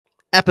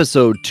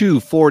Episode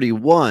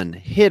 241,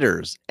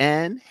 Hitters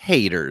and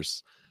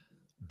Haters.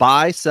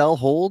 Buy, sell,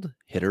 hold,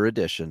 hitter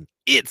edition.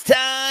 It's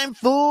time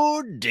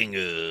for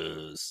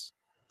Dingers.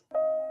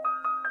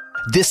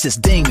 This is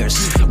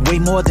Dingers, way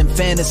more than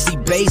fantasy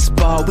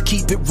baseball. We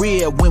keep it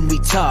real when we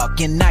talk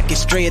and knock it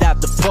straight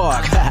out the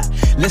park.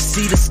 Let's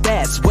see the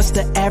stats, what's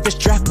the average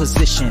draft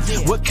position?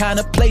 What kind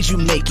of plays you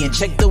making?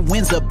 Check the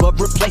wins above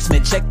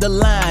replacement, check the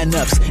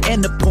lineups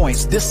and the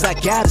points. This I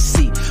gotta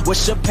see,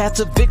 what's your path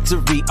to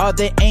victory? Are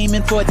they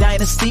aiming for a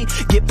dynasty?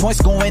 Get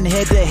points going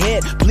head to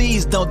head,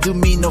 please don't do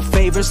me no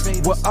favors.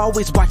 We're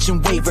always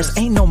watching waivers,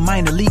 ain't no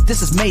minor league,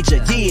 this is major,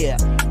 yeah.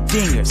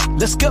 Dingers,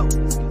 let's go.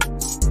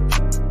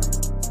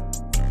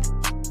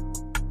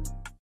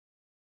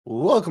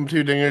 Welcome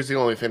to Dingers, the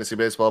only fantasy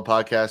baseball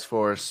podcast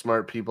for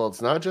smart people.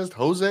 It's not just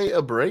Jose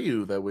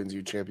Abreu that wins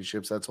you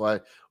championships. That's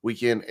why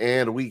week in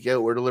and week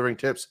out, we're delivering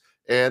tips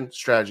and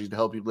strategies to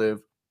help you live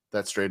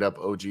that straight up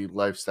OG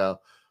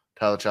lifestyle.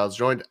 Tyler Childs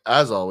joined,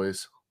 as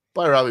always,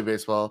 by Robbie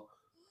Baseball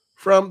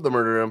from the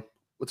Murder Room.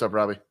 What's up,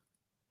 Robbie?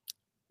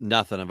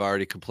 Nothing. I've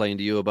already complained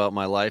to you about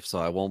my life, so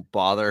I won't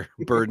bother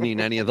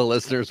burdening any of the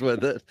listeners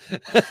with it.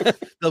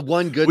 The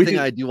one good thing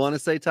I do want to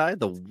say, Ty,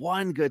 the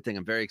one good thing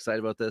I'm very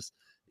excited about this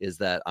is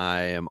that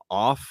I am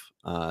off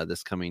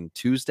this coming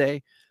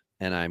Tuesday,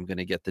 and I'm going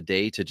to get the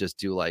day to just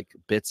do like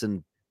bits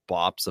and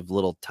bops of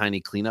little tiny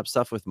cleanup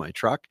stuff with my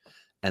truck.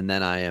 And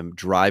then I am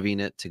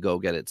driving it to go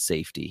get it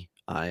safety.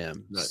 I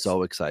am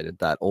so excited.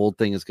 That old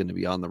thing is going to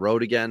be on the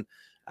road again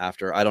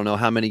after I don't know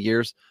how many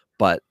years,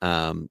 but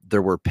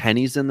there were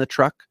pennies in the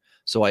truck.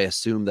 So I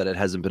assume that it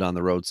hasn't been on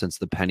the road since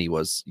the penny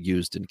was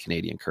used in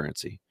Canadian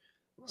currency.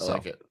 I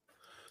like it.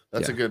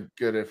 That's a good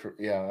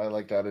yeah, I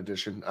like that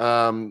addition.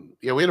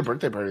 Yeah, we had a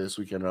birthday party this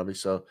weekend, Robbie.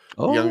 So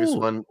the youngest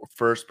one,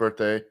 first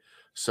birthday.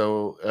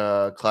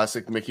 So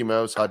classic Mickey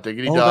Mouse hot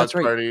diggity dogs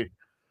party.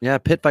 Yeah,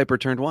 Pit Viper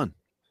turned 1.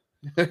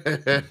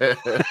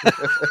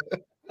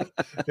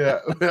 yeah,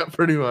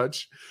 pretty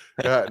much.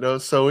 No,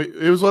 so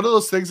it was one of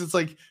those things. It's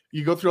like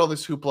you go through all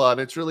this hoopla,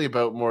 and it's really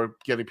about more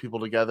getting people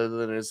together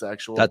than it is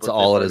actual. That's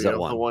all it is at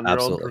one.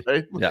 Absolutely.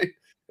 Right? Yeah.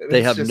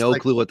 They have no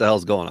clue what the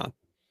hell's going on.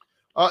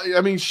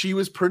 I mean, she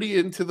was pretty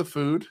into the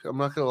food. I'm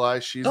not gonna lie.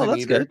 She's an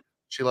eater. Good.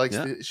 She likes.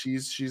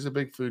 She's a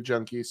big food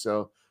junkie.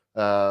 So,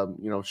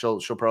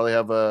 she'll probably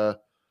have a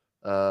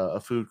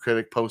food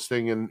critic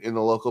posting in the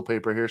local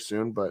paper here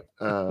soon. But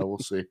we'll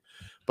see.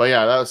 But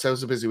yeah, that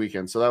was a busy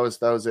weekend. So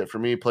that was it for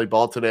me. Played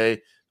ball today.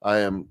 I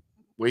am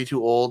way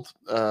too old,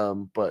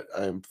 but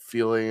I am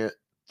feeling it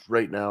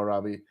right now,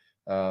 Robbie.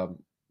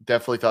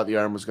 Definitely thought the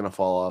arm was gonna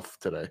fall off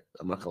today.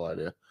 I'm not gonna lie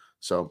to you.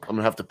 So I'm going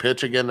to have to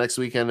pitch again next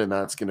weekend, and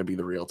that's going to be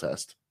the real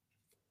test.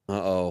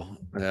 Yeah,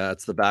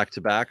 it's the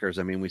back-to-backers.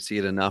 I mean, we see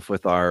it enough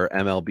with our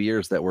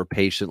MLBers that we're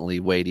patiently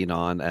waiting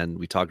on, and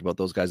we talked about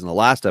those guys in the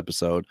last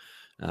episode.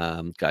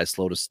 Guys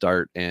slow to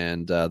start,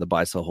 and the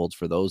buy-sell holds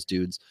for those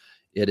dudes.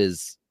 It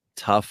is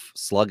tough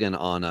slugging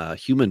on a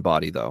human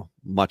body, though,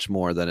 much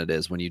more than it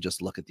is when you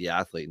just look at the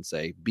athlete and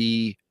say,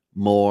 be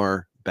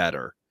more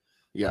better.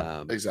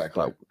 Yeah,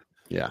 exactly. But,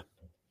 yeah.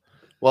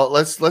 Well,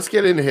 let's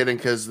get into hitting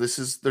because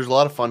there's a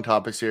lot of fun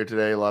topics here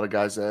today. A lot of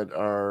guys that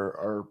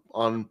are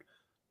on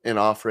and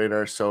off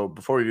radar. So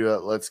before we do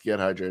that, let's get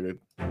hydrated.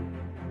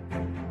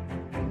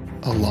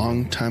 A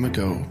long time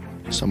ago,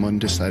 someone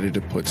decided to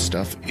put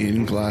stuff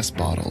in glass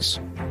bottles.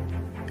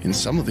 In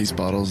some of these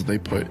bottles, they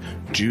put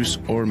juice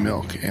or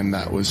milk, and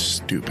that was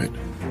stupid.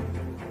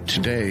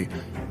 Today,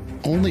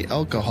 only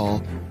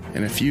alcohol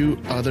and a few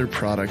other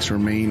products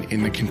remain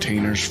in the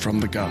containers from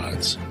the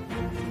gods.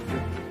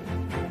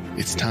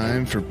 It's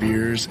time for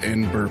beers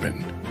and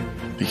bourbon,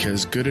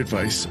 because good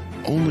advice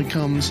only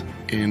comes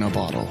in a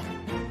bottle.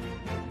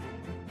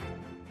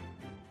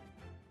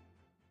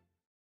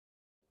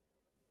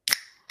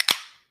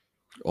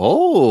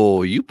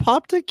 Oh, you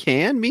popped a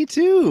can? Me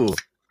too.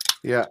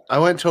 Yeah, I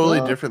went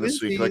totally different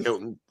this week, like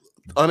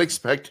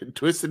unexpected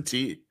Twisted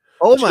Tea.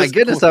 Oh my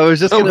goodness, I was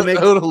just going to make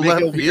a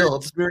weird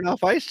Smirnoff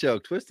off ice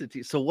joke. Twisted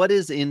Tea. So what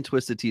is in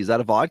Twisted Tea? Is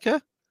that a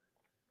vodka?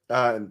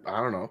 I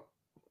don't know.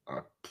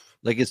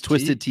 Like it's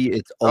Twisted Tea,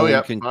 its own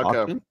concoction?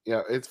 Vodka.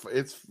 Yeah,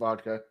 it's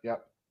vodka.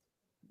 Yep.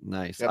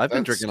 Nice. Yep, I've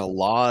been drinking a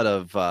lot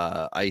of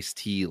iced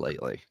tea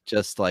lately.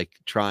 Just like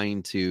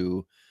trying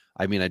to,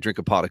 I mean, I drink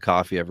a pot of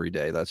coffee every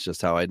day. That's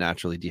just how I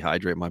naturally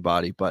dehydrate my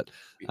body. But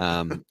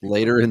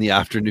later in the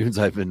afternoons,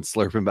 I've been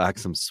slurping back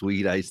some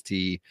sweet iced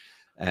tea,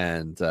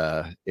 and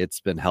it's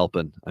been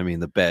helping. I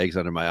mean, the bags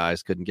under my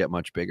eyes couldn't get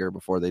much bigger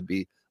before they'd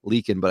be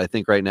leaking. But I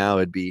think right now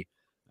it'd be,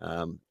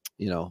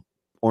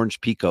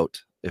 orange peacoat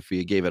if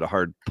you gave it a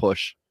hard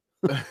push.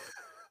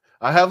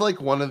 I have like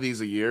one of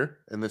these a year,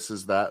 and this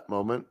is that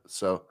moment.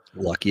 So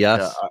lucky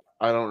us. Yeah,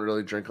 I don't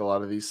really drink a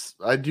lot of these.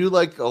 I do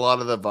like a lot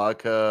of the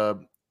vodka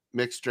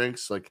mixed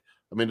drinks. Like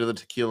I'm into the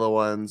tequila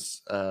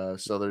ones.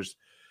 So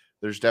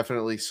there's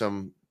definitely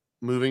some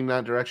moving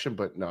that direction,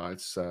 but no,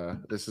 it's I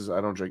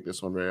don't drink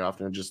this one very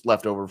often. It's just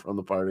left over from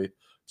the party.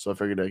 So I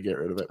figured I'd get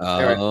rid of it. Oh,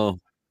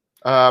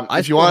 anyway,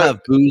 I still have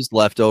booze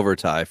left over,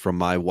 Ty, from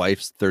my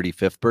wife's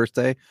 35th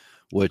birthday,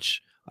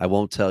 which I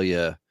won't tell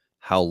you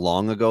how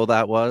long ago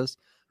that was,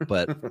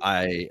 but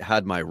I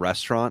had my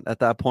restaurant at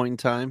that point in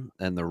time,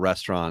 and the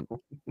restaurant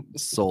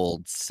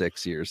sold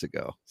 6 years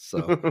ago.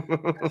 So,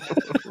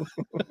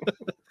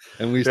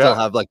 and we still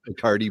have like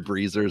Bacardi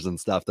breezers and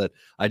stuff that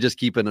I just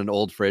keep in an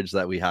old fridge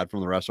that we had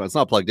from the restaurant. It's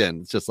not plugged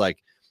in. It's just like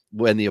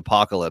when the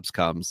apocalypse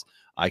comes,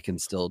 I can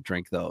still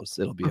drink those.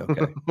 It'll be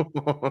okay.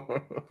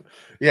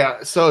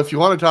 Yeah. So if you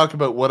want to talk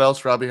about what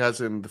else Robbie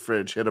has in the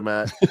fridge, hit him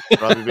at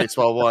Robbie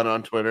Baseball 1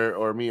 on Twitter,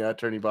 or me at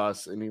Attorney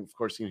Boss. And of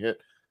course, you can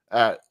hit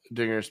at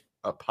Dingers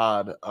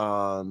Pod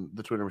on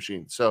the Twitter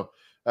machine. So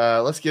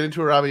let's get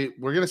into it, Robbie.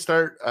 We're going to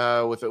start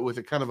with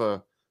a kind of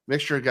a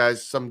mixture of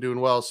guys, some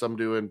doing well, some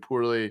doing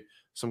poorly,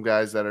 some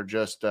guys that are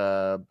just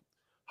hot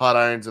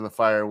irons in the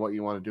fire and what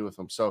you want to do with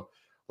them. So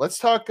let's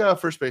talk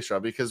first base,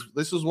 Rob, because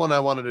this is one I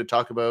wanted to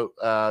talk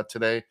about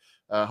today.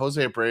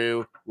 Jose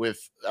Abreu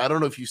I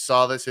don't know if you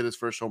saw this, hit his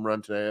first home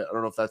run today. I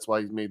don't know if that's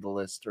why he made the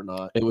list or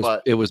not. It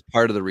was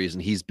part of the reason.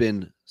 He's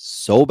been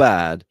so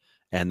bad,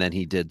 and then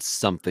he did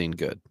something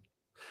good.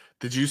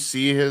 Did you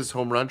see his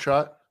home run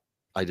shot?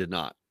 I did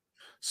not.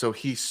 So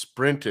he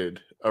sprinted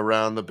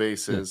around the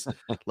bases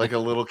like a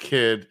little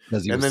kid.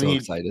 Because he was so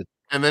excited.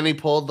 And then he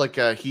pulled like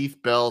a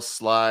Heath Bell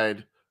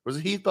slide. Was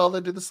it Heath Bell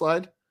that did the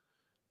slide?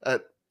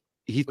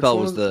 Heath Bell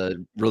was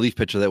the relief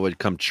pitcher that would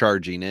come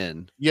charging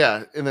in.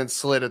 Yeah, and then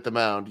slid at the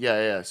mound.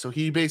 Yeah. So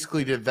he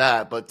basically did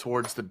that, but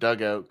towards the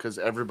dugout because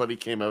everybody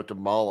came out to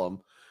maul him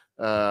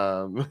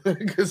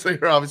because they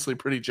were obviously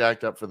pretty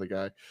jacked up for the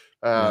guy.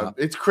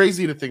 It's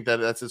crazy to think that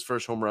that's his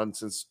first home run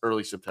since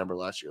early September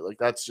last year. Like,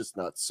 that's just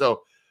nuts.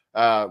 So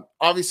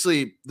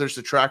obviously there's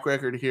a track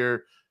record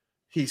here.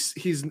 He's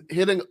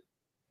hitting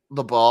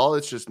the ball.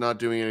 It's just not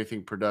doing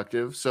anything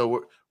productive.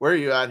 So where are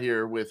you at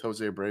here with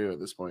Jose Abreu at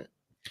this point?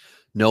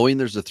 Knowing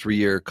there's a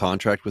 3-year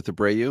contract with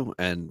Abreu,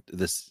 and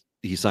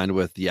he signed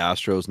with the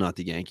Astros, not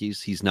the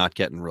Yankees. He's not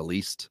getting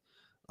released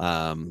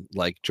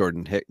like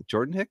Aaron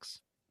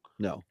Hicks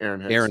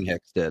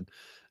did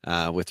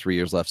with 3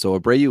 years left. So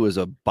Abreu is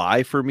a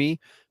buy for me,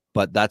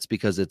 but that's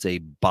because it's a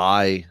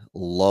buy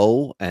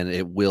low, and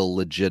it will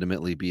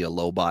legitimately be a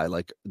low buy.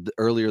 Like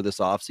earlier this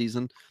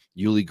offseason,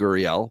 Yuli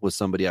Gurriel was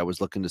somebody I was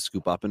looking to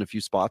scoop up in a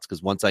few spots,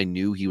 because once I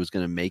knew he was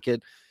going to make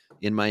it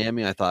in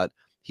Miami, I thought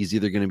he's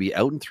either going to be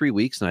out in 3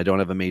 weeks and I don't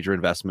have a major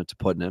investment to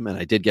put in him, and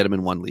I did get him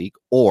in one league,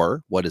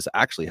 or what has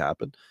actually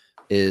happened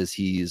is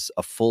he's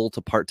a full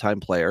to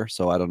part-time player.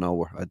 So I don't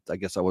know. I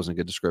guess that wasn't a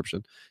good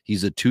description.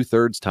 He's a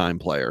 2/3 time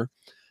player,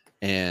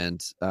 and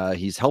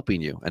he's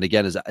helping you. And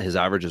again, his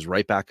average is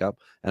right back up.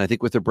 And I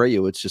think with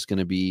Abreu, it's just going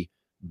to be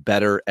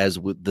better as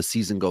the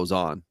season goes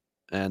on.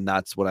 And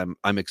that's what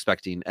I'm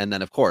expecting. And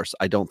then, of course,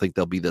 I don't think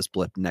there'll be this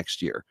blip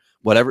next year.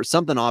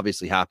 Something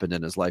obviously happened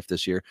in his life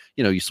this year.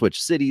 You know, you switch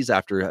cities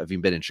after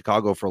having been in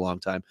Chicago for a long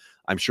time.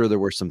 I'm sure there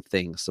were some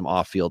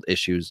off-field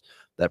issues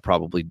that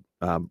probably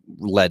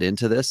led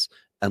into this,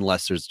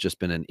 unless there's just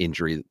been an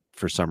injury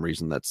for some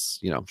reason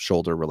that's,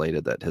 shoulder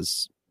related, that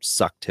has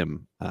sucked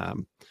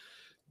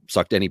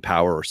any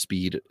power or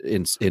speed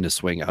in his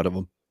swing out of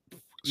him.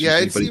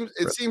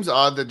 It seems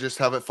odd to just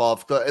have it fall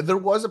off. There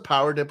was a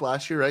power dip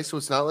last year, right? So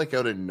it's not like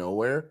out of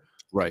nowhere,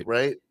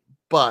 right?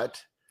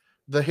 But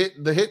the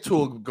hit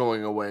tool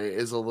going away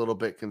is a little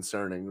bit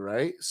concerning,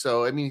 right?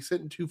 So I mean, he's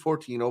hitting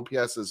 214,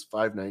 OPS is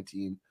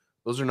 519.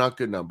 Those are not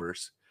good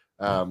numbers.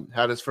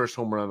 Had his first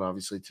home run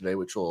obviously today,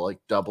 which will like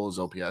double his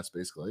OPS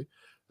basically,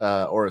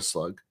 or a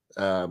slug.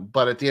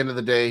 But at the end of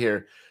the day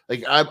here,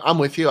 like I'm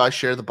with you. I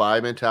share the buy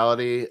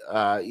mentality.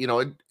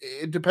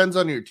 It depends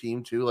on your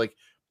team too. Like,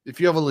 if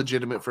you have a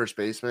legitimate first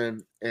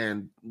baseman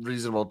and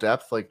reasonable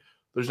depth, like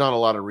there's not a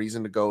lot of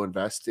reason to go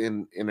invest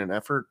in an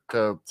effort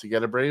to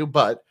get Abreu.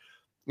 But,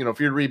 if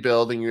you're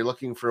rebuilding, you're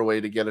looking for a way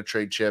to get a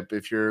trade chip.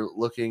 If you're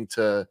looking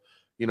to,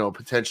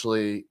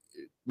 potentially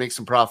make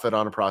some profit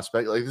on a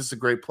prospect, like this is a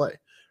great play,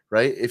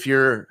 right? If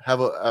you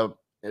have a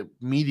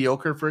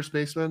mediocre first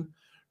baseman,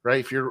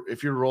 right? If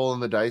you're rolling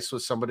the dice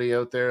with somebody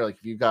out there, like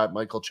if you got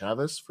Michael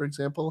Chavis, for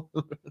example,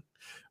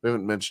 we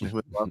haven't mentioned him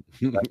in a long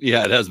time.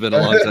 Yeah, it has been a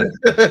long time.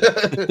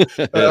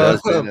 It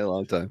has been a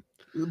long time.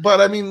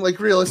 But I mean, like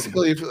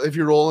realistically, if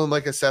you're rolling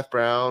like a Seth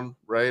Brown,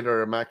 right,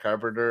 or a Matt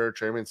Carpenter,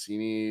 Trey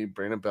Mancini,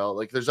 Brandon Belt,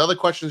 like there's other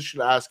questions you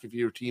should ask if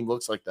your team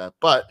looks like that.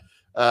 But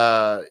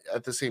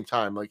at the same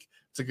time, like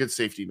it's a good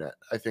safety net,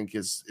 I think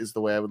is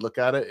the way I would look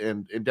at it,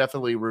 and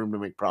definitely room to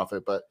make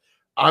profit. But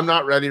I'm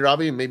not ready,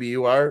 Robbie, and maybe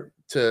you are,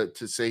 to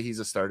say he's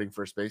a starting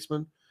first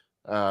baseman.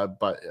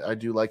 But I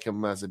do like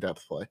him as a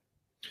depth play.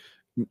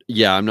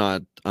 Yeah,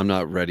 I'm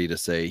not ready to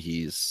say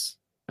he's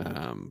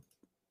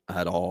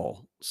at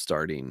all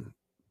starting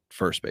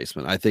first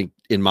baseman. I think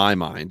in my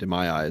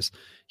eyes,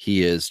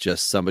 he is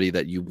just somebody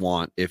that you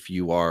want if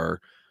you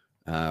are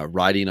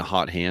riding a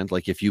hot hand.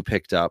 Like if you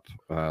picked up,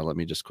 let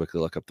me just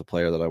quickly look up the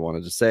player that I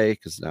wanted to say,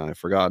 because now I've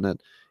forgotten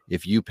it.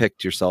 If you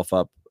picked yourself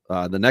up,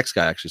 the next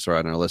guy actually saw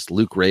on our list,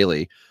 Luke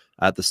Raley,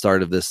 at the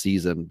start of this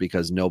season,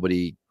 because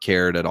nobody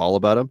cared at all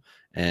about him.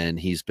 And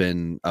he's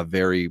been a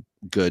very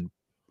good,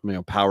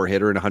 power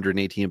hitter in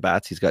 118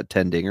 bats. He's got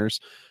 10 dingers,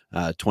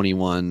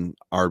 21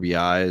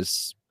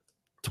 RBIs,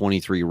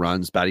 23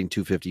 runs, batting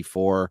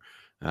 .254,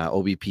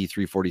 OBP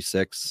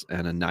 346,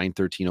 and a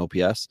 913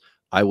 OPS.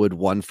 I would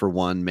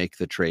 1-for-1 make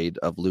the trade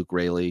of Luke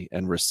Raley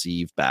and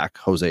receive back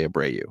Jose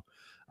Abreu.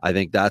 I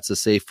think that's a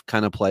safe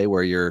kind of play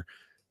where you're,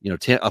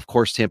 of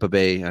course, Tampa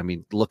Bay. I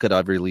mean, look at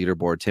every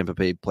leaderboard. Tampa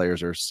Bay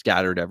players are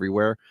scattered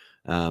everywhere.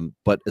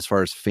 But as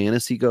far as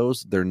fantasy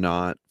goes, they're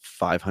not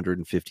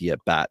 550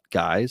 at bat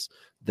guys.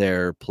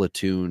 They're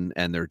platoon,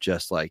 and they're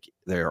just like,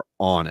 they're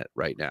on it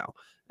right now.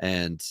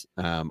 And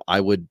I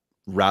would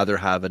rather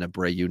have an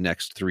Abreu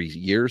next 3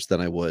 years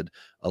than I would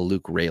a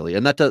Luke Raley.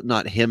 And that does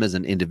not him as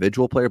an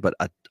individual player, but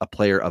a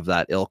player of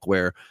that ilk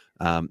where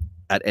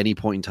at any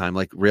point in time,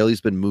 like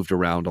Raley's been moved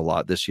around a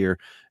lot this year,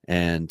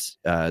 and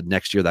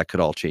next year that could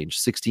all change.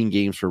 16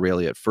 games for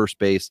Raley at first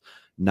base,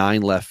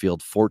 9 left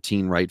field,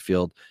 14 right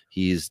field.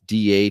 He's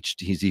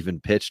DH'd. He's even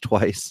pitched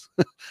twice.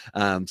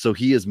 So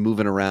he is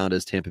moving around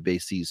as Tampa Bay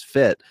sees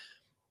fit,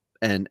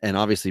 and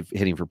obviously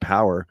hitting for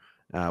power.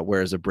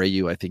 Whereas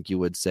Abreu, I think you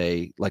would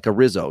say like a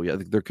Rizzo. Yeah,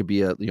 there could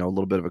be a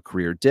little bit of a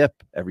career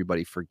dip.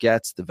 Everybody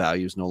forgets the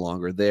value is no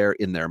longer there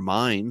in their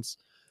minds.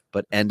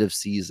 But end of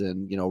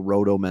season,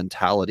 roto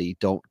mentality,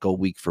 don't go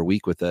week for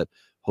week with it.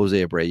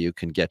 Jose Abreu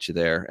can get you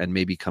there. And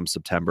maybe come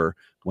September,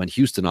 when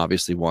Houston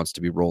obviously wants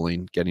to be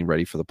rolling, getting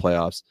ready for the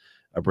playoffs,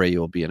 Abreu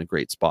will be in a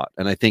great spot.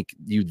 And I think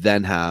you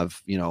then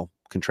have,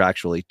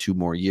 contractually 2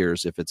 more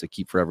years if it's a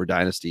keep forever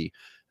dynasty,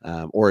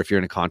 or if you're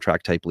in a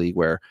contract type league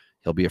where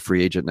he'll be a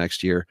free agent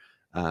next year.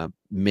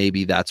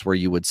 Maybe that's where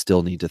you would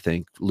still need to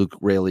think Luke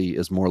Raley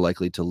is more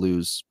likely to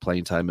lose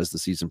playing time as the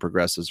season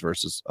progresses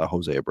versus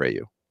Jose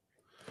Abreu.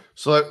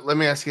 So let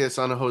me ask you this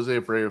on a Jose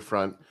Abreu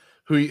front.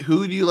 Who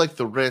do you like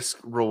the risk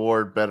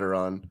reward better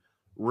on?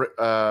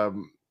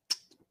 Abreu,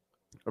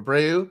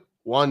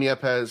 Juan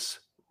Yepez,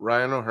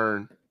 Ryan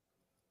O'Hearn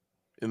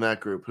in that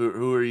group.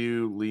 Who are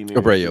you leaning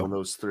Abreu on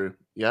those through?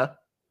 Yeah.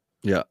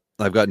 Yeah.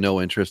 I've got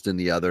no interest in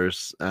the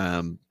others.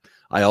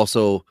 I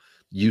also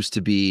used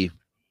to be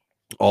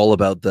all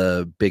about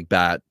the big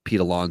bat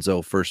Pete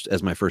Alonso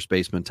as my first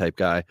baseman type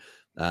guy,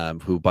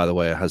 who, by the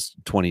way, has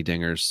 20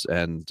 dingers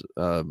and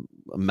a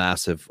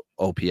massive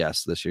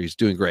OPS this year. He's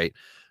doing great.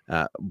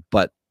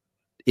 But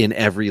in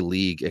every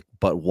league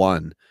but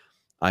one,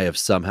 I have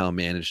somehow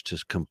managed to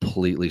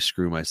completely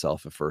screw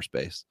myself at first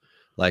base.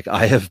 Like,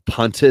 I have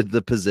punted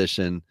the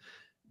position,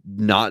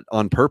 not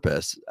on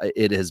purpose.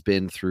 It has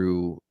been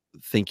through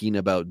thinking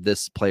about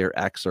this player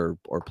X or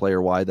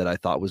player Y that I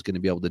thought was going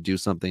to be able to do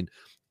something.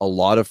 A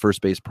lot of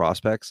first base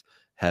prospects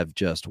have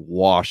just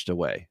washed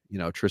away.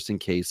 Tristan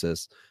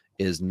Casas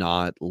is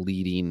not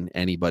leading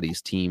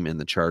anybody's team in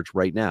the charge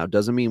right now.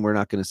 Doesn't mean we're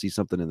not going to see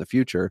something in the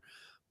future,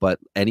 but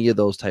any of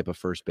those type of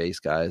first base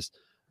guys,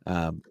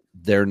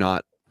 they're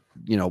not,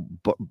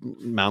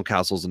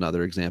 Mountcastle's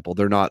another example.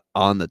 They're not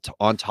on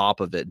top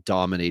of it,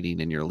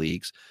 dominating in your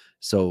leagues.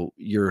 So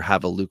you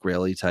have a Luke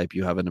Raley type,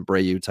 you have an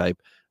Abreu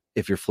type.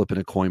 If you're flipping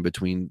a coin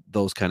between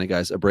those kind of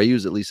guys,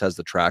 Abreu's at least has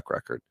the track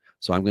record.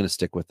 So I'm going to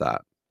stick with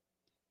that.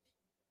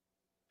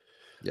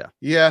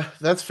 Yeah,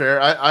 that's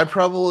fair. I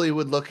probably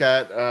would look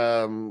at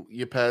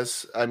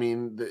Yepez. I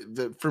mean,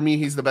 for me,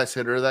 he's the best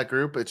hitter of that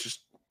group. It's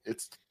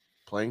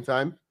playing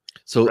time.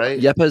 So right?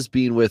 Yepez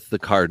being with the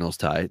Cardinals,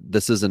 Ty,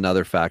 this is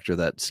another factor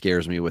that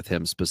scares me with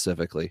him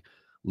specifically.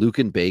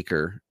 Lucan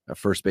Baker, a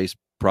first base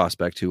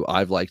prospect who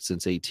I've liked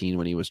since 18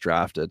 when he was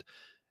drafted.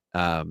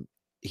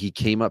 He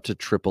came up to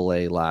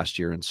AAA last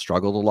year and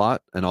struggled a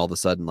lot, and all of a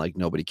sudden, like,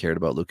 nobody cared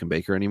about Lucan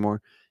Baker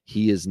anymore.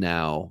 He is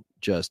now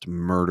just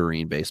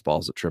murdering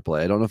baseballs at AAA.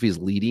 I don't know if he's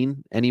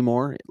leading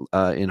anymore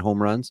in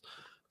home runs,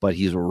 but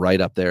he's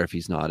right up there if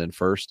he's not in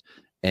first.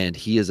 And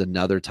he is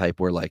another type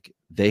where, like,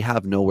 they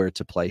have nowhere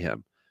to play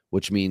him,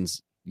 which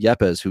means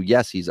Yepez, who,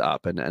 yes, he's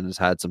up and has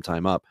had some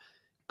time up,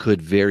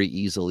 could very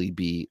easily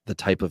be the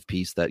type of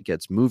piece that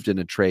gets moved in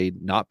a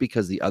trade, not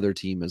because the other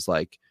team is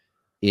like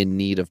in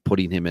need of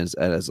putting him as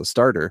a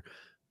starter,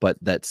 but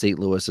that St.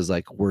 Louis is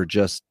like, we're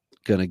just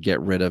going to get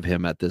rid of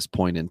him at this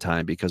point in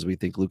time because we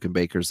think Lucan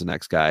Baker's the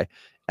next guy.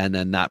 And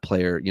then that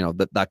player,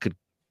 that could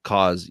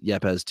cause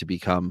Yepez to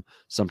become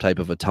some type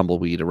of a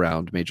tumbleweed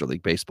around Major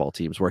League Baseball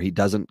teams, where he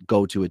doesn't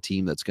go to a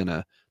team that's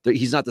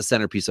he's not the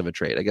centerpiece of a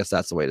trade. I guess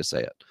that's the way to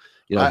say it.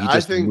 He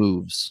just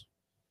moves.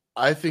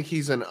 I think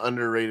he's an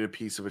underrated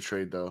piece of a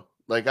trade, though.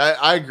 Like,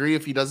 I agree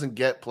if he doesn't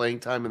get playing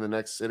time in the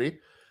next city.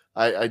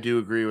 I do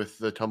agree with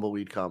the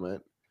tumbleweed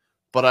comment.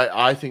 But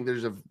I think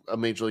there's a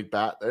Major League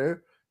bat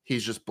there.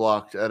 He's just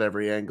blocked at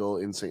every angle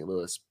in St.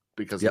 Louis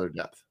because of their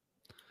depth.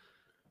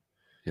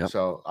 Yep.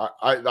 So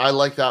I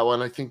like that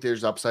one. I think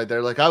there's upside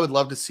there. Like, I would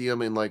love to see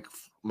him in, like,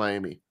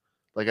 Miami.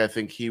 Like, I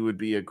think he would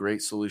be a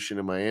great solution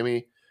in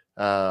Miami.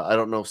 I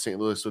don't know if St.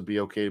 Louis would be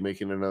okay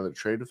making another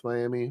trade with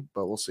Miami,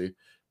 but we'll see.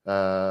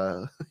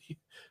 But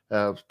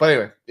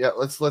anyway, yeah,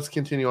 let's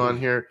continue on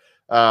here.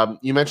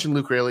 You mentioned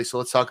Luke Raley, so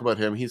let's talk about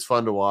him. He's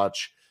fun to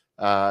watch.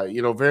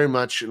 Very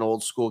much an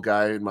old school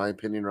guy, in my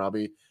opinion,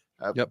 Robbie.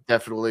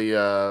 Definitely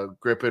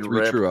grip and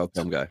rip. True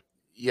outcome guy.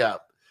 Yeah.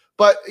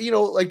 But,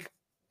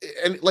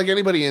 like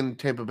anybody in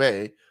Tampa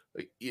Bay,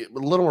 a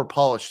little more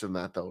polished than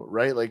that, though,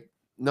 right? Like,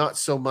 not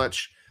so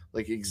much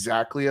like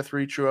exactly a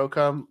 3 true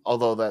outcome,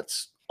 although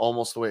that's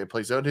almost the way it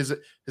plays out. His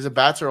at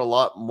bats are a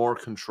lot more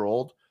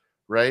controlled,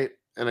 right?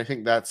 And I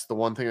think that's the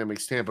one thing that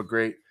makes Tampa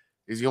great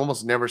is you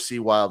almost never see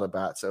wild at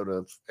bats out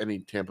of any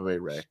Tampa Bay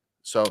Ray.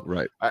 So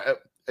right,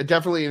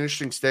 definitely an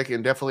interesting stick,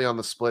 and definitely on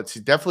the splits.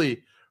 He's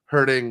definitely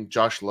hurting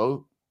Josh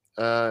Lowe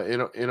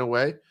in a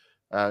way,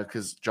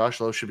 because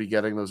Josh Lowe should be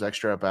getting those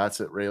extra at bats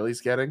that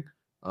Rayleigh's getting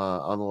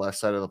on the left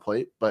side of the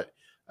plate. But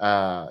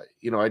I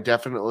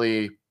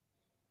definitely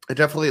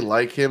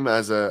like him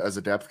as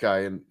a depth guy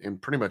in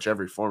pretty much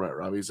every format.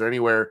 Robbie, is there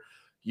anywhere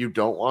you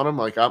don't want him?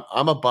 Like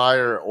I'm a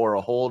buyer or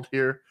a hold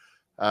here.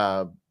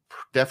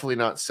 Definitely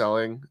not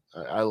selling.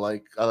 I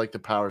like the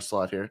power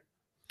slot here.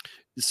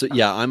 So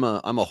yeah, I'm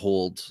a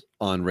hold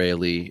on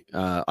Rayleigh.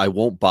 I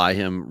won't buy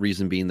him.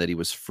 Reason being that he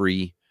was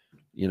free,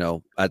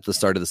 at the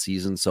start of the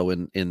season. So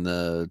in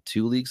the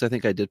 2 leagues, I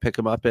think I did pick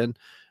him up in.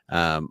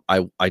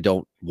 I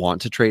don't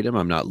want to trade him.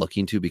 I'm not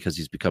looking to, because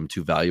he's become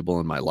too valuable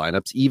in my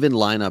lineups. Even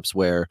lineups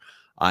where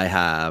I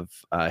have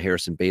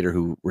Harrison Bader,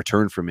 who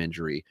returned from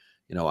injury.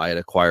 I had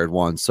acquired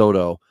Juan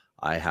Soto.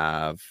 I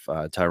have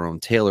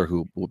Tyrone Taylor,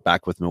 who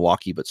back with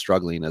Milwaukee but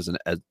struggling as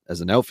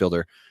an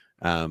outfielder.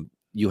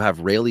 You have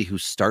Rayleigh, who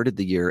started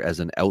the year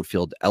as an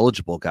outfield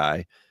eligible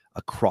guy.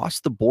 Across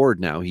the board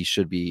now, he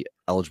should be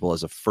eligible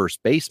as a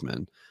first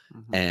baseman,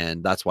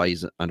 and that's why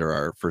he's under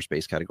our first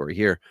base category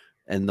here.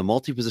 And the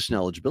multi-position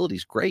eligibility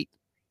is great.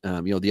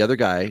 The other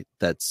guy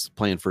that's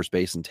playing first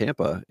base in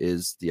Tampa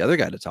is the other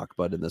guy to talk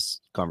about in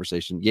this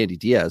conversation, Yandy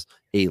Diaz,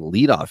 a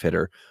leadoff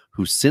hitter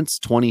who since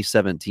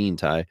 2017,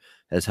 Ty,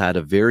 has had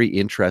a very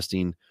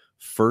interesting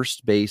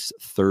first base,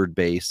 third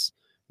base,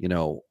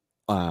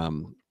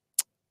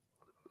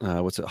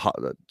 what's it?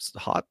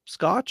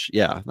 Hopscotch?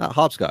 Yeah, not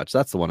hopscotch.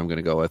 That's the one I'm going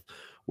to go with,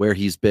 where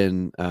he's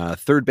been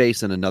third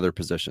base in another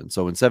position.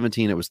 So in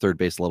 17, it was third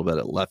base a little bit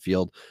at left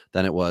field.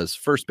 Then it was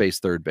first base,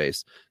 third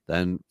base,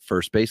 then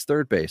first base,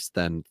 third base,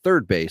 then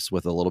third base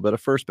with a little bit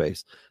of first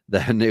base.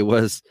 Then it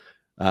was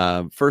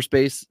first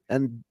base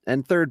and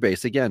third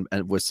base again,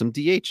 and with some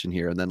DH in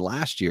here. And then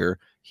last year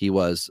he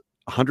was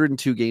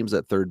 102 games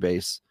at third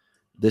base.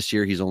 This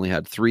year, he's only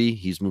had 3.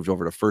 He's moved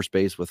over to first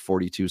base with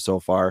 42 so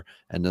far,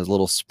 and there's a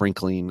little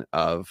sprinkling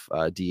of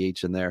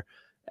DH in there.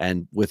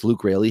 And with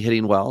Luke Rayleigh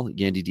hitting well,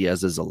 Yandy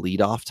Diaz is a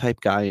leadoff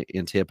type guy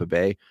in Tampa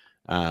Bay.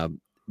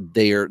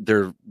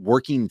 They're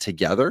working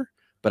together,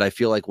 but I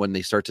feel like when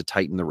they start to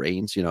tighten the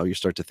reins, you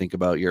start to think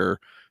about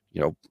your,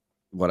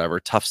 whatever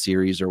tough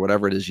series or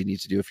whatever it is you need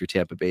to do if you're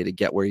Tampa Bay to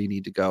get where you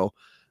need to go.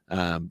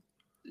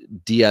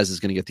 Diaz is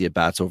going to get the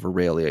at-bats over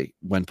Rayleigh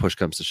when push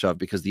comes to shove,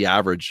 because the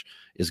average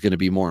is going to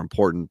be more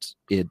important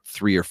in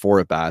 3 or 4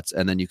 at-bats,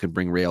 and then you can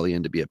bring Rayleigh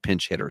in to be a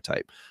pinch hitter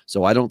type.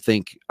 So I don't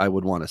think I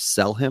would want to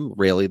sell him,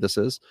 Rayleigh this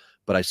is,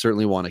 but I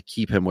certainly want to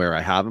keep him where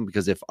I have him,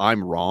 because if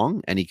I'm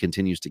wrong and he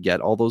continues to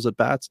get all those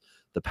at-bats,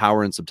 the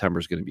power in September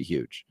is going to be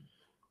huge.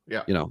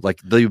 Yeah. Like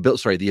the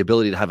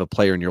ability to have a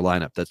player in your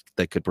lineup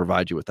that could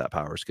provide you with that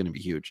power is going to be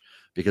huge,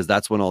 because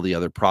that's when all the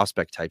other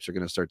prospect types are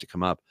going to start to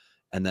come up.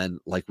 And then,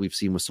 like we've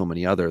seen with so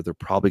many other, they're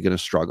probably going to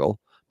struggle,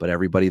 but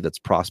everybody that's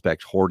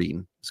prospect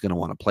hoarding is going to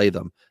want to play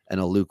them. And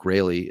a Luke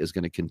Rayleigh is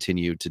going to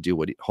continue to do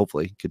what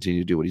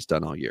he's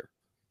done all year.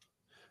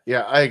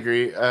 Yeah, I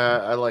agree.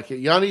 I like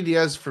it. Yandy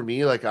Diaz for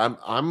me, like I'm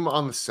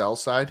on the sell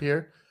side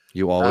here.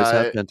 You always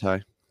have been,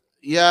 Ty.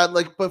 Yeah,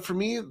 but for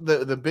me,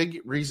 the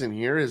big reason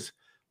here is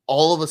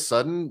all of a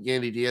sudden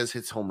Yandy Diaz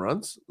hits home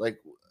runs. Like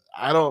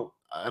I don't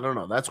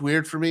know. That's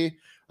weird for me.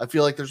 I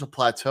feel like there's a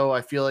plateau.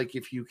 I feel like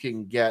if you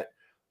can get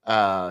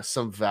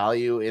some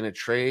value in a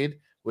trade,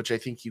 which I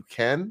think you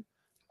can.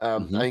 I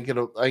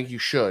think you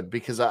should,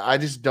 because I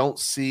just don't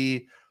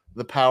see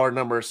the power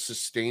numbers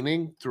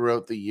sustaining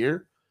throughout the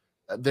year.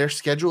 Their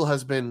schedule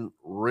has been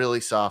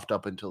really soft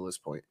up until this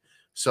point,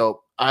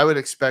 so I would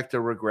expect a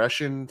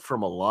regression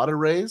from a lot of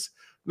Rays.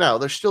 Now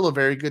they're still a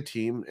very good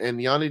team, and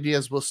Yandy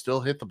Diaz will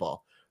still hit the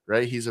ball,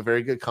 right? He's a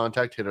very good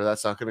contact hitter.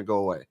 That's not going to go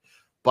away.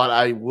 But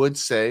I would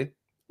say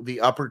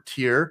the upper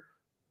tier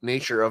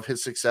nature of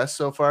his success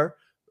so far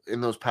in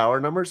those power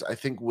numbers, I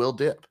think will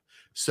dip.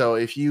 So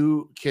if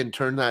you can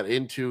turn that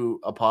into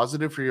a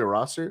positive for your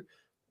roster,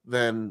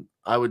 then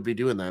I would be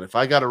doing that. If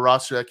I got a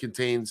roster that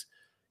contains,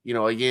 a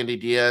Yandy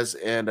Diaz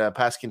and a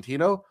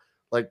Pasquantino,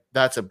 like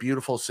that's a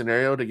beautiful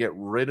scenario to get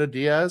rid of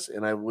Diaz.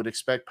 And I would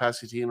expect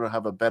Pasquantino to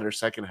have a better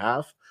second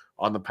half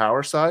on the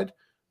power side.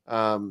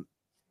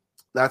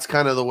 That's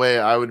kind of the way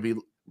I would be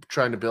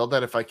trying to build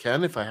that if I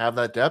have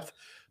that depth,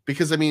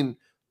 because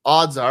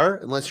odds are,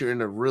 unless you're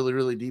in a really,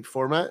 really deep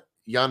format,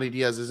 Yandy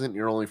Diaz isn't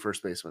your only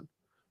first baseman,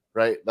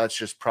 right? That's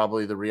just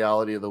probably the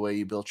reality of the way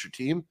you built your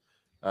team.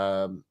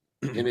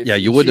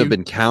 You wouldn't have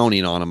been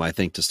counting on him, I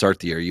think, to start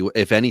the year.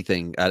 If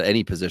anything, at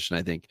any position,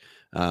 I think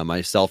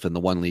myself in the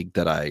one league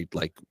that I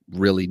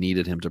really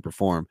needed him to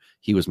perform,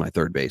 he was my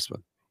third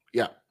baseman.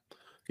 Yeah.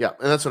 And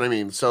that's what I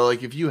mean. So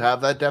if you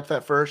have that depth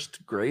at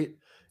first, great.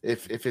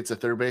 If it's a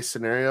third base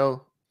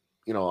scenario,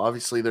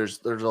 obviously there's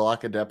a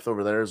lack of depth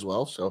over there as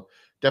well. So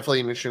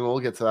definitely an interesting. We'll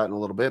get to that in a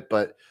little bit,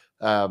 but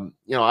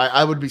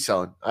I would be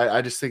selling.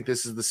 I just think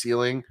this is the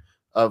ceiling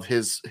of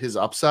his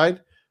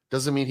upside.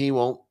 Doesn't mean he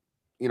won't,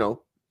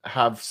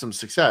 have some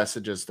success.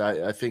 It just,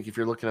 I think if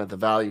you're looking at the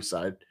value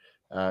side,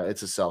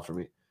 it's a sell for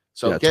me.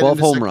 So 12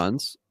 home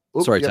runs.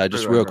 Sorry, Ty,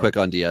 just real quick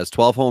on Diaz.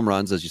 12 home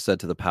runs, as you said,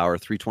 to the power,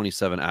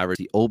 327 average.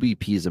 The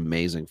OBP is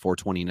amazing,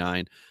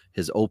 429.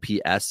 His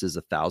OPS is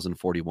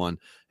 1,041.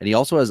 And he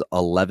also has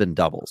 11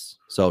 doubles.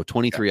 So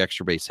 23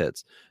 extra base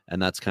hits.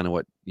 And that's kind of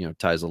what,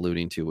 Ty's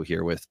alluding to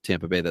here with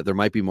Tampa Bay, that there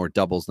might be more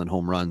doubles than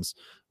home runs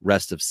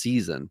rest of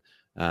season.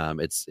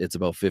 It's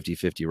about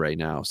 50-50 right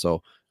now.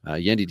 So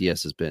Yandy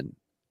Diaz has been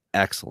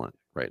excellent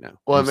right now.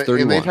 Well, and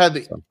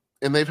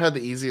they've had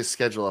the easiest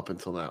schedule up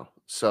until now.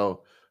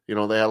 So, they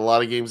had a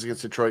lot of games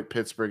against Detroit,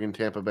 Pittsburgh, and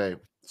Tampa Bay.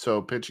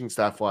 So pitching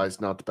staff-wise,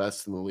 not the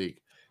best in the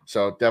league.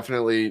 So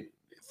definitely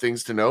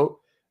things to note.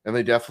 And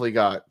they definitely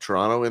got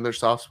Toronto in their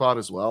soft spot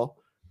as well,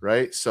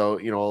 right? So,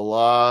 a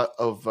lot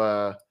of,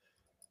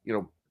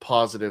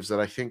 positives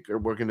that I think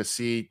we're going to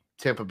see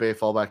Tampa Bay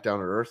fall back down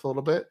to earth a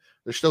little bit.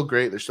 They're still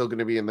great. They're still going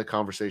to be in the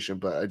conversation,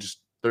 but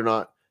they're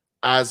not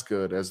as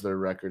good as their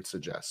record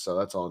suggests. So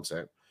that's all I'm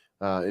saying.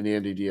 And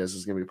Yandy Diaz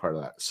is going to be part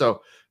of that.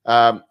 So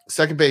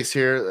second base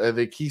here,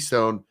 the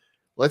Keystone.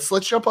 Let's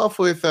jump off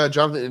with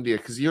Jonathan India,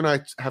 because you and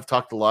I have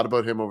talked a lot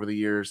about him over the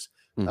years.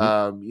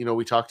 Mm-hmm.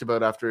 We talked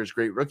about after his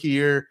great rookie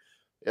year,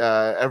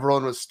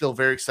 everyone was still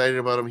very excited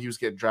about him. He was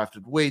getting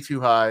drafted way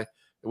too high.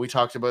 And we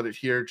talked about it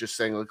here, just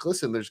saying, like,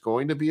 listen, there's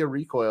going to be a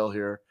recoil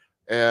here.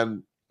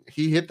 And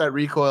he hit that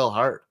recoil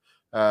hard.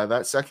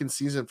 That second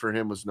season for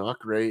him was not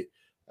great.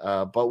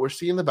 But we're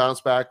seeing the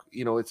bounce back.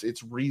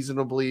 It's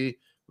reasonably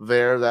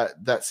there.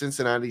 That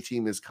Cincinnati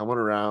team is coming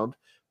around.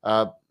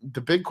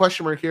 The big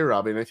question mark here,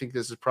 Robbie, and I think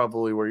this is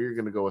probably where you're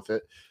going to go with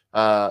it,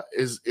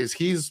 is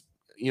he's,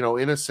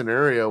 in a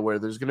scenario where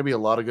there's going to be a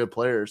lot of good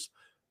players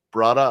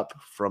brought up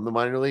from the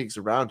minor leagues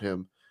around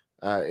him,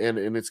 and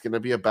it's going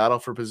to be a battle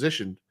for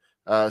position.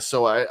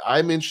 So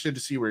I'm interested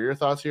to see where your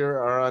thoughts here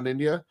are on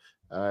India,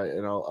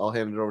 and I'll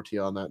hand it over to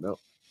you on that note.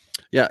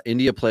 Yeah,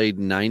 India played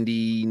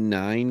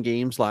 99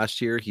 games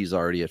last year. He's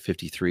already at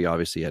 53.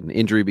 Obviously, had an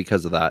injury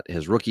because of that.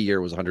 His rookie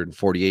year was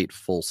 148,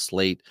 full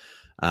slate.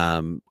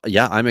 I'm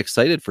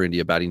excited for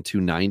India, batting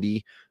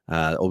 290,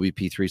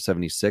 OBP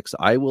 376.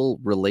 I will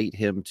relate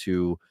him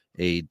to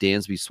a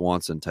Dansby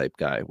Swanson type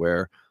guy,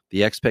 where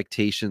the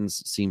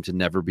expectations seem to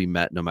never be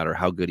met, no matter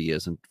how good he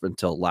is,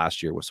 until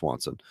last year with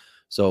Swanson.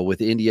 So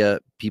with India,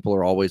 people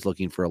are always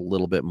looking for a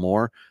little bit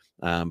more.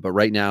 But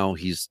right now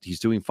he's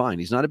doing fine.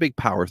 He's not a big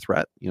power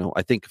threat.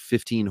 I think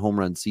 15 home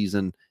run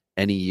season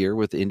any year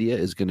with India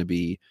is going to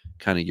be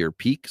kind of your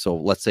peak. So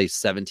let's say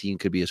 17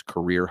 could be his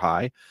career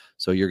high.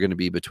 So you're going to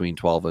be between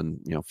 12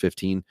 and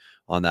 15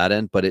 on that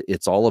end. But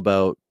it's all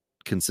about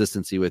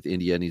consistency with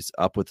India, and he's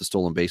up with the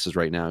stolen bases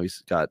right now.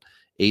 He's got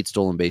 8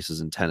 stolen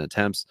bases in 10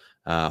 attempts.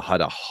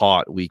 Had a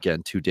hot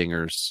weekend, 2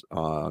 dingers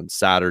on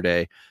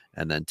Saturday,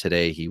 and then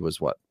today he was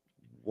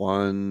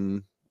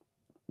one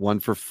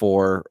for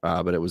 4,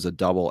 but it was a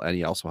double, and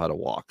he also had a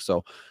walk.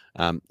 So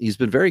he's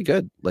been very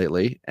good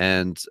lately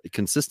and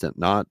consistent,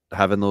 not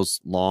having those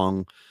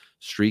long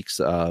streaks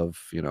of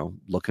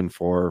looking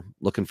for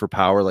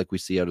power like we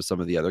see out of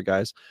some of the other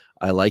guys.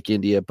 I like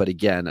India, but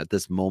again, at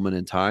this moment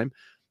in time,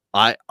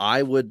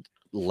 I would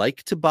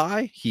like to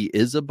buy. He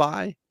is a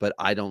buy, but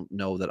I don't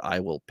know that I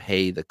will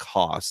pay the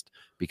cost,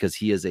 because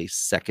he is a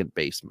second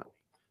baseman,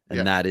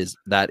 and that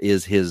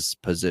is his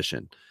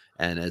position.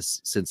 And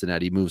as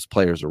Cincinnati moves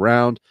players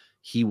around,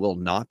 he will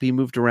not be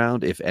moved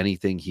around. If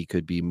anything, he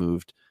could be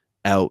moved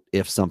out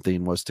if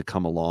something was to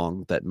come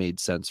along that made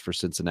sense for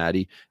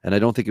Cincinnati. And I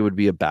don't think it would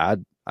be a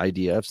bad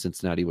idea if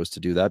Cincinnati was to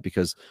do that,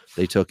 because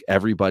they took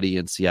everybody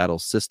in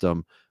Seattle's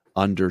system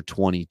under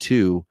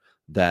 22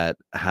 that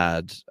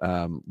had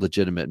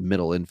legitimate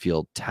middle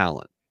infield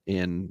talent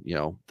in,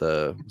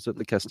 was it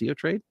the Castillo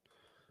trade?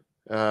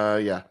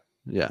 Yeah.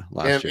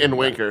 Last year. And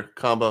Winker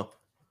combo.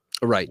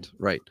 Right.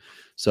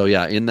 So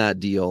in that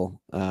deal,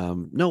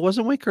 no,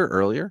 wasn't Winker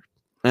earlier?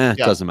 It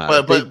doesn't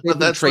matter. But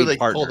that's where they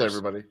told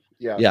everybody.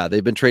 Yeah,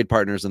 they've been trade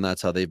partners, and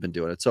that's how they've been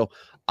doing it. So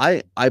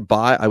I would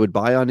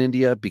buy on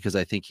India, because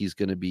I think he's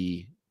going to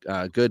be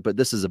good. But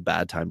this is a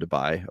bad time to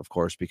buy, of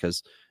course,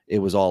 because it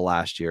was all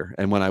last year.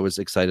 And when I was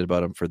excited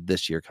about him for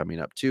this year coming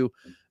up too,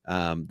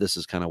 this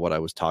is kind of what I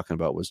was talking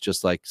about, was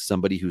just like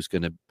somebody who's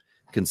going to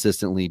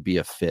consistently be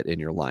a fit in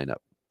your lineup.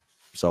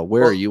 So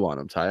where are you on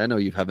him, Ty? I know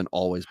you haven't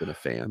always been a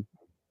fan.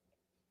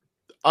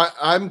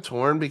 I'm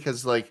torn,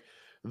 because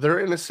they're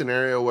in a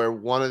scenario where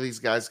one of these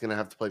guys is going to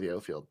have to play the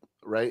outfield,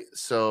 right?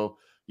 So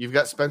you've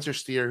got Spencer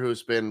Steer,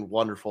 who's been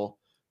wonderful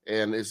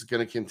and is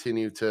going to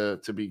continue to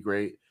be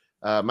great.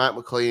 Matt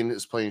McLean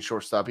is playing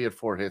shortstop. He had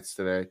 4 hits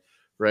today,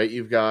 right?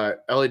 You've got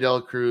Ellie De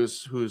La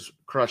Cruz, who's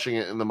crushing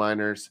it in the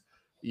minors.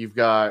 You've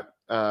got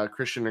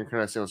Christian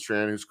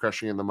Encarnacion-Strand, who's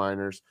crushing in the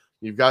minors.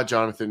 You've got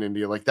Jonathan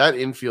India. That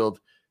infield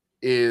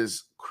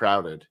is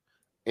crowded,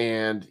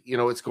 and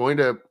it's going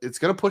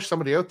to push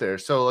somebody out there.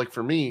 So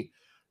for me,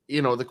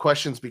 the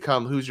questions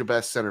become, who's your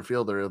best center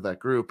fielder of that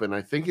group? And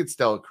I think it's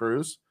De La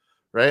Cruz,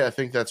 right? I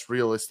think that's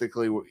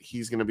realistically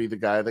he's going to be the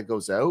guy that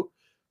goes out.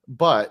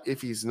 But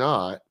if he's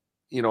not,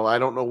 I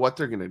don't know what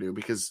they're going to do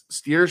because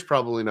Steer's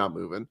probably not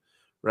moving,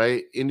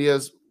 right?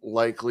 India's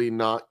likely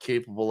not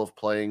capable of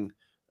playing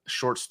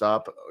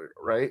shortstop,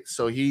 right?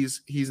 So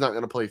he's not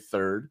going to play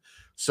third.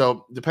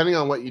 So depending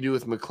on what you do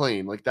with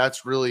McLean, like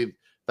that's really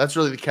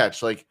the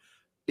catch. Like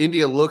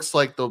India looks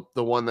like the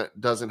one that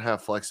doesn't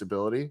have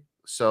flexibility.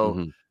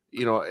 So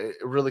it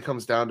really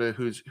comes down to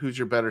who's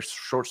your better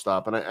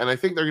shortstop, and I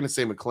think they're going to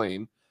say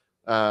McLean,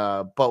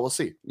 but we'll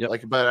see.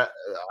 Yep. But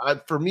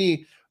for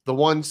me, the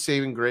one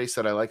saving grace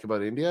that I like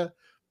about India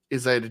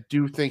is I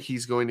do think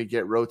he's going to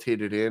get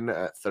rotated in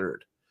at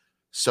third.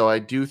 So I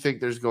do think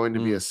there's going to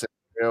be a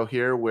scenario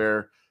here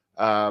where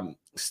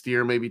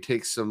Steer maybe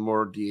takes some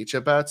more DH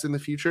at bats in the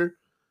future.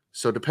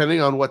 So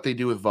depending on what they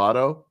do with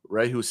Votto,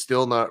 right, who's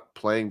still not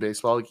playing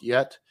baseball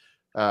yet.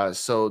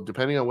 So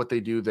depending on what they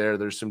do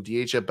there's some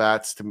DH at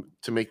bats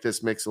to make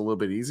this mix a little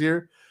bit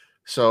easier.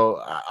 So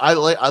I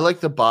like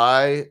the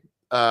buy,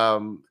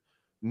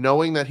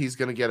 knowing that he's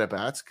going to get at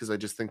bats because I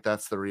just think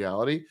that's the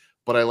reality.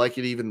 But I like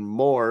it even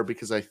more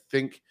because I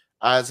think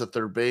as a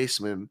third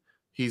baseman,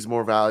 he's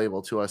more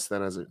valuable to us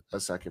than as a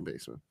second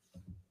baseman.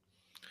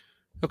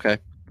 Okay,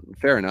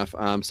 fair enough.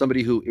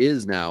 Somebody who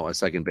is now a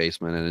second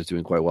baseman and is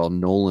doing quite well,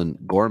 Nolan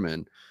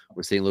Gorman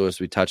with St. Louis.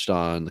 We touched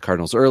on the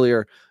Cardinals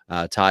earlier.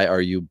 Ty,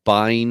 are you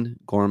buying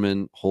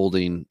Gorman,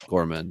 holding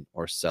Gorman,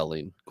 or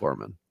selling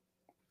Gorman?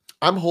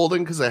 I'm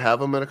holding because I have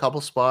him in a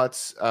couple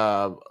spots. It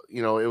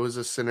was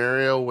a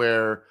scenario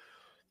where,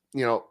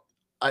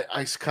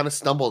 I kind of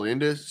stumbled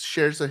into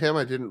shares of him.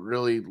 I didn't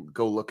really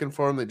go looking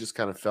for him. They just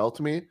kind of fell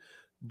to me.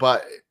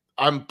 But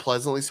I'm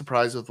pleasantly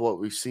surprised with what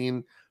we've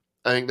seen.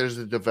 I think there's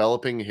a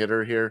developing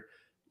hitter here.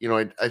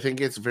 I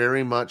think it's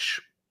very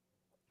much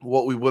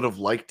what we would have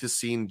liked to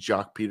seen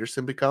Jock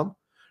Peterson become,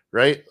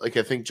 right? Like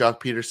I think Jock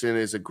Peterson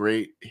is a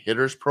great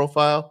hitter's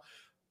profile,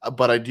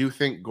 but I do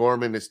think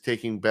Gorman is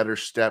taking better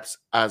steps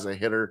as a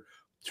hitter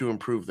to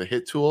improve the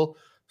hit tool.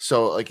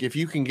 So like if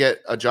you can get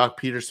a Jock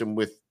Peterson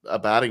with a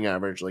batting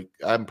average, like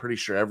I'm pretty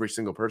sure every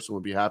single person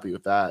would be happy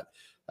with that.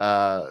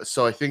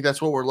 So I think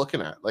that's what we're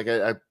looking at. Like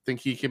I think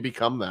he can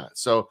become that.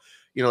 So,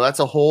 that's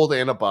a hold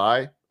and a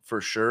buy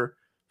for sure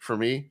for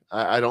me.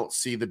 I don't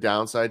see the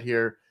downside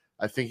here.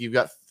 I think you've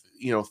got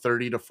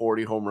 30 to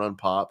 40 home run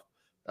pop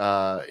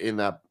in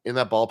that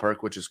ballpark,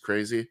 which is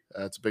crazy.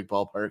 It's a big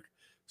ballpark.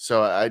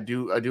 So I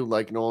do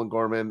like Nolan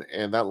Gorman,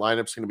 and that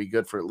lineup's going to be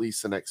good for at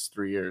least the next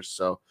 3 years.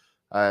 So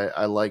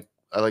I like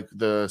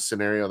the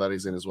scenario that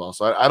he's in as well.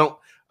 So I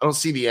don't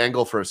see the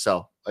angle for a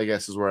sell, I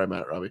guess is where I'm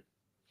at, Robbie.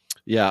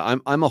 Yeah,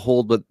 I'm a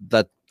hold, but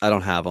that I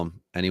don't have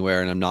him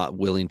anywhere, and I'm not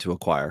willing to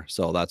acquire.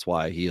 So that's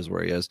why he is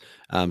where he is.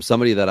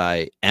 Somebody that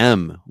I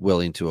am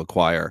willing to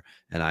acquire,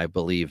 and I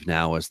believe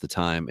now is the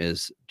time,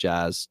 is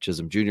Jazz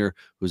Chisholm Jr.,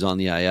 who's on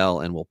the IL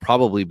and will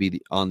probably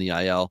be on the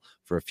IL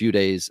for a few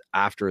days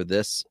after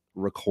this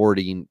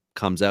recording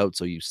comes out.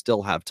 So you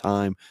still have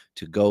time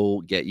to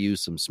go get you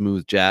some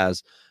smooth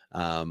Jazz.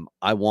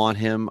 I want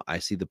him. I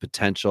see the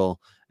potential,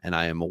 and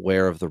I am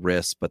aware of the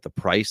risk, but the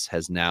price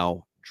has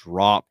now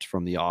dropped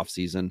from the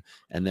offseason,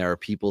 and there are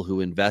people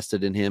who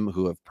invested in him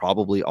who have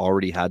probably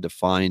already had to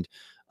find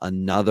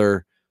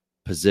another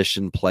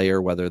position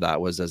player, whether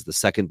that was as the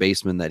second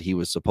baseman that he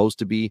was supposed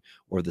to be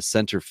or the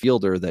center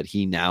fielder that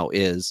he now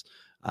is.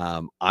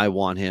 I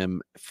want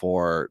him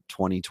for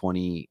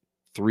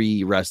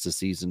 2023, rest of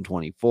season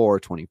 24,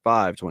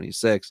 25,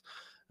 26.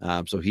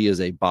 So he is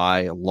a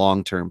buy, a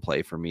long-term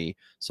play for me.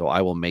 So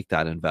I will make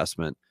that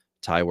investment.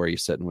 Ty, where are you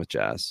sitting with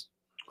Jazz?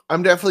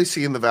 I'm definitely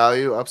seeing the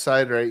value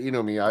upside, right? You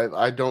know me,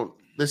 I don't,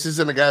 this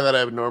isn't a guy that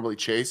I would normally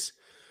chase,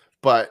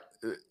 but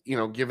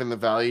given the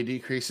value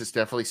decrease, it's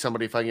definitely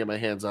somebody, if I can get my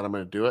hands on, I'm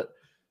going to do it,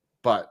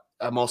 but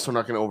I'm also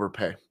not going to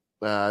overpay.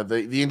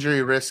 The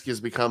injury risk has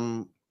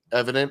become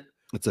evident.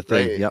 It's a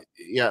thing. Right? Yep.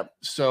 Yeah.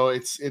 So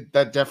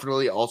that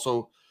definitely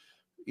also,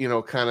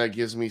 kind of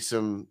gives me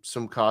some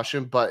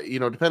caution, but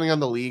depending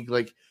on the league,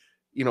 like,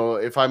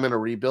 if I'm in a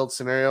rebuild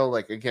scenario,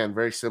 like again,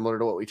 very similar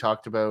to what we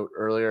talked about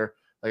earlier,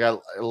 like I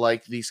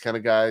like these kind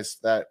of guys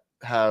that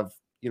have,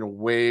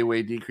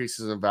 way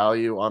decreases in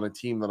value on a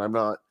team that I'm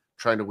not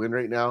trying to win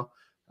right now.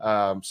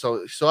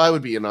 So I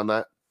would be in on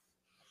that.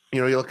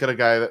 You look at a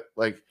guy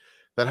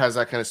that has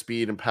that kind of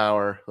speed and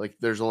power. Like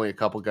there's only a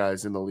couple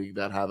guys in the league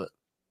that have it.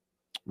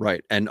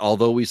 Right. And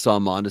although we saw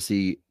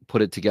Mondesi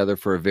put it together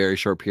for a very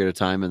short period of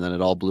time and then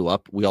it all blew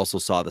up, we also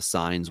saw the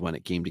signs when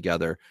it came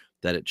together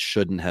that it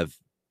shouldn't have,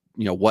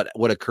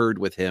 what occurred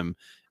with him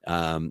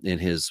in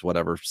his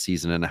whatever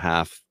season and a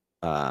half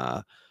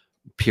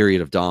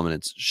period of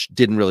dominance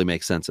didn't really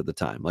make sense at the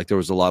time. Like there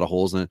was a lot of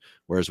holes in it.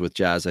 Whereas with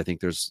Jazz, I think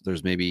there's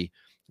maybe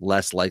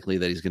less likely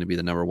that he's going to be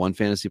the number one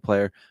fantasy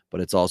player,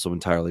 but it's also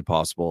entirely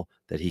possible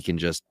that he can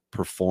just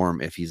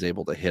perform if he's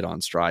able to hit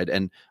on stride.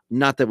 And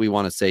not that we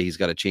want to say he's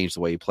got to change the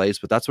way he plays,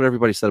 but that's what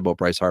everybody said about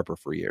Bryce Harper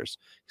for years.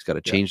 He's got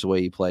to change the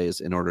way he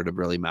plays in order to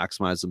really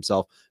maximize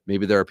himself.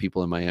 Maybe there are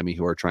people in Miami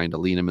who are trying to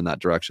lean him in that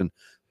direction.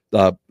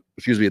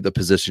 excuse me, the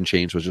position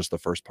change was just the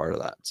first part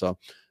of that. So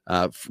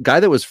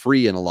guy that was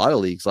free in a lot of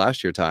leagues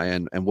last year, Ty,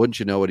 and wouldn't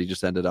you know what, he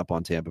just ended up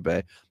on Tampa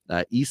Bay.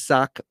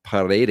 Isaac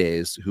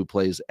Paredes, who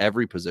plays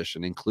every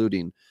position,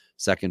 including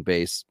second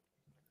base,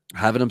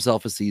 having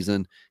himself a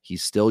season.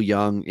 He's still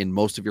young. In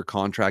most of your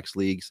contracts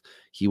leagues,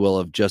 he will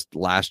have just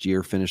last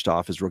year finished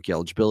off his rookie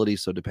eligibility.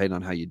 So depending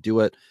on how you do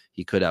it,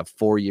 he could have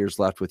 4 years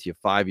left with you,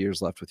 5 years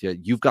left with you.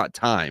 You've got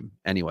time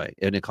anyway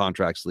in a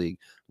contracts league,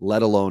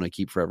 let alone a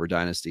keep forever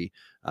dynasty.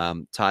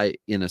 Ty,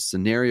 in a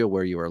scenario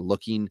where you are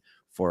looking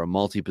for a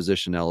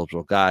multi-position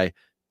eligible guy,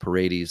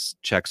 Paredes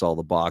checks all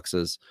the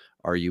boxes.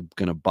 Are you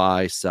going to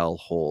buy, sell,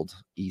 hold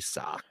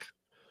Isaac?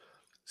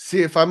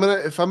 See, if I'm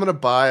gonna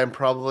buy, I'm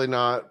probably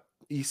not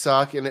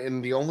Isaac,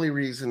 and the only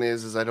reason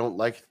is I don't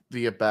like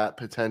the at-bat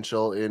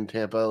potential in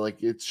Tampa.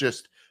 Like, it's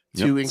just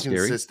too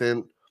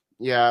inconsistent. Scary.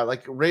 Yeah,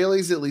 like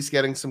Rayleigh's at least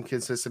getting some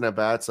consistent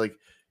at-bats. Like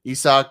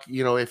Isaac,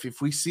 you know,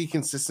 if we see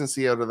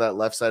consistency out of that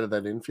left side of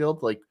that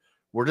infield, like,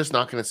 we're just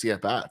not going to see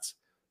at-bats,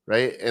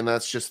 right? And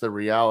that's just the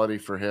reality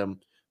for him.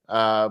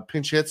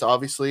 Pinch hits,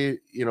 obviously,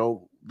 you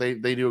know, they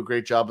do a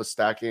great job of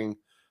stacking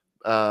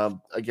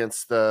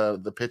against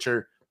the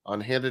pitcher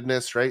on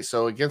handedness, right?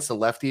 So against the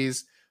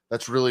lefties,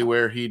 that's really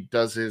where he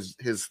does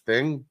his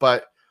thing.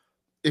 But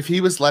if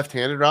he was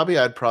left-handed, Robbie,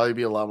 I'd probably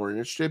be a lot more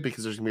interested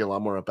because there's going to be a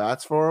lot more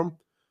at-bats for him.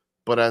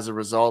 But as a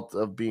result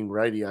of being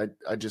righty, I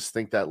just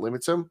think that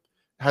limits him.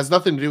 It has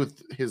nothing to do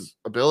with his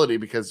ability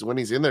because when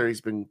he's in there,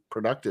 he's been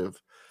productive.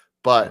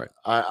 But right.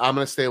 I'm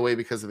going to stay away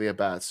because of the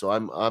at-bats. So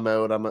I'm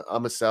out.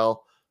 I'm a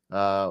sell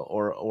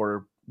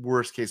or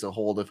worst case, a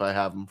hold if I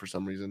have him for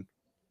some reason.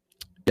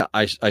 Yeah,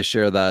 I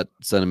share that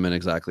sentiment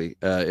exactly.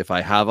 If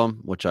I have him,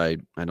 which I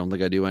don't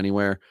think I do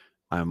anywhere,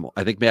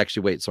 I think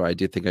actually wait. Sorry, I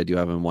do think I do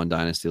have him in one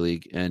dynasty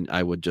league, and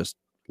I would just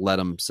let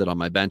him sit on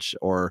my bench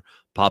or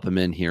pop him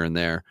in here and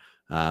there.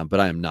 But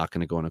I am not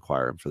going to go and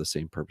acquire him for the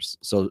same purpose.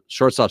 So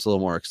shortstop's a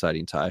little more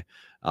exciting, Ty.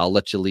 I'll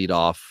let you lead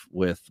off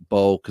with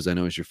Bo because I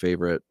know he's your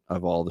favorite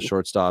of all the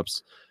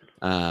shortstops.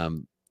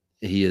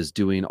 He is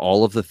doing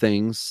all of the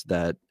things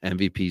that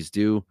MVPs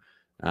do.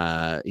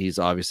 He's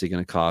obviously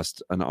going to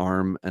cost an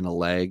arm and a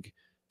leg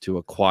to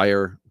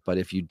acquire, but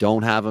if you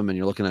don't have him and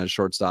you're looking at a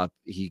shortstop,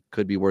 he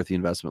could be worth the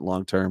investment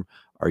long term.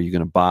 Are you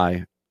going to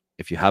buy?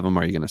 If you have him,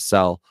 are you going to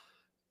sell?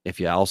 If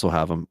you also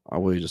have him, or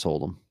will you just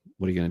hold him?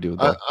 What are you going to do with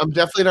that? I'm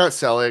definitely not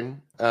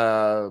selling.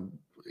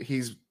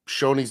 He's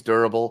shown he's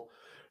durable.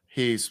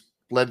 He's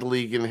led the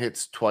league in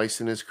hits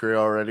twice in his career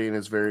already in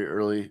his very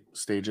early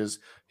stages.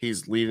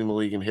 He's leading the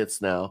league in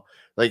hits now.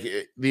 Like,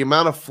 the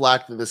amount of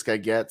flack that this guy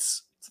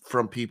gets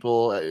from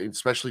people,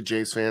 especially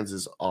Jays fans,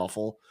 is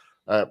awful.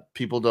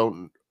 People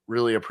don't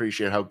really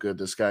appreciate how good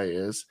this guy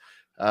is.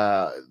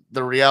 The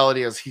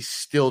reality is he's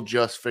still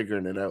just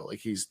figuring it out. Like,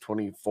 he's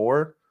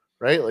 24,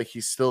 right? Like,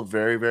 he's still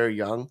very, very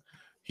young.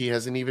 He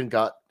hasn't even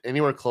got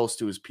anywhere close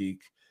to his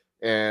peak,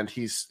 and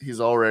he's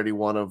already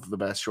one of the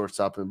best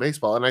shortstop in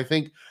baseball. And I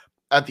think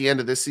at the end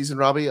of this season,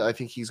 Robbie, I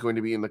think he's going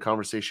to be in the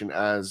conversation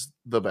as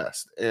the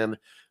best. And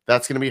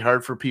that's going to be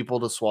hard for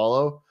people to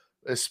swallow,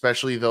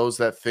 especially those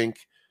that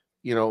think,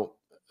 you know,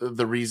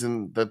 the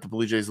reason that the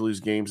Blue Jays lose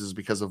games is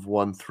because of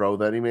one throw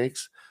that he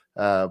makes.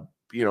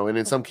 You know, and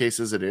in some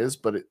cases it is,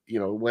 but you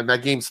know, when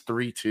that game's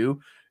 3-2,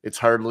 it's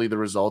hardly the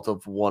result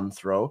of one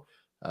throw.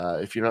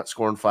 If you're not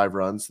scoring 5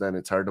 runs, then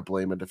it's hard to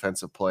blame a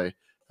defensive play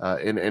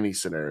in any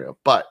scenario.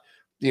 But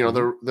you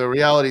know, the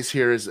realities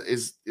here is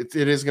it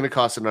is going to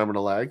cost an arm and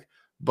a leg.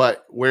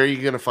 But where are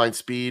you going to find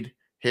speed,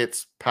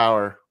 hits,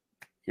 power?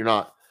 You're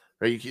not,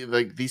 right?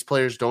 Like, these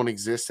players don't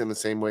exist in the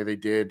same way they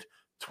did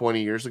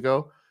 20 years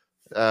ago.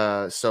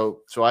 So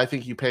I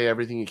think you pay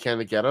everything you can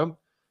to get them,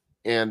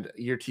 and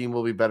your team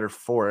will be better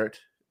for it.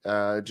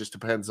 It just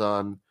depends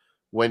on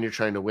when you're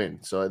trying to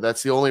win. So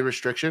that's the only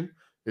restriction,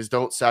 is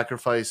don't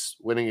sacrifice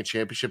winning a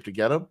championship to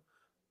get him.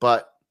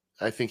 But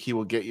I think he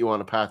will get you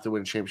on a path to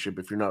win a championship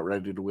if you're not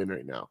ready to win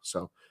right now.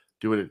 So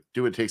do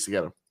what it takes to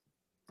get him.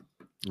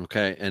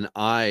 Okay. And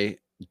I,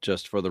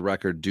 just for the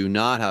record, do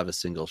not have a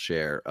single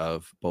share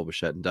of Bo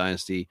Bichette in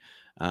Dynasty.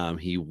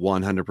 He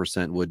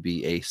 100% would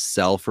be a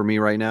sell for me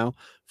right now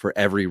for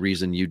every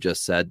reason you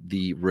just said.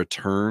 The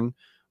return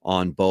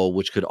on Bo,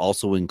 which could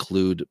also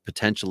include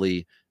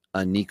potentially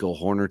a Nico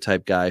Horner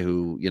type guy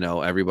who, you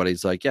know,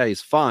 everybody's like, yeah,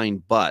 he's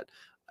fine, but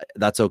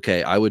that's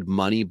okay. I would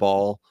money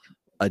ball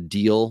a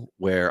deal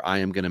where I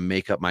am going to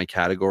make up my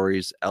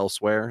categories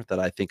elsewhere that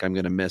I think I'm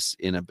going to miss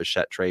in a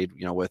Bichette trade,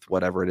 you know, with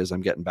whatever it is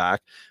I'm getting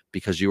back,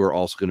 because you are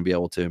also going to be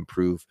able to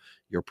improve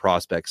your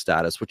prospect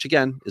status, which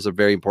again is a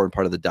very important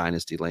part of the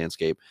dynasty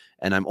landscape.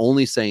 And I'm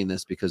only saying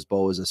this because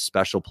Bo is a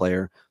special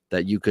player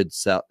that you could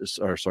sell,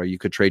 or sorry, you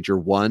could trade your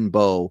one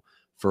Bo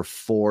for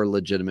 4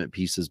 legitimate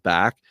pieces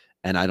back.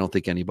 And I don't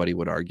think anybody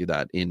would argue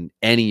that in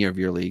any of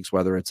your leagues,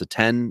 whether it's a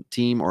 10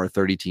 team or a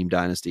 30 team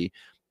dynasty.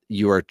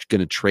 You are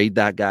going to trade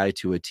that guy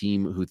to a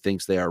team who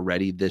thinks they are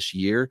ready this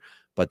year.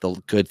 But the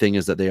good thing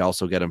is that they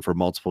also get him for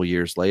multiple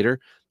years later.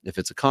 If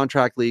it's a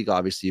contract league,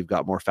 obviously you've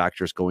got more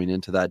factors going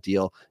into that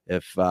deal.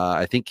 If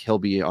I think he'll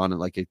be on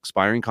like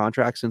expiring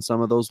contracts in some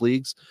of those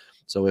leagues.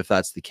 So if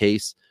that's the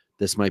case,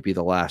 this might be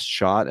the last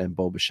shot, and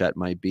Bo Bichette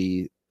might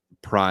be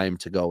prime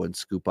to go and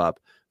scoop up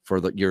for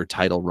your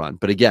title run.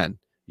 But again,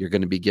 you're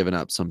going to be giving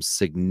up some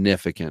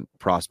significant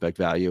prospect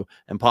value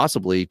and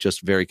possibly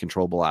just very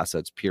controllable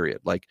assets, period.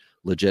 Like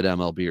legit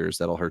MLBers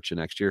that'll hurt you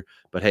next year.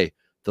 But hey,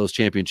 those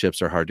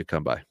championships are hard to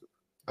come by.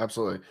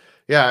 Absolutely.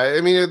 Yeah.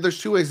 I mean,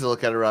 there's two ways to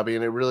look at it, Robbie,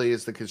 and it really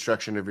is the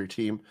construction of your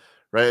team,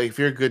 right? If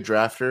you're a good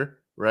drafter,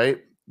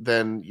 right,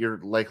 then you're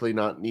likely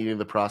not needing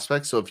the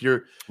prospects. So if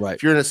you're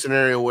in a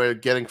scenario where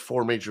getting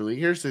 4 major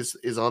leaguers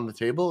is on the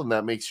table and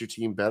that makes your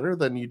team better,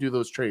 then you do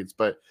those trades.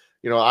 But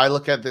I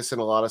look at this in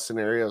a lot of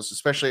scenarios,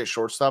 especially at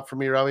shortstop for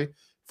me, Robbie.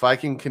 If I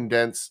can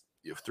condense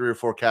 3 or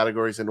 4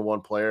 categories into one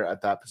player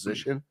at that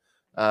position,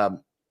 I'm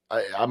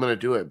going to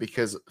do it,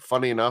 because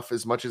funny enough,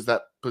 as much as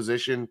that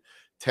position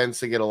tends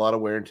to get a lot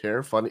of wear and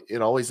tear,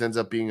 it always ends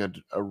up being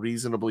a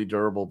reasonably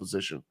durable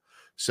position.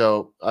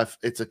 So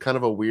it's a kind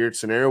of a weird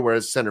scenario,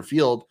 whereas center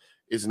field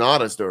is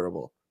not as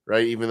durable,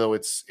 right? Even though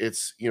it's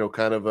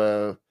kind of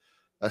a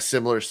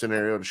similar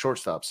scenario to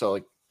shortstop. So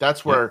like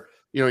that's where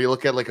you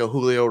look at like a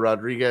Julio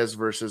Rodriguez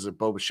versus a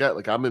Bo Bichette.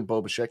 Like I'm in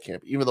Bo Bichette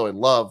camp, even though I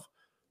love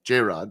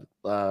J-Rod.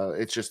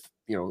 It's just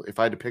if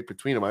I had to pick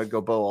between them, I'd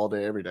go Bo all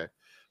day, every day.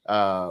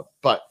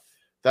 But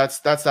that's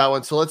that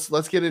one. So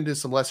let's get into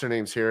some lesser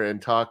names here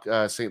and talk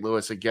St.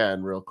 Louis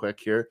again real quick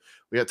here.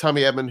 We got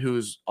Tommy Edman,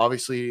 who's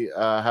obviously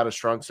had a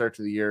strong start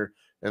to the year,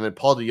 and then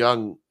Paul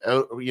DeJong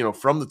out,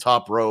 from the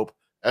top rope,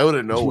 out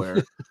of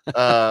nowhere,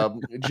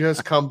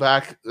 just come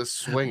back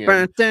swinging.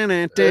 Little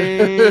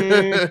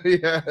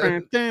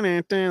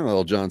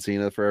John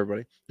Cena for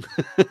everybody.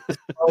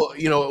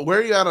 Where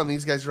are you at on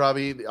these guys,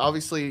 Robbie?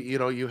 Obviously,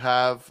 you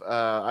have.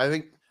 I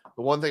think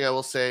the one thing I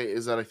will say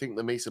is that I think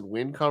the Mason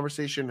Wynn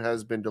conversation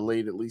has been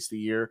delayed at least a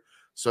year,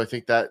 so I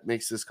think that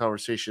makes this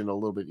conversation a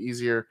little bit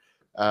easier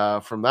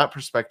from that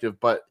perspective.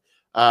 But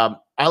I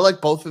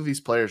like both of these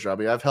players,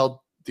 Robbie. I've held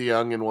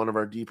DeJong in one of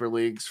our deeper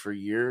leagues for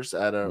years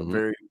at a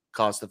very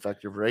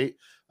cost-effective rate.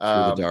 Through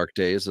the dark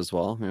days as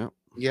well.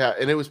 Yeah,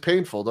 and it was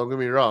painful, don't get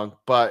me wrong,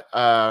 but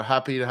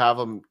happy to have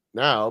him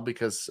now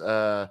because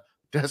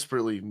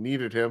desperately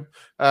needed him.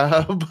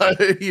 But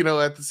at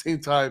the same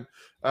time,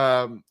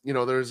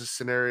 there's a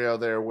scenario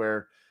there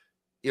where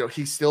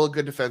he's still a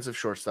good defensive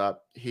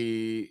shortstop.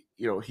 He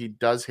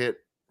does hit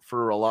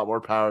for a lot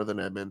more power than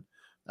Edman.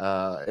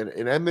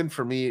 And Edman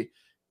for me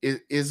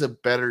is a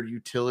better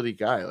utility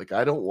guy. Like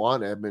I don't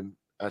want Edman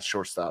at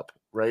shortstop,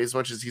 right? As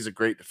much as he's a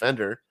great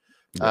defender,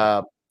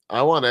 I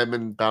want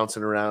Edman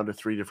bouncing around to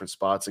 3 different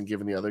spots and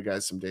giving the other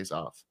guys some days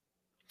off.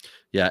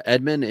 Yeah,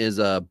 Edman is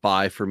a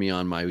buy for me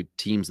on my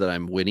teams that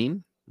I'm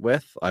winning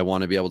with. I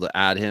want to be able to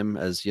add him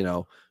as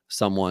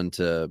someone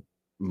to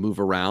move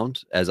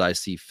around as I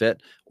see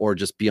fit, or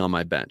just be on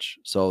my bench.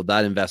 So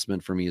that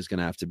investment for me is going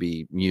to have to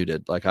be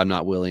muted. Like I'm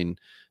not willing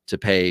to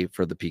pay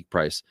for the peak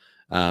price.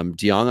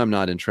 DeJong, I'm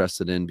not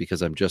interested in,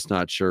 because I'm just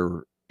not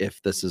sure if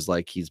this is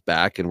like he's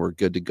back and we're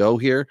good to go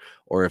here,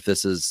 or if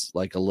this is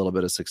like a little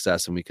bit of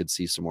success and we could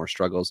see some more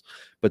struggles.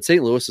 But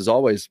St. Louis is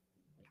always,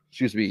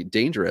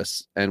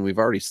 dangerous, and we've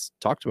already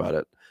talked about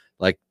it.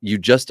 Like you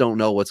just don't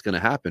know what's going to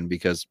happen,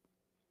 because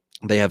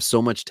they have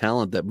so much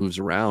talent that moves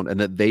around, and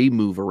that they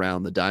move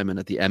around the diamond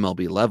at the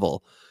MLB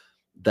level,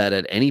 that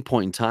at any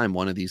point in time,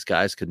 one of these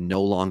guys could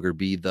no longer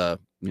be the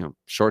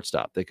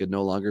shortstop. They could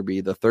no longer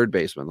be the third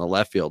baseman, the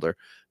left fielder,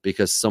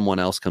 because someone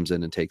else comes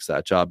in and takes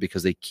that job,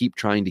 because they keep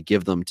trying to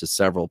give them to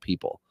several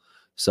people.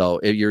 So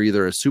if you're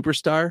either a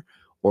superstar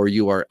or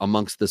you are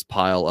amongst this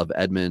pile of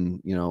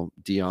Edman,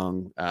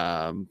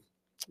 DeJong,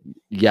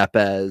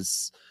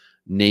 Yepes,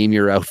 name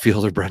your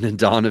outfielder, Brendan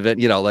Donovan,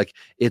 like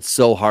it's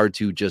so hard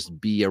to just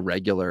be a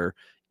regular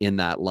in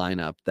that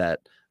lineup that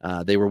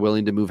they were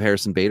willing to move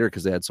Harrison Bader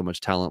because they had so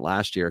much talent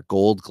last year,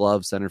 Gold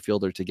Glove center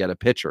fielder, to get a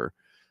pitcher.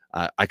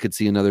 I could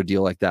see another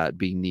deal like that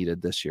being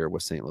needed this year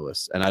with St.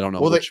 Louis. And I don't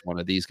know which one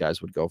of these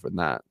guys would go for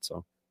that.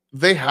 So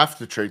they have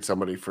to trade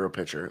somebody for a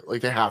pitcher.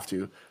 Like they have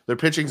to. Their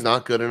pitching's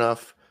not good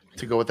enough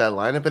to go with that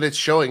lineup, but it's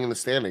showing in the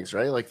standings,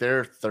 right? Like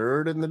they're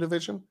third in the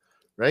division,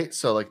 right?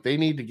 So like they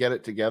need to get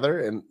it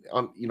together. And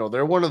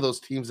they're one of those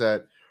teams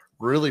that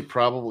really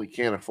probably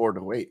can't afford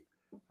to wait.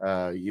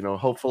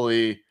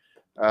 Hopefully,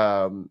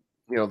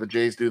 the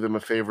Jays do them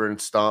a favor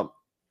and stomp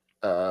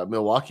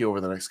Milwaukee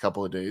over the next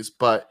couple of days.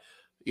 But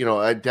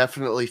I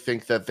definitely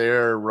think that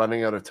they're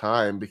running out of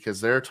time, because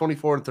they're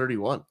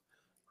 24-31,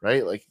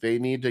 right? Like they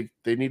need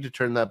to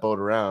turn that boat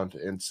around.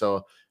 And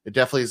so it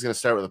definitely is going to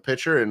start with a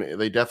pitcher, and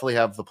they definitely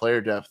have the player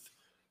depth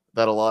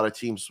that a lot of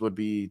teams would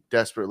be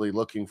desperately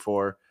looking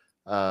for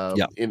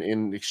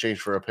in exchange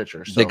for a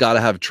pitcher. So they got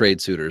to have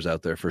trade suitors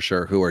out there for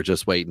sure, who are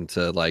just waiting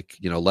to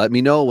let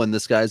me know when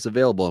this guy's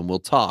available and we'll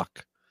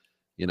talk.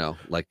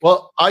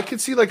 Well, I could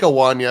see like a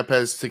Juan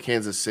Yepes to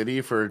Kansas City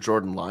for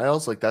Jordan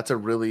Lyles. Like that's a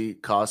really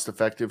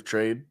cost-effective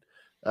trade.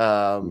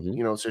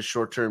 It's a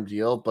short-term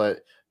deal, but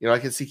I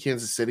can see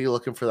Kansas City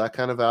looking for that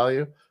kind of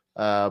value.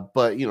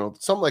 But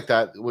something like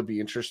that would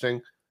be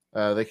interesting.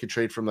 They could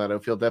trade from that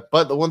outfield depth.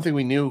 But the one thing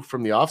we knew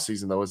from the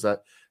offseason, though, is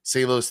that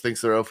St. Louis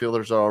thinks their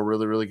outfielders are all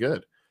really, really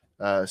good.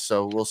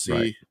 So we'll see.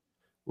 Right.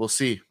 We'll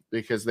see.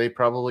 because they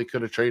probably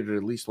could have traded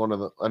at least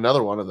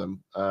another one of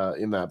them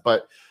in that.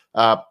 But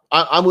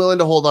I'm willing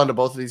to hold on to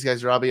both of these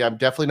guys, Robbie. I'm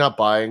definitely not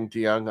buying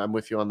DeYoung. I'm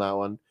with you on that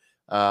one.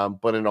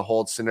 But in a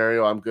hold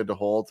scenario, I'm good to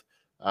hold.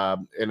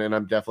 And then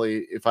I'm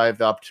definitely, if I have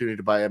the opportunity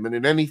to buy him, and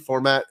in any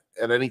format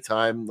at any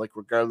time, like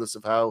regardless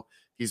of how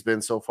he's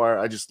been so far,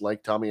 I just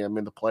like Tommy. I'm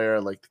in the player. I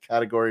like the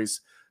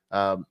categories.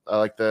 I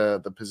like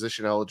the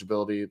position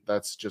eligibility.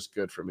 That's just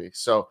good for me.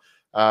 So,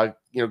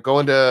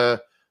 going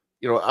to,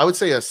 I would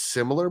say a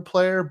similar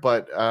player,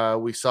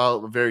 but we saw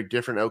a very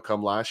different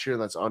outcome last year,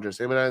 and that's Andres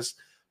Gimenez.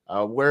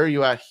 Where are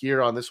you at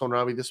here on this one,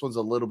 Robbie? This one's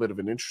a little bit of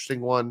an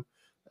interesting one.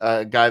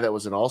 A guy that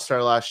was an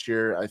all-star last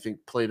year, I think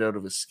played out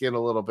of his skin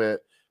a little bit.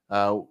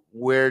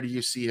 Where do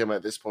you see him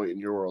at this point in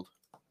your world?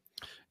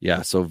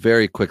 Yeah, so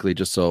very quickly,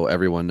 just so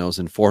everyone knows,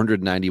 in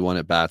 491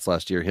 at bats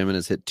last year,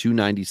 Gimenez hit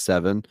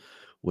 297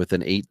 with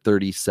an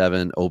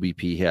 837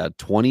 OBP. He had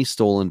 20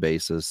 stolen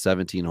bases,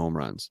 17 home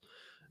runs.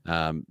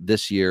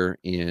 This year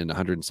in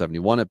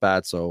 171 at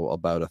bats, so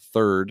about a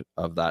third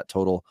of that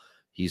total,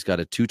 he's got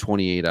a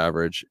 228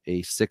 average,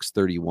 a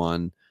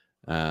 631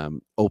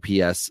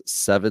 OPS,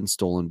 7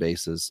 stolen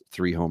bases,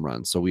 3 home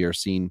runs. So we are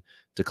seeing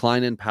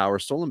decline in power.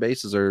 Stolen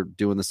bases are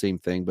doing the same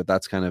thing, but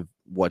that's kind of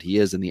what he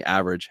is, and the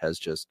average has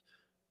just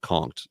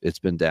conked. It's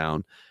been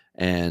down,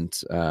 and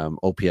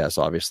OPS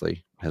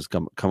obviously has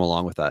come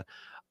along with that.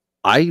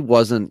 I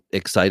wasn't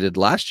excited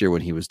last year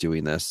when he was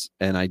doing this,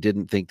 and I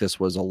didn't think this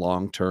was a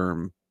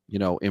long-term,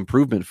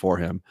 improvement for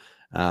him.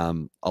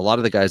 A lot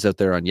of the guys out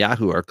there on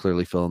Yahoo are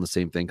clearly feeling the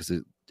same thing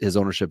because his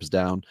ownership is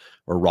down,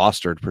 or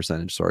rostered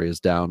percentage, is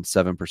down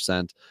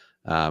 7%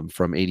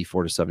 from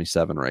 84 to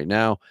 77 right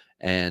now.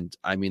 And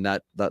I mean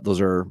that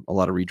those are a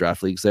lot of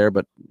redraft leagues there,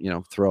 but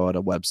throw out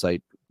a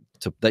website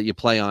that you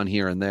play on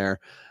here and there.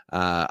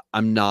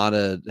 I'm not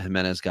a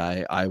Gimenez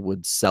guy. I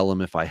would sell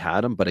him if I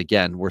had him, but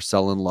again, we're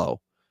selling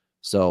low.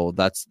 So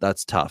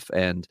that's tough.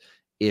 And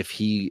if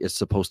he is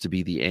supposed to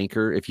be the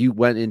anchor, if you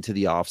went into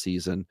the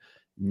offseason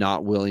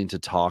not willing to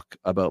talk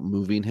about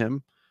moving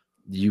him,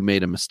 you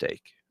made a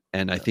mistake.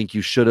 And I think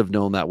you should have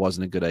known that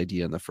wasn't a good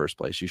idea in the first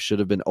place. You should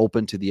have been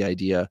open to the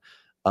idea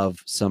of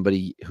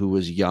somebody who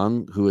was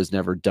young, who has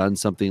never done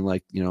something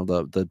like,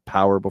 the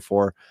power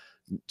before,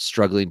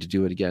 struggling to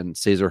do it again.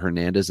 Cesar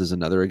Hernandez is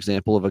another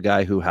example of a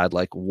guy who had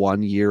like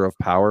 1 year of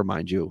power.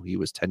 Mind you, he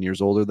was 10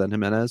 years older than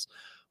Gimenez,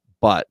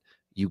 but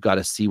you got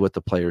to see what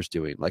the player's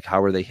doing. Like,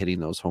 how are they hitting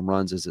those home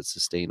runs? Is it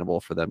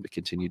sustainable for them to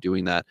continue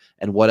doing that?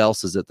 And what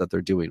else is it that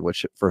they're doing?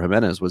 Which for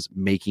Gimenez was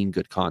making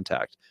good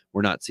contact.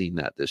 We're not seeing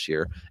that this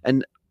year.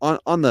 And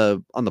on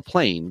the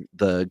plane,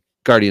 the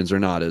Guardians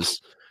are not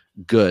as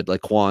good.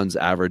 Like, Juan's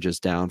average is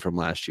down from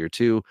last year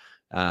too.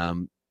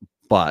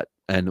 But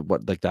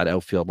that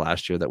outfield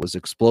last year that was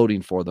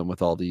exploding for them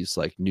with all these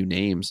like new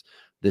names,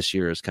 this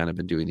year has kind of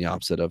been doing the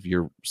opposite of,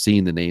 you're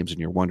seeing the names and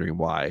you're wondering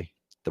why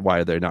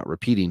are they not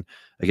repeating.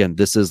 Again,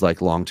 this is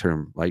like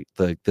long-term, like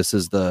this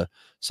is the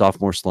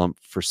sophomore slump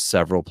for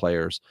several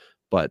players,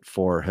 but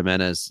for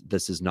Gimenez,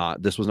 last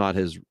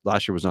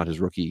year was not his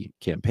rookie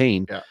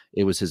campaign. Yeah.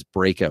 It was his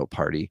breakout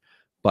party,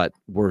 but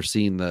we're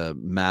seeing the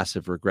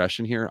massive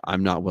regression here.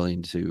 I'm not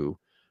willing to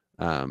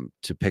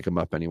pick him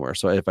up anywhere.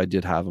 So if I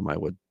did have him, I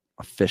would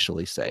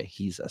officially say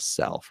he's a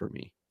sell for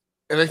me.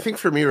 And I think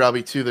for me,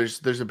 Robbie, too,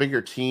 there's a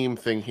bigger team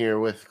thing here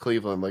with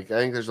Cleveland. Like, I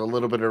think there's a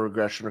little bit of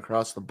regression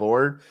across the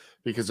board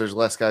because there's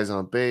less guys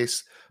on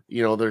base.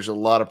 There's a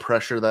lot of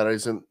pressure that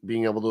isn't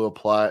being able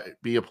to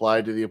be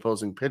applied to the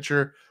opposing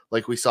pitcher.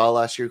 Like we saw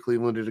last year,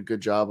 Cleveland did a good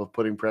job of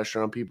putting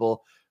pressure on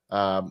people.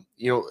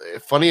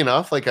 Funny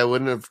enough, like I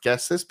wouldn't have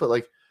guessed this, but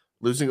like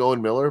losing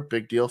Owen Miller,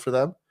 big deal for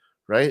them,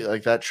 right?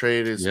 Like that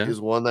trade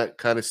is one that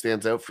kind of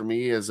stands out for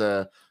me as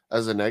a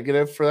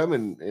negative for them,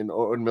 and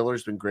Owen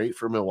Miller's been great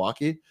for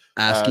Milwaukee.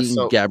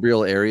 Asking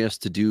Gabriel Arias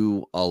to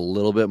do a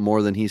little bit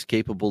more than he's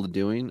capable of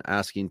doing,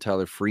 asking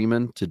Tyler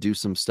Freeman to do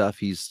some stuff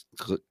he's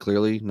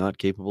clearly not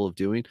capable of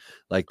doing.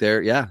 Like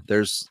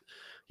there's,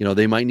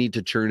 they might need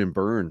to churn and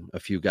burn a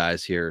few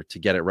guys here to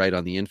get it right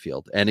on the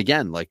infield. And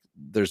again, like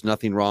there's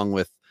nothing wrong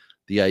with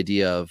the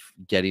idea of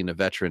getting a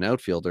veteran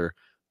outfielder,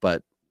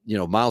 but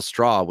Miles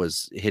Straw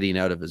was hitting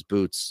out of his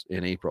boots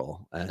in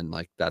April, and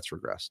like that's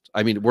regressed.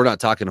 I mean, we're not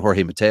talking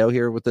Jorge Mateo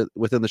here within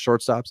the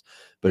shortstops,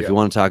 but if you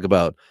want to talk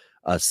about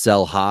a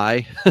sell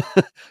high,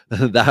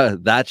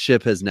 that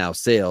ship has now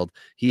sailed.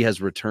 He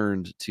has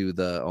returned to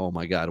the, oh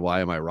my God, why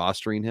am I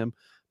rostering him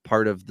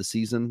part of the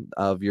season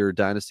of your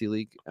dynasty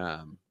league?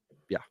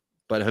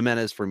 But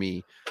Gimenez for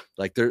me,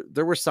 like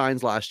there were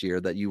signs last year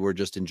that you were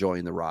just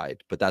enjoying the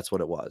ride, but that's what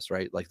it was,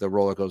 right? Like the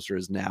roller coaster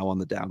is now on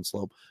the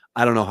downslope.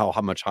 I don't know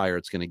how much higher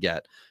it's going to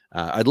get.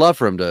 I'd love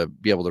for him to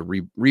be able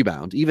to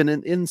rebound even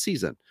in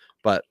season,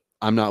 but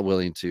I'm not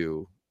willing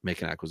to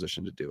make an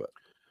acquisition to do it.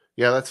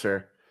 Yeah, that's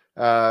fair.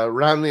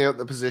 Rounding out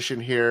the position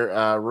here,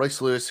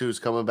 Royce Lewis, who's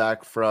coming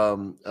back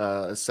from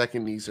a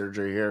second knee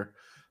surgery here,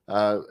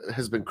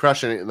 has been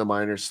crushing it in the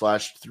minors.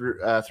 Slashed through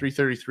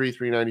 333,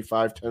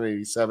 395,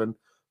 1087.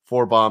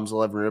 4 bombs,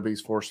 11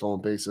 ribbies, 4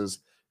 stolen bases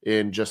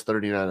in just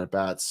 39 at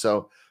bats.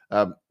 So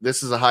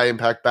This is a high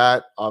impact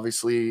bat.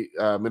 Obviously,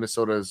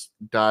 Minnesota is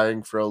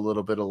dying for a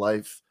little bit of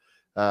life.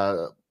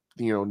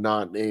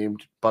 Not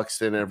named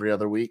Buxton every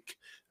other week,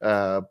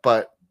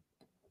 but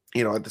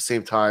at the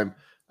same time,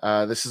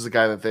 this is a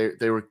guy that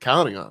they were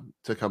counting on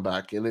to come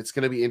back, and it's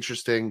going to be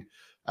interesting.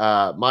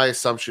 My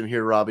assumption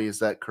here, Robbie, is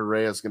that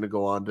Correa is going to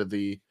go on to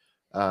the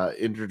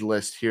injured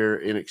list here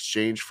in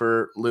exchange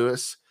for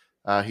Lewis.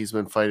 He's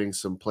been fighting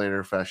some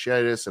plantar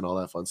fasciitis and all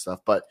that fun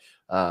stuff, but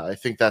I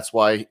think that's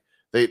why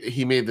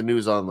he made the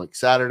news on like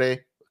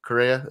Saturday,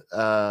 Correa,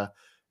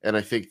 and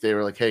I think they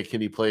were like, "Hey,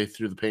 can he play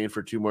through the pain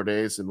for 2 more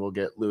days, and we'll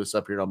get Lewis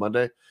up here on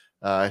Monday?"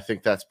 I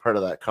think that's part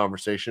of that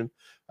conversation.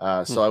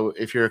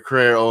 If you're a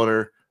Correa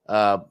owner,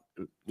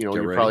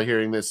 you're probably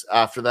hearing this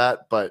after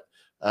that, but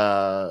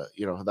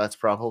that's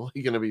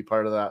probably going to be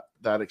part of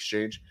that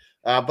exchange.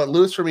 But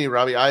Lewis, for me,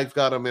 Robbie, I've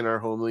got him in our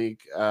home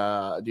league.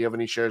 Do you have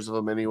any shares of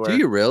him anywhere? Do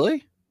you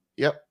really?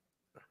 Yep.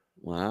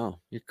 Wow,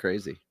 you're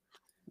crazy.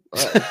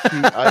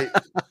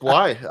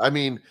 Why? I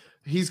mean,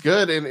 he's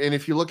good, and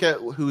if you look at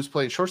who's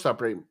playing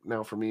shortstop right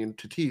now for me in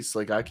Tatis,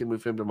 like I can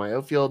move him to my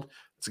outfield.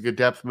 It's a good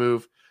depth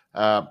move.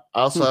 I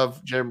also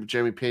have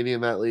Jeremy Pena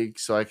in that league,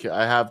 so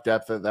I have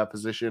depth at that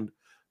position.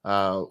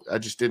 I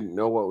just didn't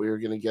know what we were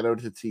going to get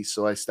out of Tatis,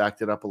 so I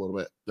stacked it up a little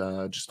bit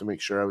just to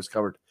make sure I was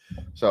covered.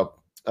 So,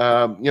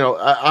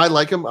 I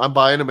like him. I'm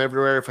buying him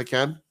everywhere if I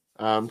can.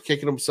 I'm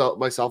kicking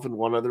myself in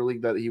one other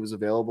league that he was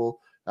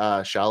available,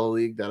 shallow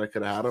league that I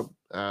could have had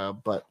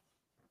him. But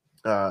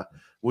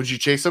would you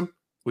chase him?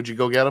 Would you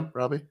go get him,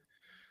 Robbie?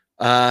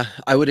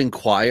 I would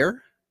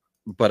inquire,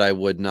 but I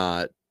would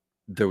not.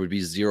 There would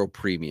be zero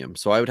premium.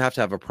 So I would have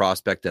to have a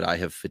prospect that I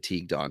have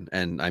fatigued on.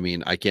 And I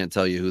mean, I can't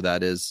tell you who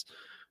that is.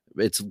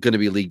 It's going to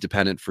be league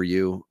dependent for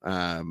you.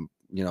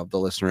 The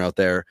listener out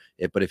there,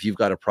 but if you've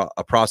got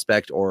a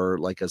prospect or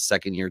like a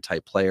second year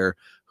type player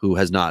who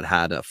has not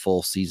had a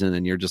full season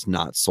and you're just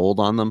not sold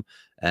on them,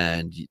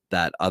 and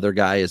that other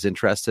guy is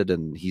interested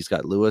and he's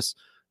got Lewis,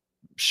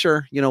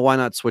 sure. Why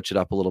not switch it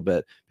up a little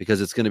bit,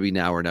 because it's going to be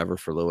now or never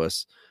for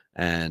Lewis.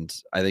 And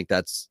I think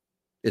that's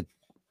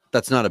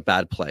not a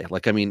bad play.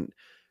 Like, I mean,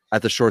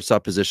 at the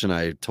shortstop position,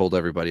 I told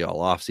everybody all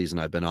off season,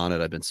 I've been on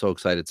it. I've been so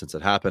excited since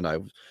it happened. I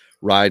was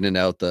riding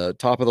out the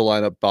top of the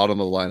lineup,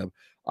 bottom of the lineup.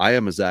 I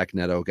am a Zach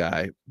Neto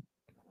guy.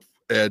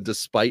 And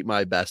despite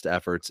my best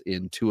efforts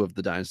in 2 of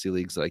the dynasty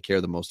leagues that I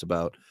care the most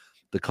about,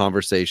 the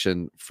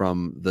conversation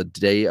from the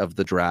day of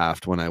the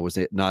draft when I was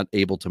not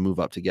able to move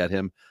up to get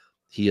him,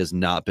 he has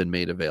not been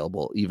made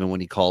available. Even when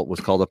he was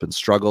called up and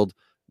struggled,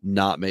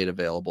 not made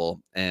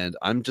available. And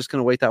I'm just going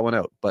to wait that one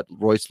out. But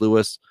Royce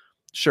Lewis,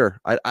 sure.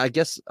 I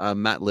guess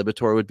Matt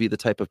Libator would be the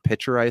type of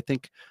pitcher I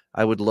think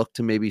I would look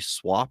to maybe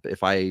swap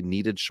if I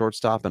needed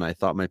shortstop and I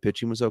thought my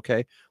pitching was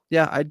okay.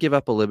 Yeah, I'd give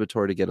up a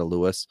Libator to get a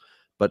Lewis.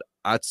 But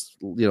that's,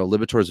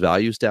 Libator's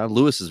value's down.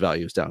 Lewis's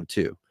value is down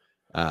too.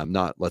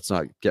 Let's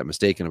not get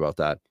mistaken about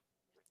that.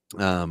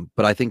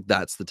 But I think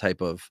that's the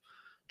type of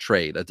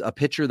trade, a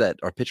pitcher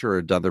or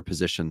another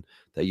position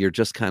that you're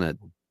just kind of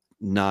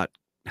not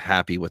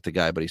happy with the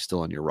guy, but he's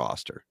still on your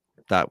roster.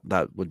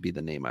 That would be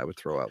the name I would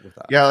throw out with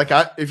that. Yeah, like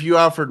if you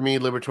offered me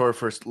Libator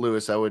for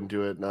Lewis, I wouldn't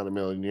do it, not a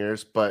million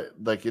years. But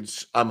like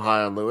I'm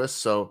high on Lewis,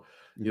 so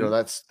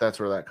that's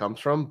where that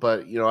comes from.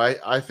 But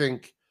I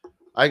think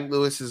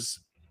Lewis is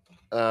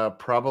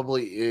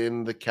probably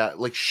in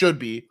the should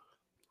be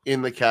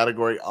in the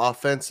category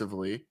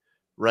offensively,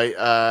 right?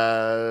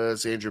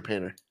 As Andrew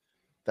Painter.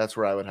 That's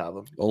where I would have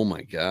him. Oh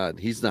my God,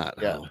 he's not.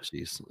 Yeah. Oh,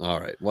 jeez. All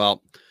right.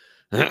 Well,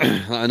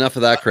 enough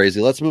of that crazy.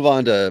 Let's move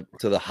on to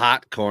the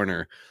hot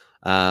corner.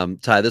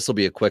 Ty, this will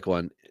be a quick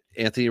one.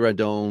 Anthony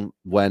Rendon,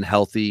 when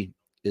healthy,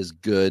 is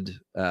good.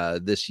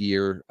 This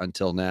year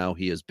until now,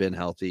 he has been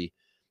healthy.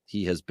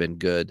 He has been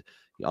good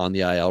on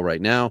the IL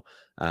right now.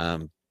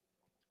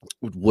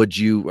 Would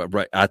you,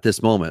 right at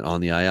this moment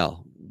on the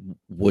IL,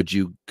 would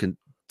you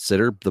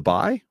consider the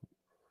buy?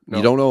 No.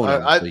 You don't know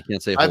him, so you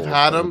can't say. I've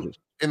had him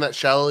in that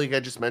shallow league I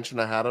just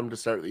mentioned. I had him to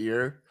start the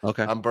year.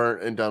 Okay, I'm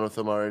burnt and done with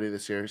him already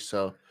this year.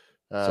 So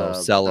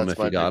sell him if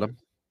you got him.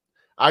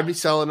 I'd be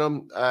selling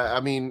him.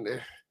 I mean,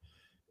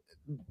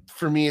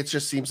 for me, it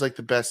just seems like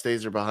the best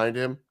days are behind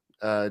him.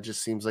 It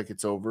just seems like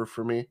it's over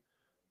for me.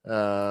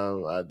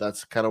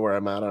 That's kind of where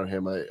I'm at on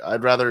him.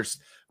 I'd rather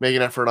make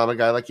an effort on a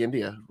guy like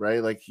India,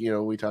 right? Like,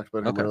 we talked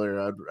about him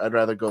earlier. I'd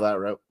rather go that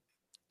route.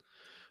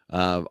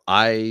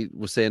 I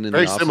was saying in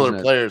very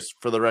similar players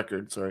for the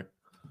record. Sorry.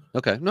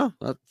 Okay, no,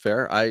 that's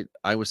fair.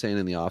 I was saying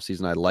in the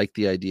offseason, I like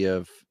the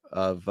idea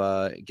of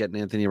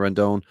getting Anthony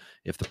Rendon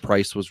if the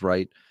price was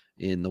right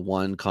in the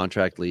one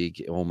contract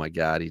league. Oh my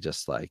God, he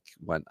just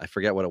went. I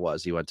forget what it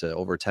was. He went to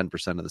over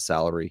 10% of the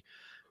salary.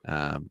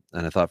 And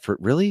I thought for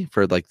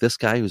like this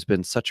guy who's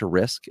been such a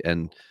risk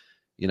and,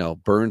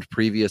 burned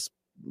previous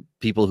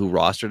people who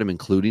rostered him,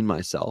 including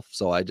myself.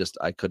 So I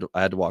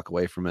had to walk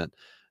away from it.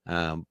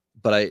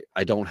 But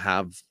I don't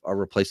have a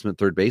replacement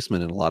third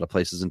baseman in a lot of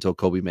places until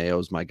Kobe Mayo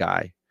is my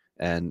guy.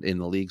 And in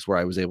the leagues where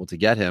I was able to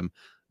get him,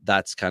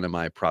 that's kind of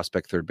my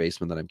prospect third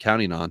baseman that I'm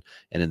counting on.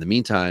 And in the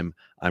meantime,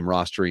 I'm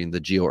rostering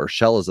the Gio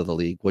Urshela's of the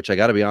league, which I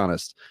got to be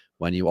honest,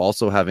 when you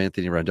also have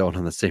Anthony Rendon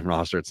on the same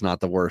roster, it's not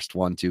the worst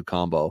 1-2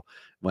 combo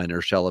when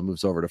Urshela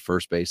moves over to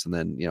first base and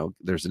then,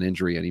 there's an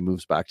injury and he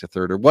moves back to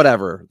third or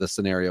whatever the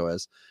scenario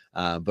is.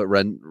 But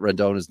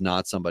Rendon is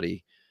not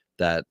somebody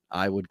that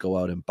I would go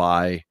out and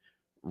buy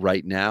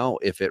right now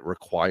if it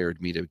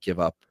required me to give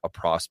up a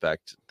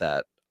prospect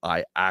that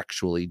I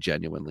actually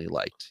genuinely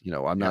liked.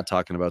 I'm not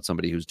talking about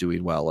somebody who's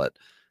doing well at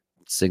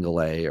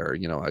single A or,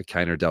 a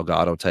Kiner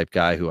Delgado type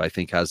guy who I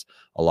think has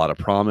a lot of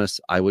promise.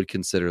 I would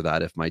consider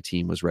that if my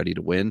team was ready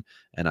to win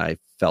and I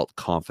felt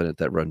confident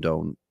that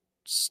Rendon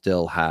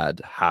still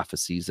had half a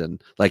season.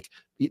 Like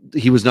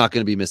he was not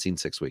going to be missing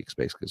 6 weeks,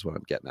 basically is what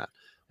I'm getting at.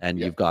 And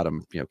you've got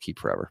him, keep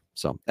forever.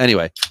 So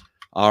anyway,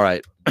 all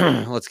right,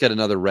 let's get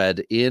another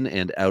red in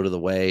and out of the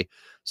way.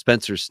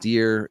 Spencer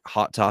Steer,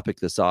 hot topic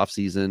this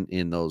offseason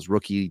in those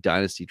rookie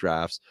dynasty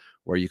drafts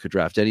where you could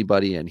draft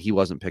anybody and he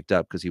wasn't picked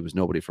up because he was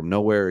nobody from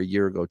nowhere a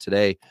year ago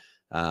today.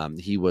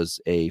 He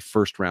was a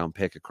first round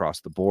pick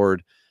across the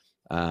board.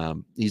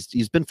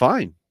 He's been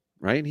fine,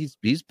 right?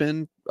 He's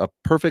been a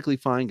perfectly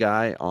fine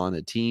guy on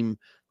a team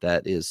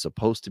that is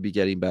supposed to be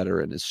getting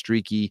better and is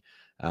streaky.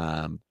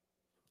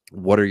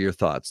 What are your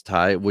thoughts,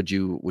 Ty? Would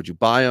you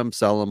buy him,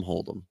 sell him,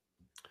 hold him?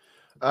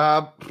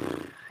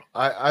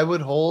 I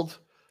would hold.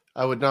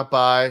 I would not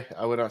buy.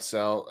 I would not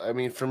sell. I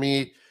mean, for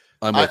me,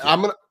 I'm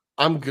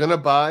gonna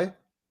buy,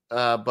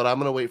 but I'm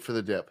gonna wait for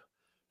the dip.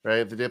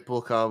 Right, the dip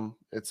will come.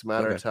 It's a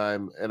matter of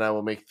time, and I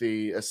will make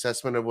the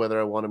assessment of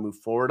whether I want to move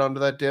forward onto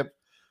that dip,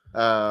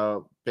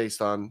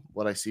 based on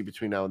what I see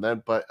between now and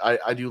then. But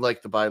I do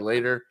like the buy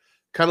later,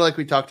 kind of like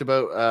we talked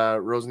about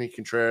Rosny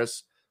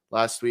Contreras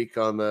last week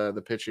on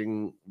the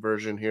pitching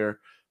version here.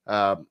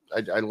 I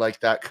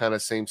like that kind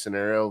of same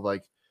scenario.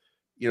 Like,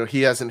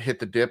 he hasn't hit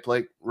the dip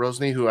like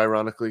Rosny, who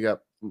ironically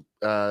got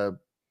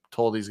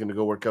told he's going to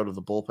go work out of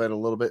the bullpen a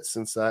little bit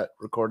since that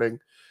recording.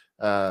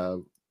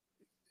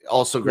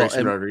 Also,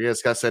 Grayson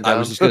Rodriguez got sent down. I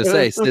was just going to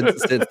say,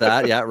 since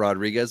that,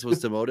 Rodriguez was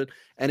demoted.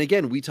 And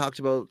again, we talked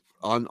about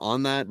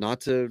on that,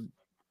 not to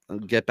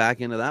get back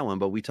into that one,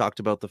 but we talked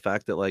about the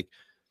fact that like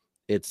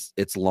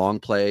it's long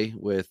play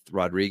with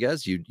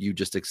Rodriguez. You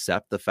just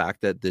accept the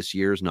fact that this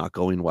year is not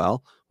going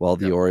well. Well,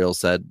 the Orioles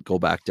said go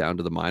back down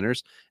to the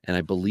minors, and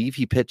I believe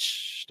he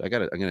pitched. I'm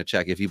going to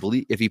check if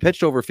he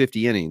pitched over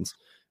 50 innings,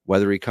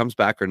 whether he comes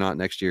back or not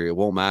next year, it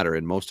won't matter.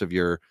 In most of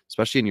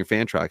especially in your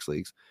Fantrax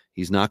leagues,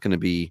 he's not going to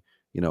be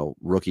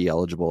rookie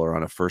eligible or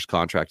on a first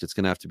contract. It's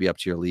going to have to be up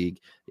to your league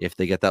if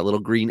they get that little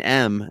green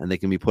M and they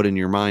can be put in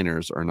your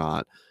minors or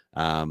not.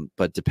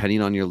 But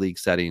depending on your league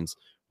settings,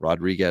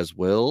 Rodriguez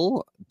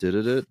will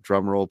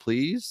drum roll,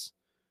 please.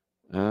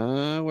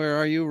 Where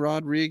are you,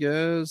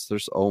 Rodriguez?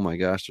 Oh my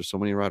gosh, there's so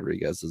many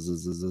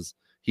Rodriguez's.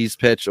 He's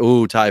pitched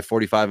Ty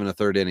 45 and a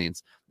third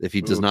innings. If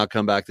he does not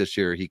come back this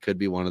year, he could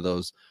be one of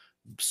those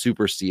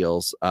super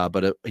steals.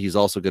 But he's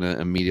also going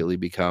to immediately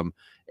become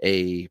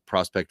a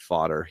prospect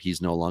fodder.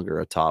 He's no longer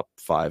a top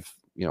 5,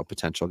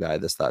 potential guy,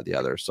 this, that, the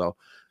other. So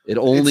it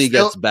only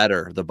gets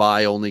better. The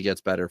buy only gets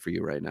better for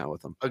you right now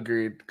with him.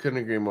 Agreed. Couldn't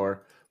agree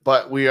more.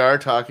 But we are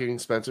talking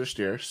Spencer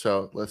Steer,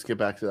 so let's get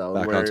back to that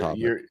one.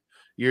 Where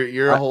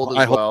you're a hold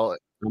as well.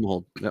 I'm a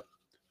hold. Yep.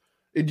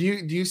 Do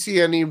you see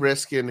any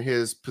risk in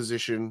his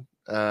position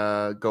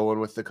going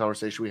with the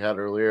conversation we had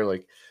earlier?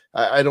 Like,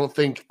 I don't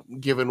think,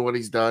 given what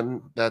he's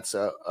done, that's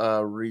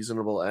a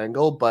reasonable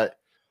angle, but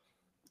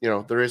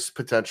there is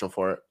potential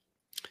for it.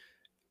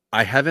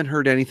 I haven't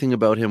heard anything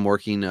about him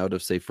working out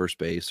of, say, first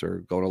base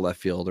or going to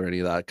left field or any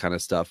of that kind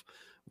of stuff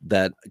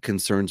that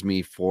concerns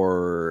me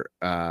for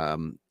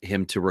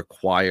him to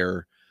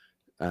require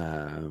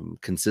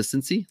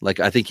consistency.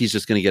 Like, I think he's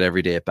just going to get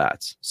every day at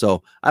bats.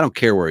 So I don't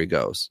care where he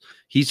goes.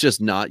 He's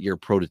just not your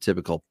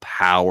prototypical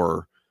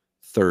power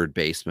third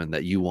baseman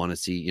that you want to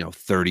see,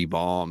 30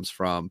 bombs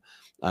from.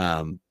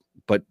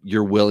 But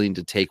you're willing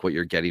to take what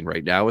you're getting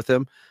right now with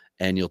him,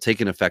 and you'll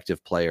take an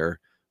effective player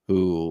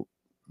who,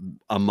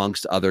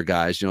 amongst other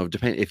guys,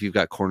 depend if you've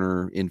got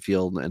corner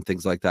infield and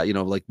things like that,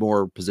 like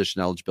more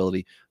position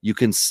eligibility, you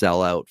can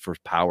sell out for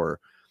power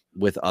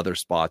with other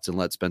spots and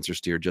let Spencer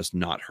Steer just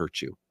not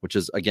hurt you, which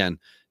is, again,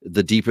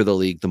 the deeper the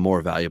league, the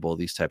more valuable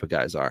these type of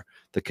guys are.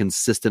 The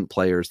consistent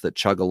players that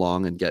chug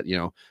along and get,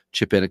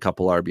 chip in a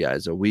couple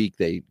RBIs a week.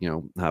 They,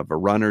 have a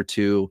run or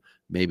two.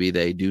 Maybe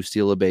they do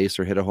steal a base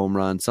or hit a home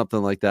run,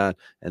 something like that.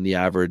 And the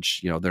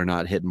average, they're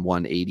not hitting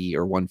 180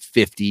 or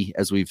 150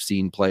 as we've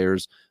seen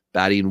players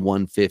batting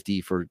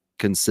 150 for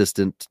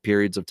consistent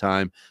periods of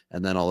time.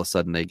 And then all of a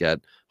sudden they get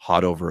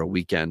hot over a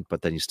weekend,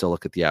 but then you still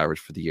look at the average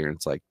for the year and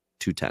it's like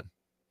 210.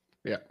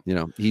 Yeah.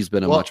 He's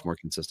been a much more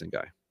consistent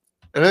guy.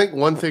 And I think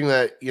one thing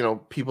that,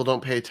 people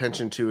don't pay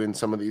attention to in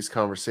some of these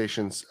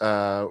conversations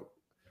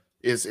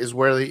is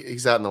where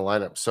he's at in the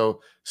lineup.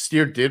 So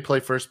Steer did play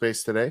first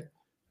base today,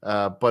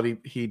 but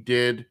he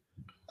did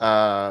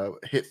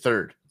hit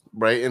third,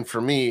 right? And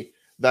for me,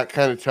 that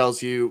kind of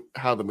tells you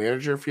how the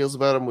manager feels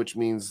about him, which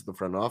means the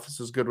front office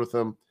is good with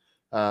him.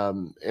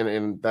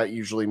 And that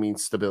usually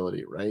means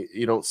stability, right?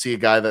 You don't see a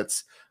guy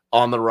that's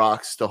on the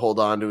rocks to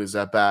hold on to his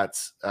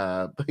at-bats.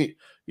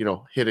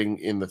 hitting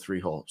in the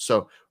 3-hole.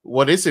 So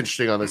what is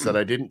interesting on this that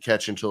I didn't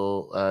catch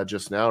until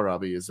just now,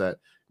 Robbie, is that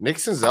Nick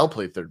Senzel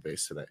played third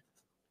base today.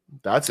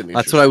 That's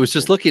what I was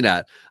just looking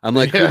at. I'm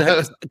like,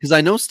 because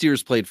I know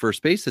Steers played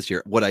first base this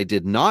year. What I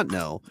did not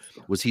know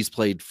was he's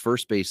played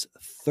first base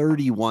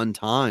 31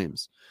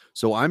 times.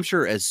 So I'm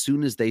sure as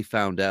soon as they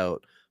found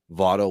out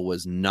Votto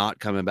was not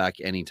coming back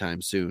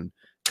anytime soon,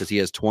 because he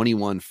has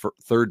 21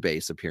 third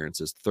base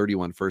appearances,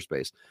 31 first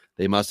base,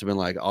 they must have been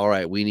like, all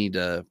right, we need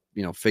to,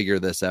 figure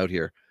this out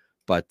here.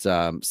 But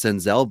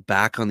Senzel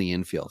back on the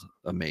infield.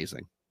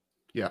 Amazing.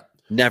 Yeah.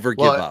 Never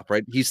give up,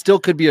 right? He still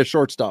could be a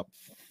shortstop.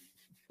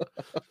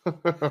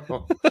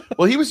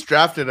 Well, he was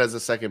drafted as a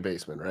second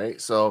baseman, right?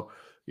 So,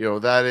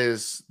 that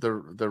is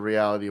the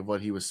reality of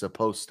what he was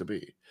supposed to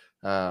be.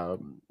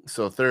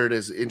 So third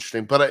is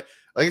interesting. But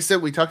like I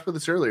said, we talked about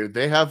this earlier.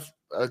 They have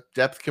a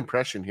depth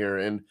compression here.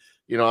 And,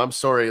 I'm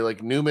sorry,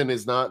 like Newman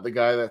is not the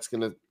guy that's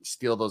going to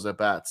steal those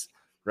at-bats,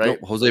 right? Nope.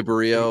 Jose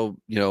Barrillo,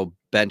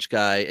 bench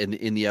guy, and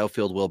in the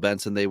outfield, Will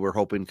Benson, they were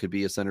hoping could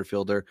be a center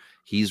fielder.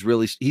 He's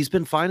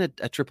been fine at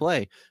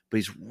AAA, but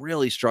he's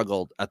really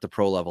struggled at the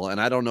pro level.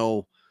 And I don't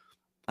know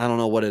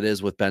what it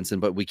is with Benson,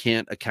 but we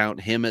can't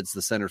account him as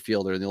the center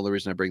fielder. And the only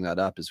reason I bring that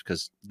up is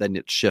because then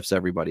it shifts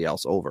everybody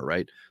else over,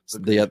 right? So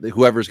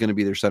whoever's going to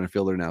be their center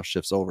fielder now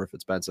shifts over if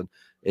it's Benson.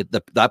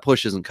 That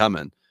push isn't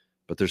coming,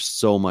 but there's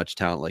so much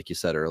talent, like you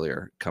said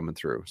earlier, coming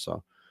through.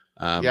 So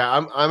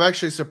I'm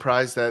actually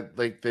surprised that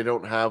like they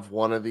don't have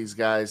one of these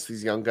guys,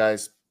 these young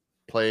guys,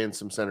 play in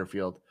some center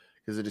field,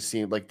 because it just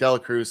seemed like Dela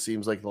Cruz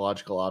seems like the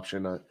logical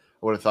option. I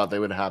would have thought they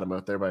would have had him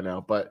out there by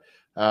now, but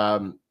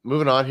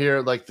moving on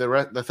here, like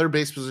the third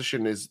base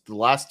position is the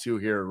last two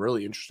here are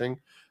really interesting.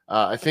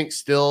 I think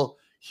still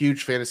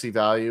huge fantasy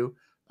value,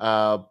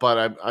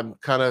 but I'm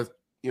kind of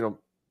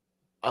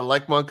I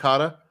like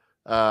Moncada,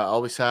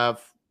 always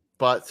have,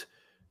 but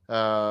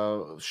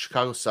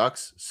Chicago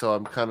sucks, so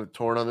I'm kind of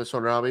torn on this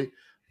one, Robbie.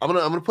 I'm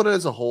gonna put it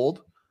as a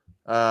hold.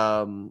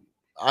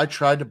 I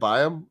tried to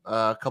buy him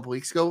a couple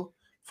weeks ago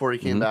before he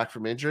came back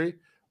from injury.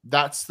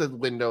 That's the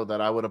window that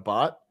I would have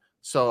bought.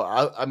 So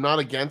I'm not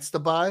against the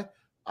buy.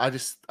 I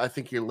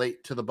think you're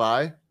late to the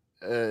buy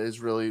is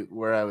really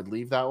where I would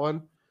leave that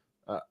one.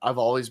 I've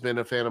always been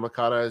a fan of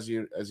Moncada, as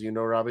you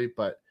know, Robbie,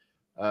 but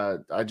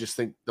I just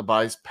think the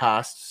buy's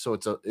passed, so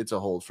it's a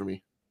hold for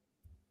me.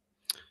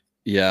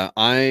 Yeah,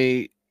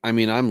 I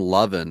mean, I'm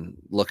loving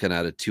looking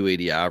at a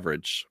 280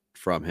 average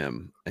from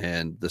him,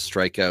 and the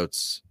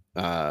strikeouts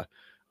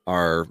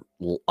are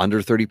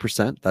under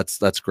 30%.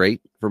 That's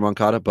great for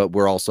Moncada, but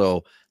we're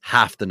also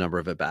half the number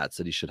of at-bats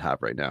that he should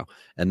have right now.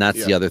 And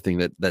that's the other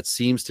thing that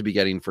seems to be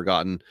getting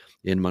forgotten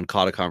in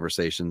Moncada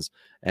conversations.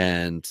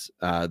 And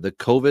the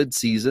COVID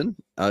season,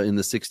 in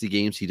the 60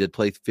 games, he did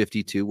play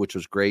 52, which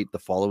was great. The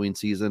following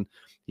season,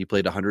 he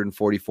played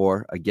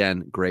 144.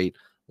 Again, great.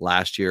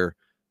 Last year,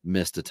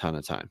 missed a ton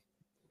of time.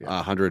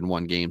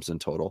 101 games in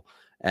total.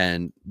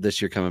 And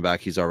this year coming back,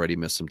 he's already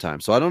missed some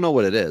time. So I don't know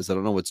what it is. I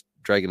don't know what's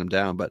dragging him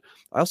down, but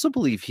I also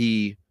believe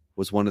he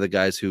was one of the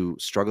guys who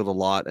struggled a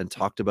lot and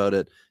talked about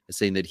it,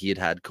 saying that he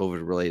had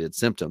COVID-related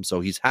symptoms.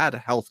 So he's had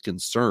health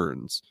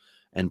concerns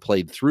and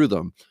played through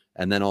them,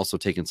 and then also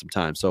taken some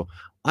time. So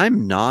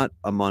I'm not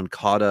a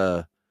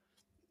Moncada,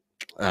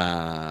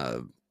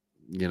 like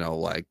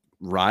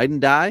ride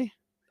and die.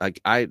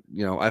 Like I've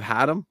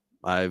had him.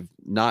 I've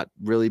not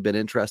really been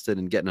interested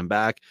in getting him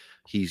back.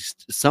 He's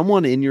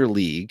someone in your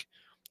league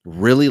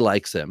really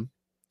likes him,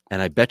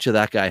 and I bet you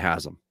that guy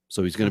has him.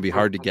 So he's going to be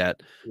hard to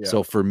get. Yeah.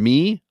 So for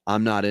me,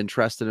 I'm not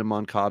interested in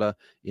Moncada.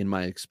 In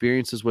my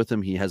experiences with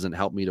him, he hasn't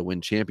helped me to win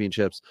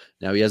championships.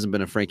 Now, he hasn't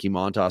been a Frankie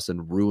Montas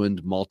and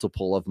ruined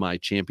multiple of my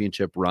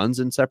championship runs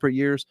in separate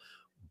years,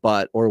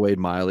 or Wade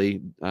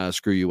Miley.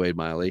 Screw you, Wade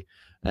Miley.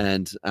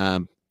 And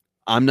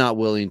I'm not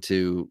willing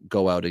to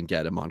go out and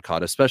get a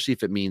Moncada, especially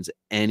if it means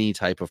any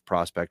type of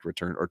prospect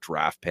return or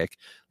draft pick.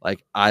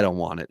 Like, I don't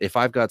want it. If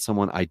I've got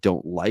someone I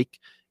don't like,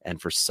 and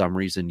for some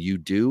reason you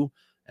do,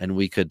 and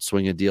we could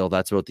swing a deal,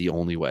 that's about the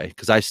only way.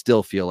 Because I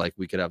still feel like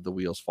we could have the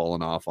wheels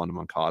falling off on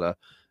Moncada.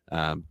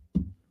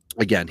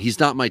 Again, he's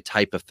not my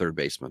type of third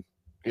baseman.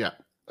 Yeah,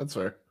 that's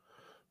fair.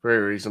 Very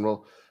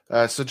reasonable.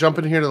 So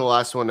jumping here to the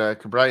last one,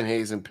 Ke'Bryan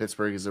Hayes in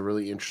Pittsburgh is a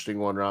really interesting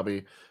one,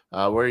 Robbie.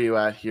 Where are you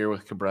at here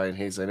with Ke'Bryan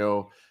Hayes? I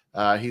know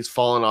he's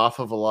fallen off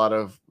of a lot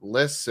of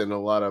lists, and a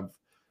lot of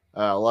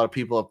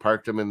people have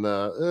parked him in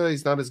the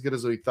he's not as good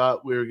as we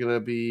thought we were going to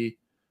be,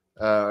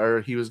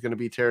 or he was going to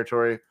be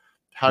territory.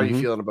 How are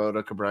you feeling about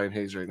Ke'Bryan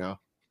Hayes right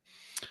now?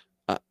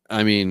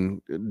 I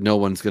mean, no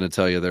one's going to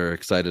tell you they're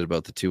excited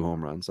about the 2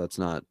 home runs. That's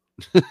not,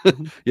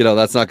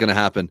 that's not going to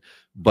happen.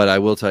 But I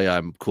will tell you,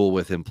 I'm cool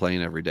with him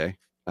playing every day.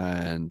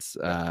 And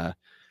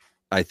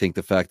I think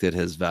the fact that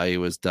his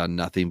value has done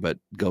nothing but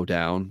go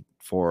down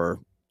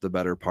for the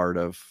better part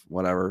of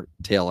whatever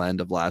tail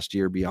end of last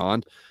year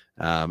beyond.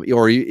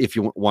 Or if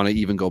you want to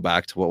even go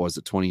back to, what was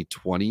it,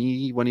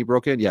 2020 when he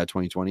broke in? Yeah,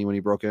 2020 when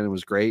he broke in, it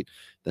was great.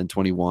 Then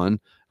 21.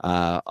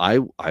 I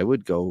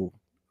would go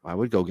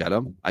get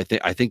him. I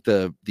think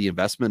the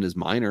investment is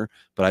minor,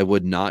 but I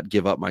would not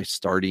give up my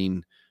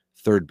starting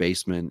third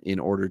baseman. In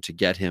order to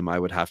get him, I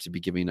would have to be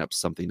giving up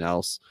something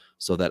else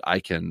so that I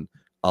can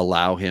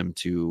allow him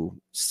to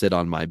sit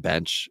on my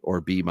bench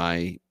or be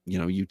my,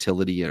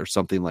 utility or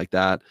something like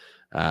that,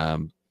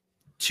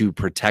 to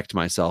protect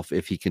myself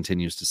if he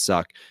continues to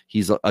suck.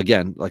 He's,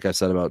 again, like I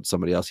said about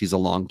somebody else, he's a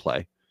long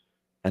play.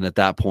 And at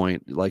that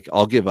point, like,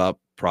 I'll give up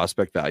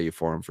prospect value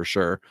for him for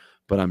sure,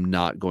 but I'm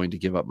not going to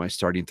give up my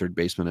starting third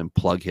baseman and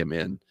plug him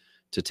in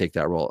to take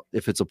that role.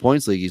 If it's a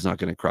points league, he's not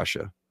going to crush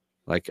you.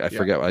 Like, I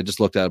forget, I just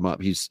looked at him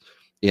up. He's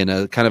in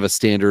a kind of a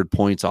standard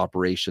points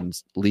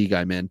operations league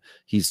I'm in.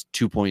 He's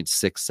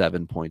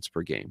 2.67 points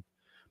per game.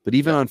 But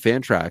even on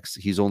Fantrax,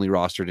 he's only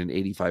rostered in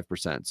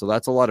 85%. So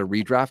that's a lot of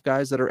redraft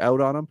guys that are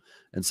out on him.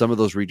 And some of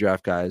those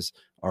redraft guys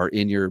are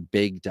in your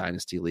big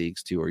dynasty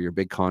leagues too, or your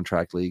big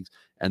contract leagues,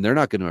 and they're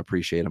not going to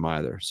appreciate him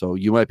either. So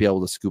you might be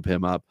able to scoop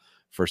him up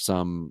for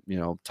some,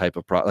 type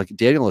of like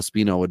Daniel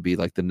Espino would be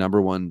like the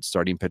number one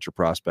starting pitcher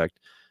prospect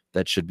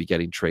that should be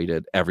getting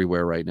traded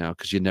everywhere right now,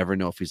 because you never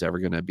know if he's ever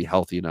going to be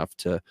healthy enough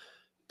to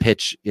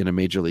pitch in a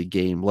major league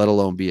game, let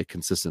alone be a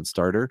consistent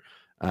starter.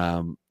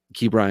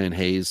 Ke'Bryan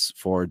Hayes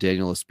for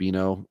Daniel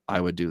Espino, I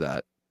would do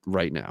that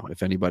right now.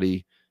 If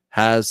anybody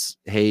has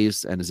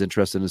Hayes and is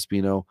interested in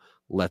Espino,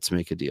 let's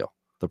make a deal.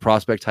 The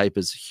prospect hype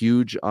is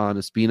huge on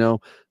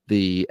Espino.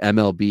 The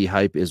MLB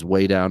hype is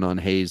way down on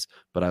Hayes,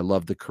 but I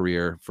love the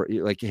career for,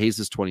 like, Hayes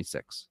is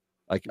 26.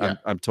 Like,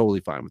 I'm totally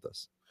fine with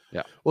this.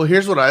 Yeah. Well,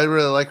 here's what I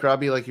really like,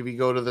 Robbie. Like, if you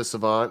go to the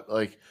Savant,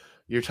 like,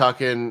 you're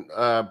talking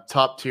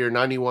top tier,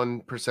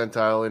 91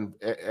 percentile in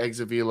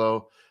exit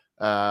velo.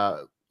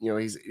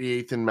 He's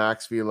 8th in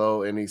max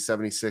velo, and he's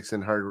 76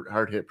 in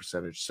hard hit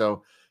percentage.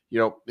 So,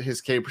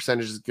 his K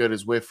percentage is good,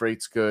 his whiff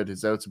rate's good,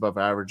 his outs above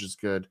average is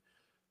good.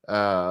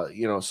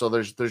 So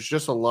there's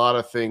just a lot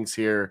of things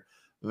here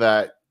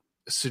that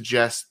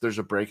suggest there's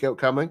a breakout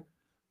coming,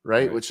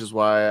 right? Which is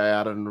why I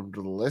added him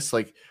to the list.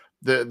 Like,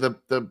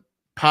 the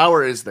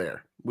power is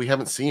there. We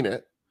haven't seen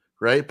it,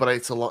 right?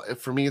 But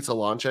for me, it's a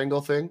launch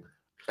angle thing.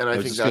 And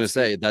I think going to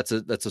say that's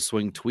a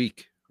swing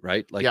tweak,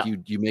 right? Like,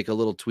 you make a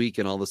little tweak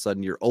and all of a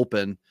sudden you're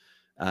open,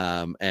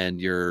 and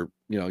your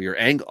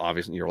angle,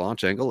 obviously your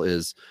launch angle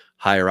is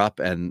higher up,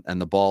 and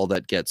the ball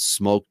that gets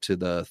smoked to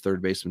the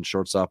third baseman,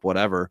 shortstop,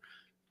 whatever,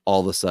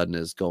 all of a sudden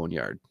is going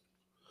yard.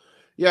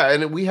 Yeah.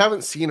 And we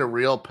haven't seen a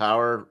real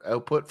power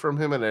output from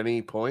him at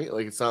any point.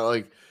 Like, it's not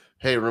like,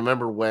 hey,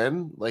 remember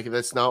when? Like,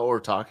 that's not what we're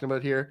talking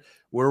about here.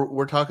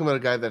 We're talking about a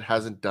guy that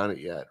hasn't done it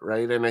yet,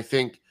 right? And I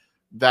think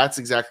that's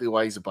exactly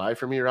why he's a buy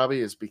for me, Robbie,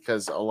 is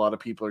because a lot of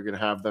people are going to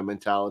have the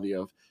mentality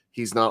of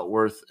he's not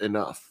worth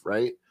enough,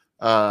 right?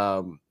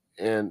 And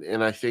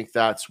I think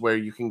that's where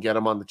you can get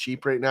him on the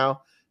cheap right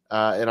now.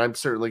 And I'm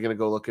certainly going to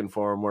go looking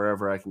for him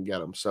wherever I can get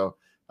him. So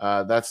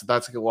that's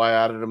why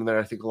I added him there.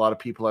 I think a lot of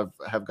people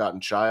have gotten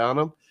shy on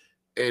him.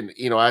 And,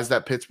 as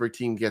that Pittsburgh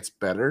team gets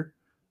better,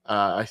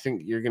 I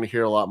think you're going to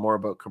hear a lot more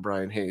about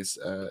Ke'Bryan Hayes,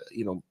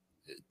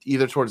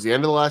 either towards the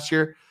end of the last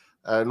year.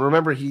 And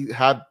remember, he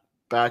had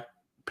back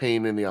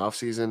pain in the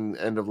offseason,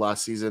 end of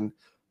last season.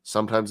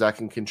 Sometimes that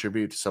can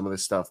contribute to some of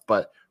this stuff.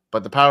 But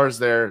the power is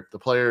there, the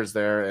player is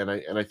there,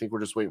 and I think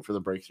we're just waiting for the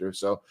breakthrough.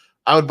 So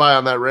I would buy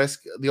on that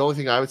risk. The only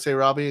thing I would say,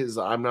 Robbie, is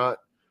I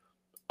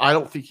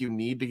don't think you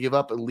need to give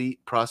up elite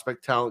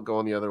prospect talent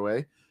going the other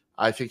way.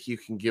 I think you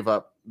can give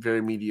up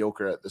very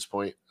mediocre at this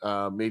point.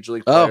 Major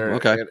league player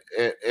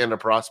and a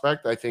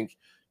prospect. I think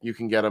you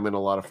can get them in a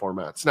lot of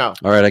formats. Now,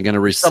 all right, I'm going to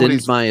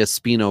rescind my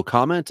Espino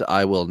comment.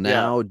 I will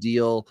now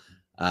deal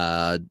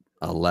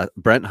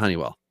Brent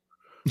Honeywell.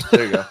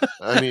 There you go.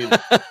 I mean,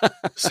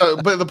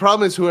 but the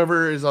problem is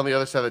whoever is on the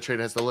other side of the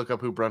trade has to look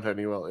up who Brent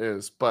Honeywell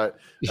is. But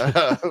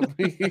moving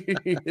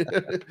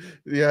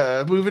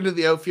to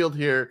the outfield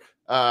here,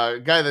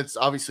 guy that's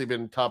obviously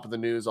been top of the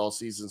news all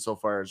season so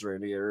far is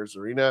Randy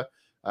Arozarena.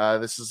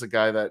 This is a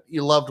guy that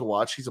you love to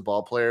watch. He's a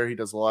ball player. He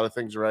does a lot of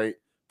things right,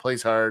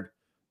 plays hard.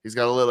 He's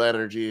got a little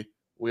energy.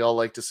 We all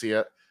like to see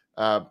it.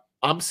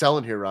 I'm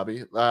selling here,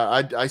 Robbie.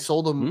 I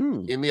sold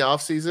him in the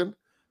offseason.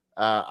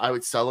 I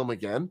would sell him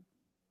again.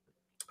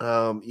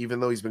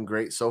 Even though he's been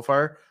great so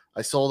far.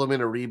 I sold him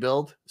in a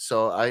rebuild.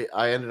 So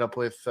I ended up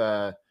with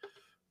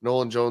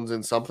Nolan Jones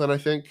in something, I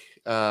think,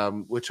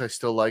 which I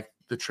still like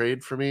the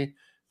trade for me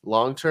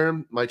long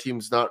term. My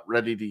team's not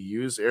ready to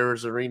use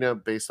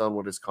Arozarena based on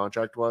what his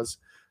contract was.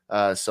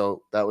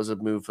 So that was a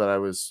move that I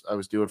was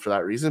doing for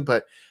that reason.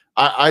 But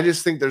I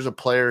just think there's a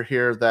player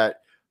here that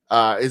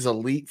is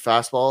elite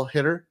fastball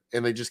hitter,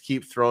 and they just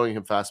keep throwing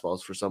him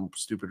fastballs for some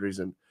stupid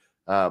reason.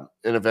 And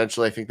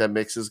eventually I think that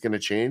mix is going to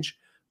change.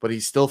 But he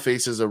still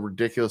faces a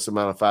ridiculous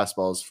amount of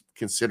fastballs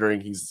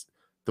considering he's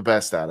the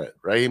best at it,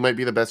 right? He might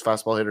be the best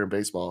fastball hitter in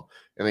baseball,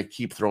 and they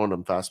keep throwing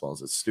him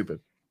fastballs. It's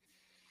stupid.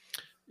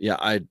 Yeah,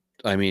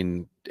 I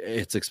mean,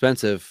 it's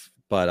expensive,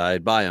 but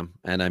I'd buy him.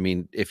 And I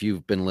mean, if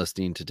you've been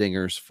listening to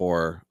Dingers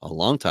for a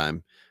long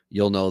time,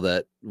 you'll know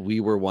that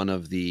we were one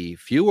of the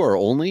few or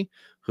only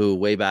who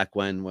way back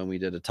when we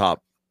did a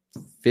top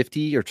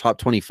 50 or top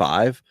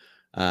 25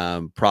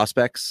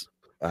 prospects,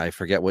 I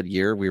forget what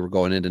year we were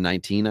going into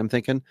 19, I'm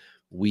thinking.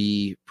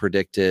 We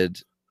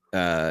predicted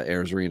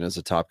Arozarena is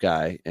a top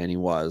guy, and he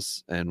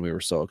was, and we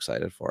were so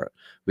excited for it.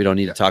 We don't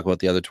need to talk about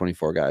the other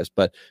 24 guys,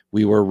 but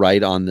we were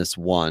right on this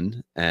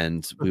one,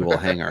 and we will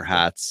hang our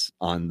hats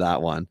on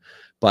that one.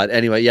 But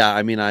anyway, yeah,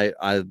 I mean, I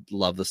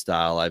love the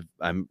style.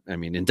 I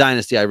mean, in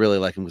Dynasty, I really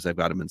like him because I've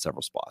got him in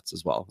several spots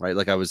as well, right?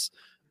 Like I was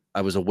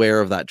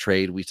aware of that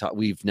trade.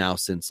 We've now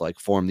since like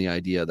formed the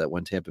idea that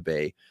when Tampa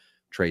Bay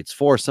trades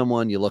for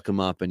someone, you look them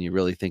up and you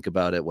really think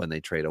about it. When they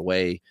trade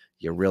away,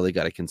 you really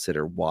got to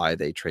consider why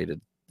they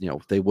traded. You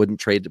know, they wouldn't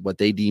trade what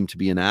they deemed to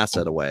be an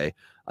asset away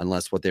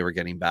unless what they were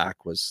getting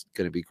back was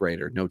going to be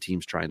greater. No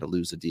team's trying to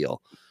lose a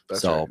deal.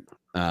 That's so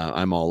right.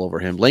 I'm all over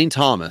him. Lane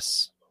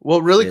Thomas.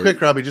 Well, really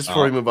quick, Robbie, just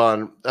before we move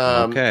on.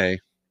 Okay.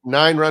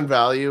 9-run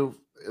value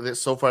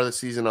so far this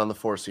season on the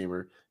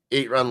 4-seamer.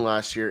 8-run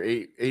last year,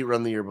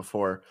 8-run the year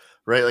before,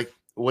 right? Like,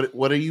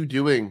 what are you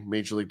doing,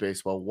 Major League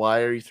Baseball?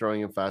 Why are you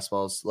throwing in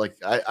fastballs? Like,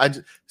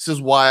 this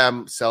is why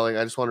I'm selling.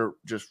 I just want to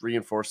just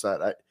reinforce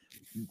that.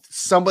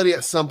 Somebody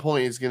at some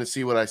point is going to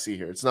see what I see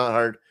here. It's not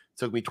hard. It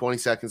took me 20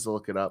 seconds to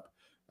look it up.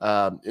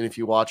 And if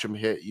you watch him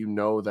hit, you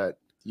know that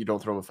you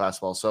don't throw him a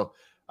fastball. So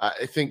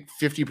I think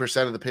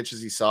 50% of the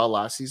pitches he saw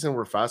last season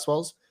were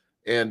fastballs,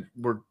 and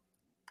we're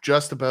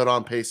just about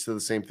on pace to the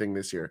same thing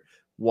this year.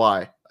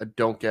 Why? I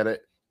don't get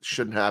it.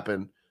 Shouldn't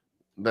happen.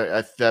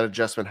 That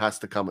adjustment has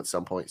to come at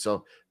some point.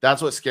 So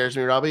that's what scares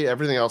me, Robbie.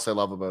 Everything else I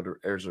love about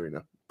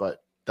Arozarena,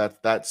 but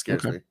that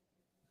scares me.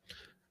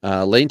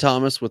 Lane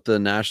Thomas with the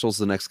Nationals,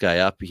 the next guy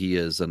up. He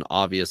is an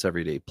obvious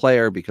everyday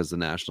player because the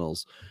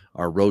Nationals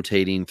are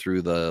rotating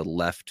through the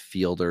left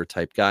fielder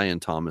type guy,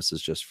 and Thomas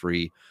is just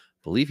free.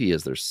 I believe he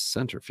is their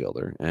center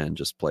fielder and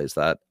just plays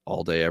that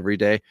all day, every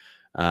day.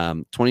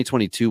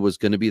 2022 was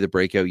going to be the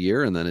breakout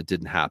year, and then it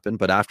didn't happen.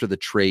 But after the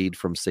trade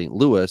from St.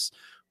 Louis,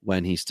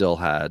 when he still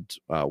had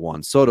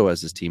Juan Soto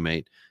as his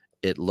teammate,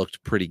 it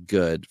looked pretty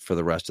good for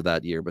the rest of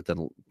that year. But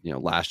then,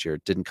 last year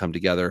it didn't come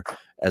together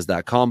as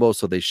that combo.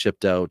 So they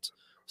shipped out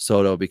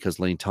Soto because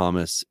Lane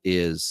Thomas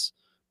is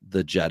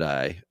the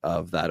Jedi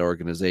of that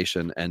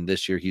organization. And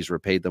this year he's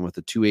repaid them with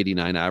a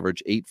 289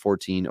 average,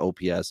 814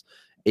 OPS,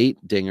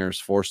 8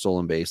 dingers, 4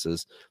 stolen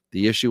bases.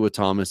 The issue with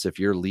Thomas, if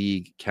your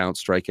league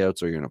counts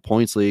strikeouts or you're in a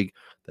points league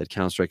that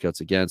counts strikeouts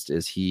against,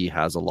 is he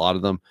has a lot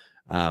of them.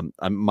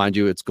 Mind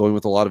you, it's going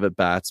with a lot of at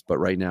bats, but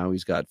right now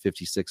he's got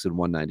 56 and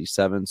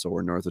 197. So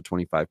we're north of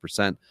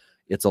 25%.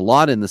 It's a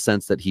lot in the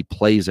sense that he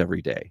plays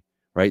every day,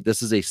 right?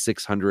 This is a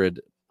 600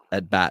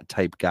 at bat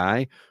type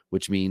guy,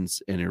 which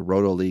means in your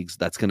roto leagues,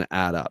 that's going to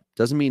add up.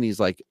 Doesn't mean he's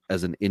like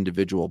as an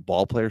individual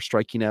ball player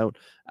striking out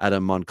at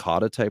a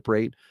Moncada type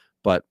rate,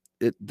 but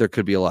there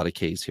could be a lot of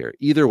Ks here.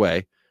 Either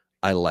way,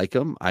 I like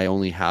him. I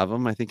only have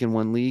him, I think, in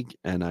one league,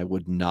 and I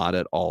would not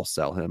at all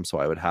sell him. So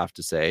I would have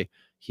to say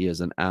he is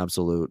an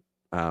absolute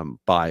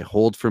buy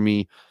hold for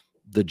me.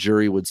 The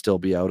jury would still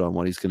be out on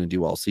what he's going to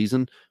do all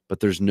season, but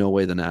there's no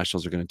way the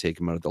Nationals are going to take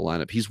him out of the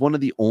lineup. He's one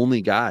of the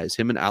only guys,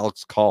 him and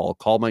Alex Call.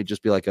 Call might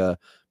just be like a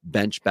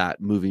bench bat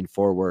moving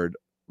forward,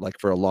 like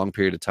for a long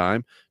period of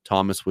time.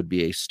 Thomas would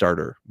be a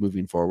starter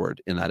moving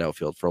forward in that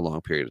outfield for a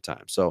long period of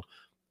time. So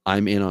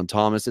I'm in on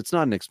Thomas. It's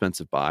not an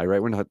expensive buy,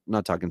 right? We're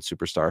not talking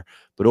superstar,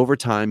 but over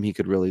time he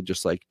could really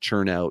just like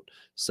churn out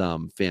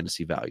some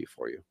fantasy value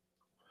for you.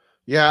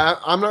 Yeah,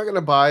 I'm not going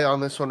to buy on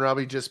this one,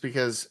 Robbie, just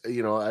because,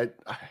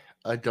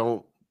 I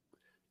don't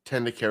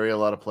tend to carry a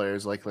lot of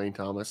players like Lane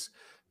Thomas.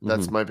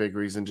 That's my big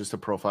reason, just a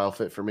profile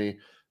fit for me.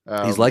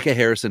 He's like a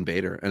Harrison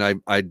Bader,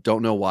 and I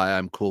don't know why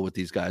I'm cool with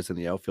these guys in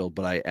the outfield,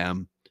 but I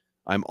am.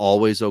 I'm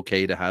always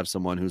okay to have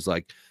someone who's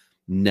like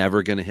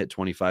never going to hit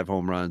 25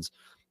 home runs,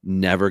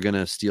 never going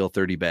to steal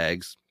 30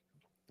 bags,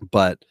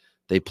 but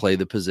they play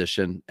the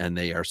position and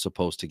they are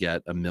supposed to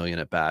get a million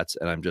at bats.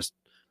 And I'm just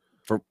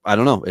I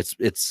don't know.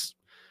 It's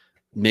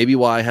maybe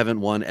why I haven't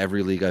won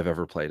every league I've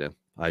ever played in.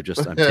 I'm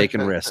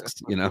taking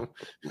risks,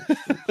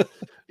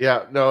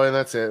 Yeah, no, and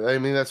that's it. I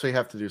mean, that's what you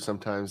have to do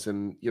sometimes.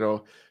 And,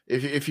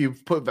 if you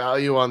put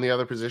value on the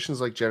other positions,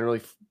 like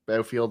generally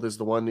outfield is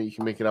the one that you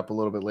can make it up a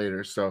little bit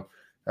later. So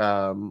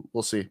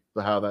we'll see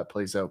how that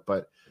plays out.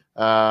 But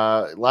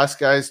last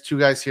two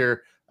guys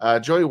here,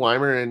 Joey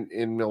Weimer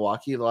in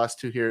Milwaukee, the last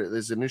two here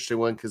is an interesting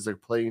one because they're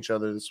playing each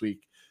other this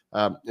week.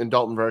 And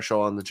Dalton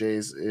Varsho on the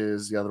Jays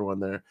is the other one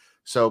there.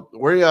 So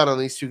where are you at on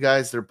these two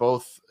guys? They're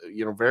both,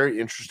 very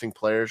interesting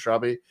players,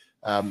 Robbie.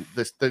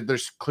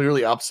 There's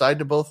clearly upside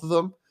to both of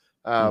them.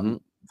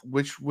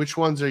 Which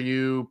ones are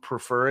you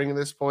preferring at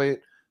this point?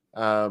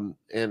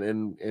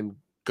 And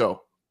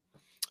go.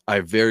 I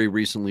very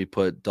recently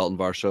put Dalton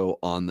Varsho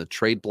on the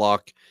trade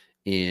block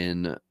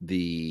in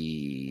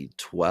the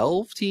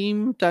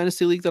 12-team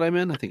dynasty league that I'm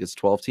in. I think it's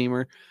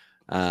 12-teamer.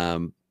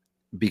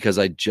 Because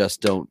I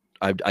just don't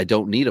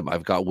need him.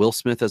 I've got Will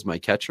Smith as my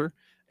catcher,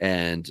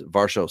 and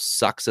Varsho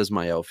sucks as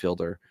my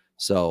outfielder.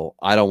 So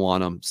I don't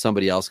want him.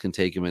 Somebody else can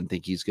take him and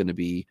think he's going to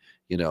be,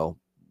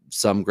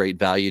 some great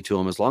value to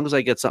him. As long as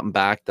I get something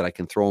back that I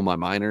can throw in my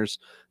minors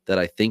that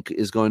I think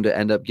is going to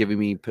end up giving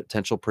me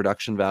potential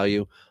production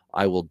value,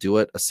 I will do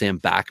it. A Sam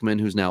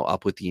Backman, who's now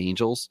up with the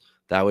Angels,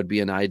 that would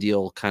be an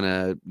ideal kind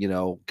of,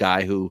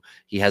 guy who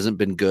he hasn't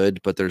been good,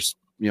 but there's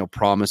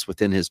promise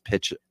within his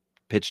pitch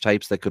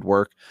types that could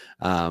work.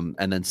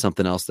 And then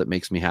something else that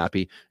makes me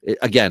happy.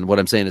 Again, what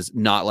I'm saying is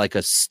not like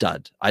a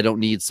stud. I don't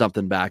need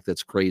something back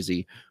that's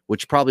crazy,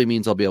 which probably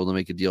means I'll be able to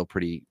make a deal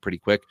pretty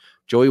quick.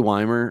 Joey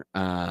Wiemer,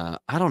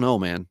 I don't know,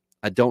 man.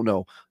 I don't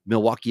know.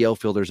 Milwaukee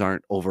outfielders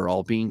aren't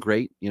overall being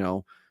great,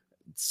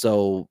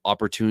 so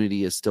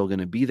opportunity is still going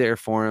to be there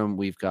for him.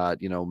 We've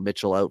got,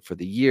 Mitchell out for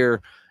the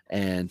year,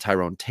 and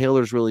Tyrone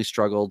Taylor's really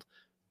struggled.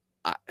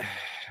 I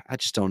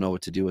just don't know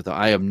what to do with him.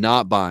 I am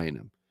not buying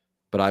him,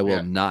 but I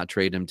will not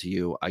trade him to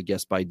you. I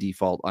guess by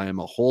default, I am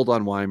a hold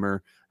on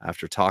Wiemer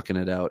after talking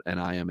it out, and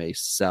I am a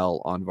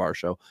sell on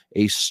Varsho,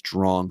 a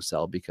strong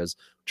sell, because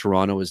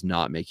Toronto is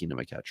not making him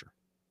a catcher.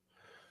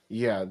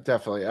 Yeah,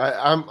 definitely.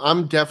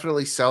 I'm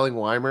definitely selling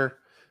Wiemer.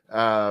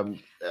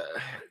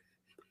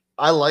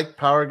 I like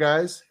power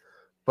guys,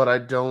 but I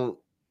don't.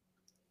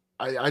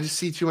 I just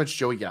see too much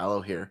Joey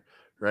Gallo here,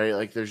 right?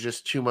 Like there's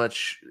just too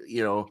much,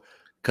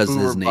 because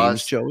his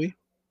name's Joey.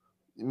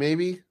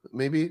 Maybe,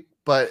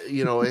 but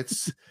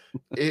it's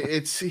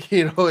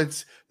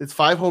it's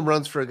 5 home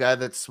runs for a guy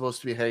that's supposed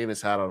to be hanging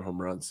his hat on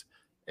home runs,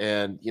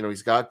 and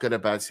he's got good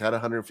at bats. He had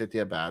 150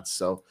 at bats,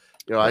 so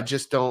I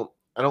just don't.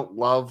 I don't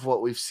love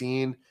what we've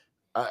seen.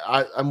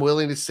 I'm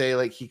willing to say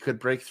like he could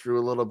break through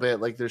a little bit.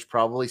 Like there's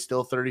probably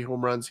still 30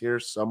 home runs here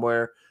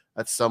somewhere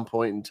at some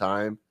point in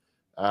time.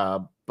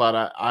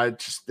 But I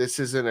just, this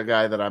isn't a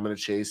guy that I'm going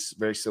to chase.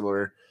 Very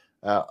similar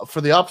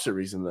for the opposite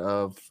reason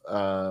of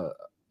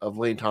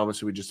Lane Thomas,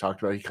 who we just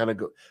talked about. He kind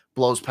of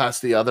blows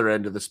past the other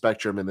end of the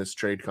spectrum in this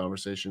trade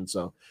conversation.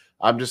 So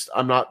I'm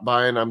not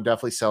buying. I'm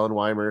definitely selling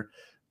Wiemer.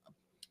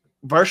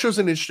 Varsho's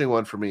an interesting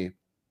one for me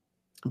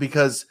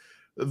because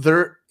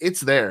it's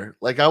there.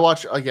 Like I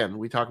watch, again,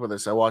 we talk about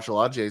this. I watch a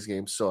lot of Jays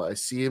games, so I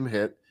see him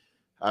hit.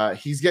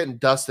 He's getting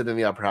dusted in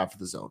the upper half of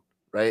the zone,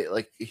 right?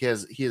 Like he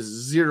has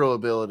zero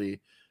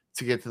ability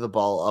to get to the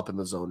ball up in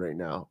the zone right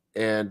now.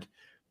 And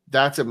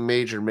that's a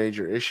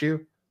major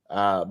issue.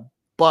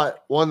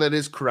 But one that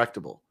is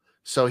correctable.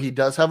 So he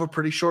does have a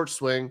pretty short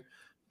swing.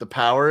 The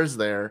power is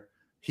there.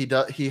 He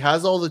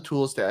has all the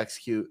tools to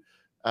execute.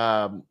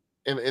 And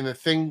the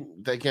thing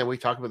that, again, we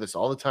talk about this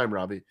all the time,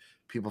 Robbie.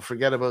 People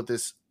forget about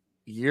this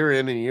year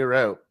in and year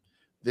out.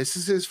 This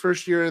is his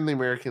first year in the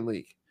American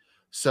League.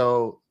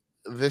 So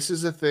this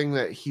is a thing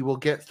that he will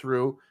get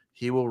through.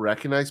 He will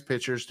recognize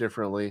pitchers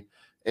differently.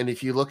 And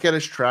if you look at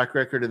his track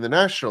record in the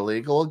National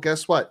League, well,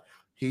 guess what?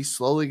 He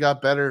slowly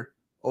got better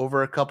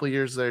over a couple of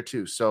years there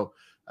too. So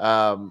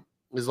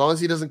as long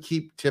as he doesn't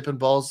keep tipping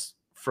balls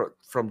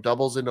from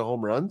doubles into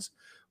home runs,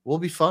 we'll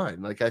be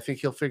fine. Like I think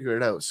he'll figure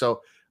it out.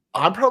 So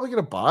I'm probably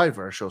going to buy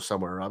Varsho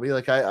somewhere, Robbie.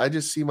 Like I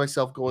just see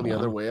myself going the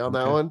other way on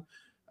that one.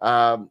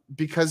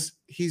 Because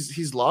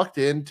he's locked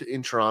in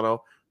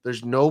Toronto.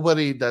 There's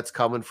nobody that's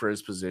coming for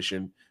his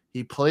position.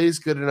 He plays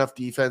good enough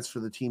defense for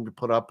the team to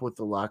put up with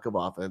the lack of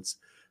offense.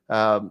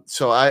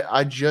 So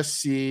I just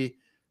see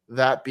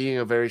that being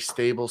a very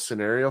stable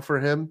scenario for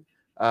him.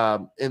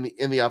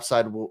 In the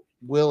upside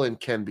will and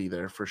can be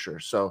there for sure.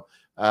 So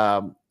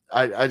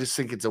I just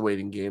think it's a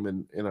waiting game,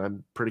 and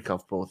I'm pretty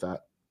comfortable with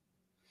that.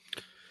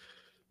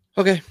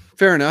 Okay,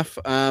 fair enough.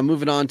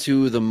 Moving on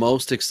to the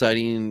most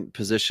exciting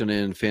position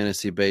in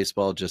fantasy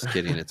baseball. Just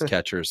kidding, it's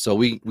catchers. So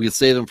we'll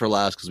save them for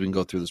last because we can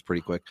go through this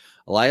pretty quick.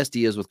 Elias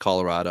Diaz with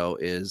Colorado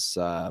is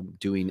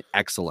doing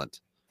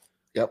excellent.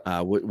 Yep.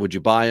 Would you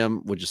buy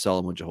him? Would you sell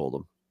him? Would you hold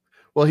him?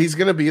 Well, he's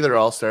going to be their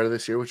all-star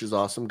this year, which is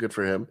awesome. Good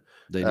for him.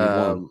 They need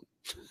one.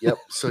 Yep.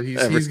 So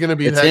he's going to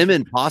be. It's him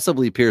and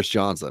possibly Pierce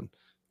Johnson.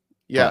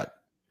 Yeah.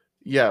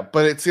 Yeah,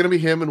 but it's going to be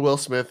him and Will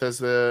Smith as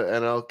the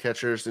NL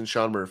catchers and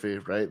Sean Murphy,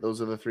 right?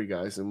 Those are the 3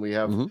 guys, and we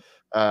have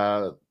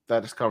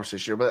that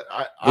conversation here. But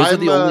those are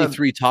the only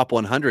 3 top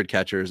 100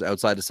 catchers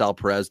outside of Sal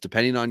Perez,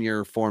 depending on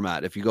your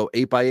format. If you go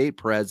 8x8,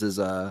 Perez is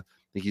I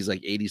think he's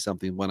like 80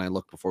 something when I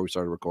looked before we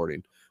started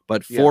recording.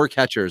 But 4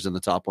 catchers in the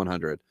top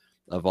 100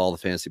 of all the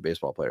fantasy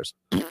baseball players.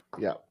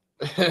 Yeah,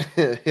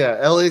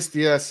 yeah. Elias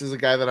Diaz is a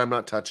guy that I'm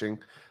not touching.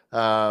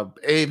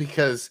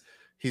 Because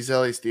he's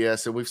Elias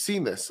Diaz, and we've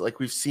seen this. Like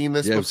we've seen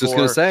this. Yeah, before, I was just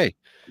gonna say,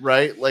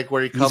 right? Like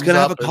where he's gonna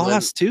have a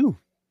cost too.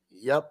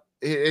 Yep,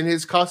 and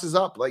his cost is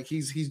up. Like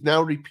he's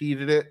now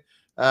repeated it.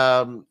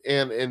 And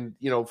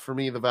for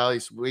me, the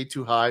value's way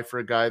too high for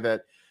a guy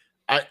that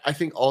I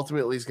think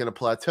ultimately is going to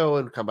plateau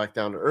and come back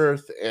down to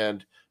earth.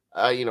 And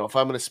if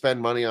I'm going to spend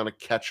money on a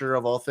catcher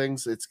of all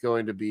things, it's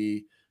going to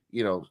be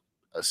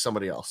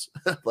somebody else.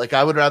 Like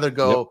I would rather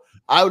go. Yep.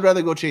 I would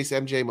rather go chase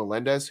MJ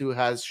Melendez, who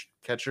has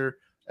catcher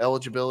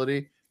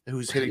eligibility,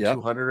 who's hitting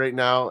 200 right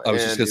now. I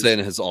was just gonna say,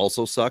 and it has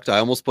also sucked. I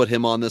almost put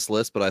him on this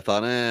list, but I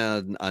thought,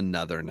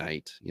 another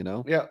night,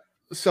 Yeah.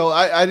 So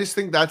I just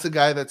think that's a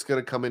guy that's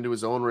going to come into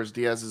his own, whereas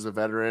Diaz is a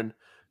veteran.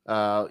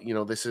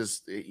 This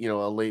is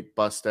a late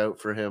bust out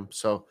for him.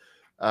 So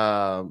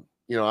I'm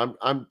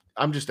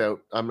just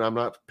out. I'm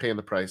not paying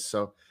the price.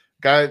 So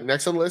guy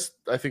next on the list,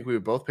 I think we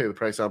would both pay the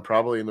price on,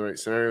 probably in the right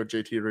scenario.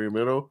 JT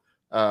Realmuto.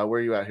 Where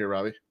are you at here,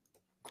 Robbie?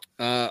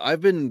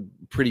 I've been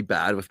pretty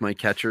bad with my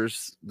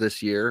catchers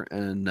this year,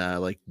 and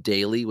like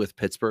Daly with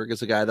Pittsburgh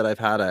is a guy that I've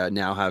had. I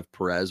now have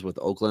Perez with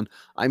Oakland.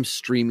 I'm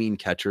streaming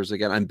catchers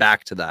again. I'm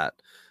back to that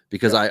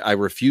because I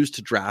refused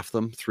to draft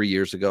them 3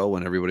 years ago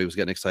when everybody was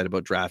getting excited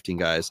about drafting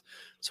guys.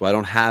 So I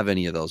don't have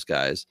any of those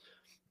guys.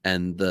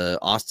 And the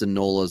Austin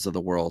Nolas of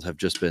the world have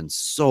just been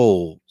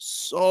so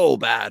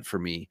bad for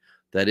me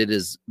that it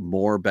is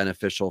more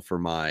beneficial for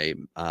my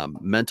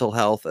mental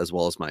health as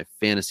well as my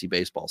fantasy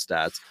baseball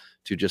stats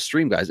to just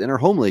stream guys. In our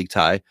home league,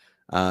 Ty,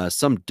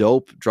 some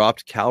dope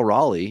dropped Cal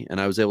Raleigh, and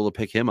I was able to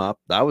pick him up.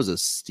 That was a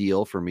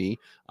steal for me.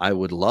 I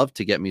would love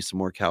to get me some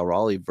more Cal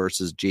Raleigh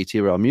versus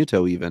JT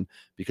Realmuto even,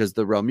 because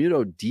the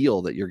Realmuto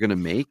deal that you're going to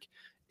make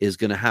is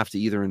going to have to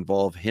either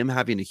involve him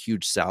having a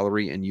huge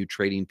salary and you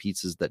trading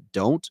pieces that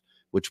don't,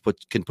 which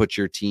can put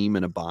your team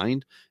in a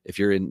bind if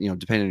you're in,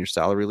 depending on your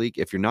salary league.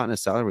 If you're not in a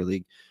salary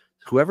league,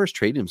 whoever's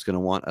trading him is going to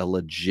want a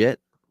legit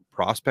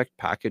prospect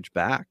package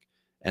back.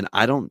 And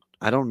I don't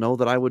know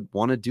that I would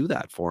want to do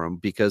that for him,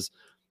 because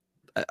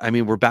I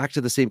mean, we're back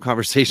to the same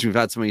conversation we've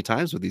had so many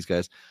times with these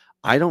guys.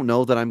 I don't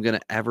know that I'm going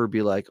to ever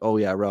be like, oh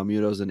yeah,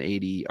 Realmuto's an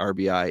 80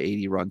 RBI,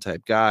 80 run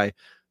type guy.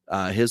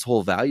 His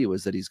whole value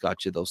is that he's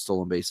got you those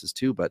stolen bases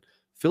too, but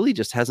Philly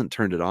just hasn't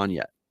turned it on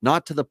yet.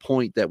 Not to the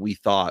point that we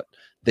thought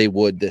they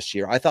would this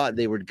year. I thought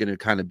they were going to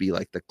kind of be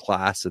like the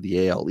class of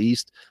the AL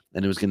East,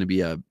 and it was going to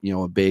be a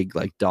big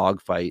like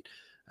dogfight.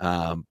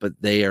 But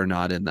they are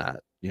not in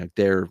that.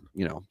 They're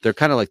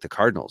kind of like the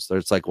Cardinals.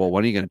 It's like, well,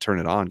 when are you going to turn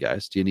it on,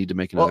 guys? Do you need to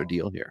make another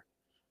deal here?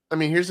 I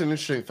mean, here's an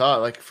interesting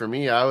thought. Like for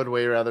me, I would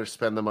way rather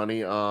spend the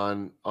money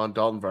on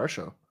Dalton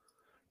Varsho,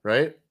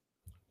 right?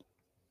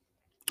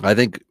 I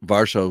think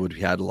Varsho would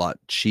be had a lot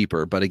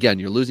cheaper, but again,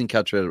 you're losing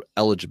catcher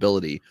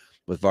eligibility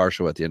with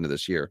Varsho at the end of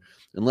this year,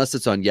 unless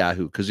it's on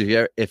Yahoo. Because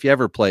if you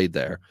ever played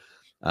there,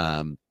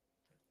 a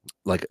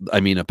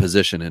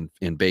position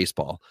in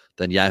baseball,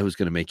 then Yahoo's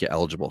going to make you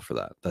eligible for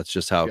that. That's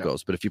just how it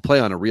goes. But if you play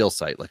on a real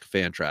site like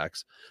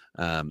Fantrax,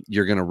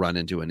 you're going to run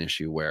into an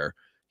issue where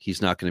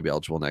he's not going to be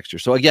eligible next year.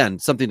 So again,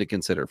 something to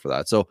consider for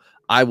that. So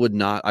I would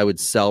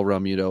sell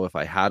Realmuto if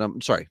I had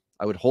him. Sorry,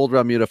 I would hold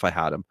Realmuto if I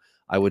had him.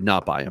 I would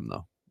not buy him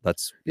though.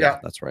 That's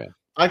right.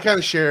 I kind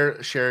of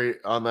share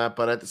on that,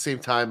 but at the same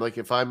time, like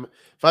if I'm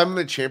in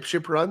a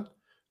championship run,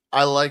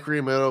 I like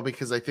Realmuto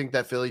because I think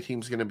that Philly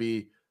team's going to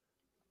be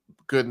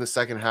good in the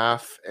second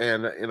half,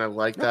 and I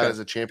like that as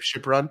a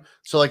championship run.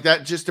 So like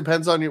that just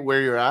depends on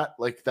where you're at.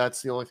 Like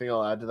that's the only thing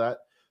I'll add to that.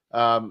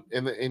 And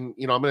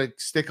I'm going to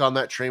stick on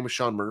that train with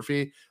Sean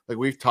Murphy. Like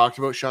we've talked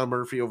about Sean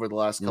Murphy over the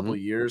last couple of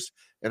years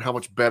and how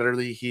much better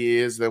he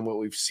is than what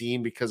we've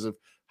seen because of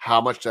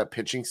how much that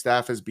pitching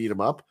staff has beat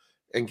him up.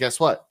 And guess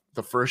what?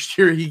 The first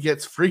year he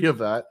gets free of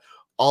that,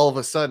 all of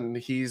a sudden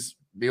he's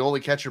the only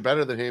catcher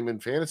better than him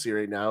in fantasy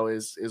right now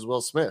is Will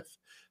Smith.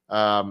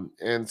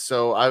 And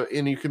so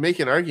you can make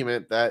an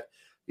argument that,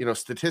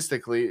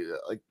 statistically,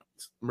 like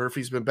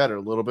Murphy's been better,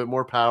 a little bit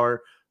more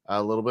power,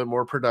 a little bit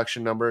more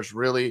production numbers.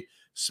 Really,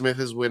 Smith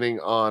is winning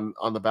on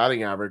the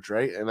batting average,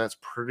 right? And that's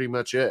pretty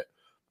much it.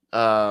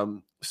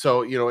 So,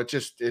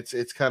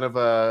 it's kind of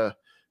a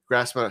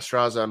grasping at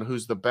straws on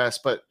who's the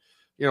best, but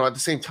at the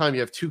same time, you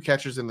have two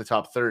catchers in the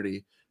top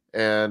 30.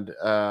 And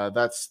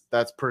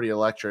that's pretty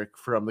electric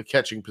from the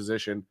catching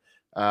position.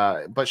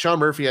 But Sean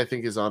Murphy, I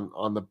think, is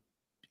on the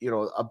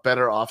a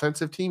better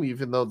offensive team,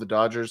 even though the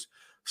Dodgers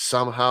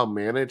somehow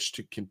managed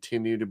to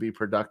continue to be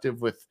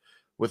productive with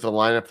a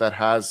lineup that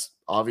has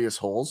obvious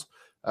holes.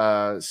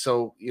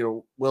 So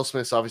Will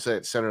Smith's obviously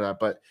at the center of that,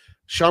 but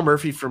Sean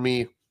Murphy for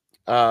me,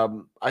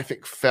 I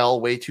think fell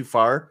way too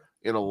far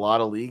in a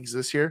lot of leagues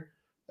this year,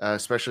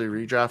 especially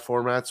redraft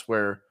formats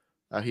where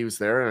he was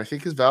there, and I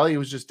think his value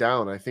was just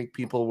down. I think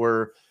people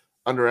were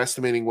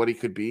underestimating what he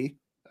could be,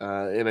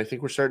 and I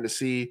think we're starting to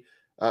see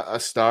a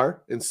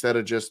star instead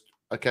of just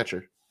a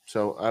catcher.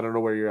 So I don't know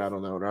where you're at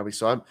on that one, Robbie.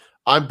 So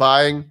I'm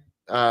buying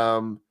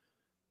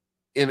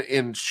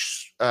in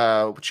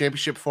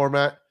championship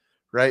format,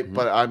 right? Mm-hmm.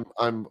 But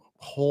I'm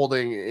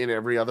holding in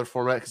every other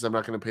format because I'm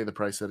not going to pay the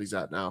price that he's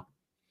at now.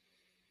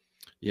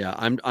 Yeah,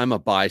 I'm a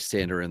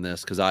bystander in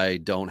this because I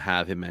don't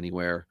have him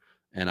anywhere,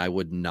 and I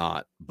would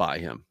not buy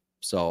him.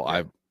 So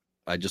I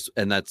just,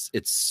 and it's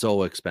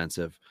so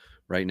expensive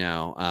right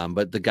now.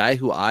 But the guy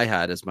who I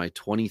had as my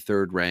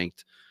 23rd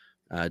ranked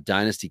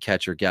dynasty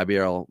catcher,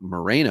 Gabriel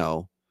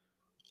Moreno,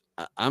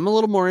 I'm a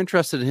little more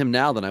interested in him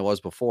now than I was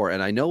before.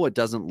 And I know it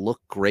doesn't look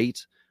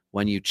great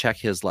when you check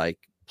his like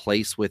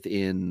place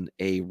within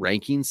a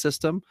ranking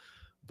system,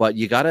 but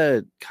you got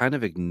to kind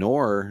of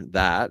ignore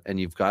that. And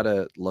you've got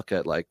to look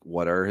at like,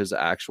 what are his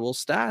actual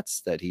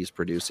stats that he's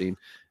producing?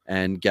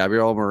 And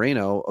Gabriel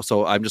Moreno.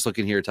 So I'm just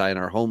looking here, Ty, in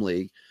our home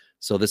league.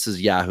 So this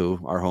is Yahoo.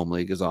 Our home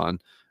league is on.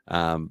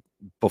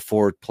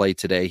 Before play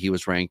today, he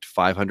was ranked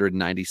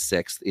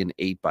 596th in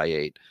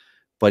 8x8,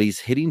 but he's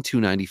hitting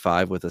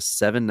 295 with a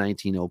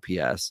 719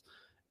 OPS.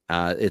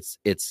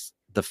 It's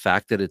the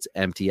fact that it's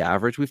empty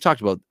average. We've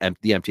talked about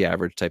the empty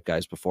average type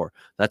guys before.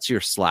 That's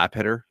your slap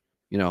hitter.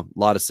 You know, a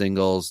lot of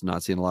singles,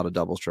 not seeing a lot of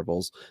doubles,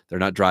 triples. They're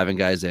not driving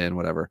guys in,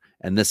 whatever.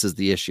 And this is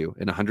the issue.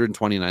 In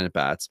 129 at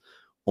bats,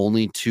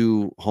 only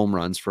 2 home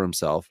runs for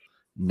himself,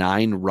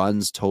 9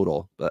 runs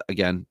total. But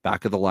again,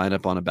 back of the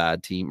lineup on a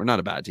bad team, or not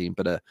a bad team,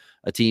 but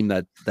a team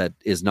that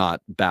is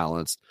not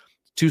balanced.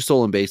 2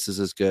 stolen bases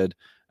is good.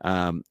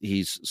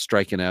 He's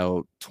striking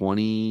out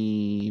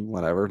 20,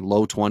 whatever,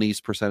 low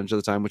 20s percentage of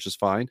the time, which is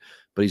fine,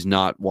 but he's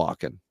not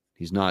walking.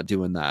 He's not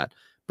doing that.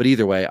 But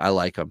either way, I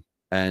like him.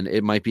 And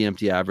it might be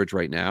empty average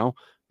right now,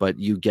 but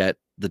you get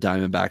the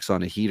Diamondbacks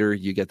on a heater.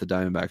 You get the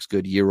Diamondbacks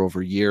good year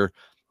over year.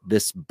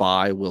 This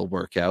buy will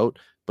work out,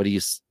 but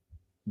he's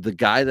the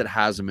guy that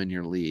has him in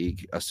your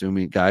league,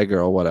 assuming guy,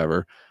 girl,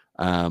 whatever.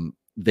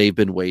 They've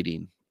been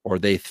waiting, or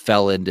they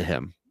fell into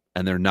him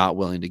and they're not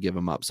willing to give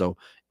him up. So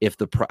if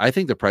I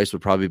think the price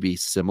would probably be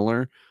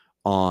similar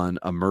on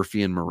a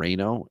Murphy and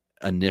Moreno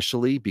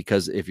initially,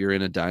 because if you're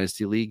in a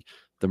dynasty league,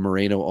 the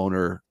Moreno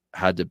owner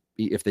had to,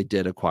 if they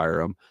did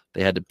acquire him,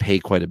 they had to pay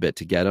quite a bit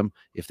to get him.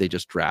 If they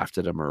just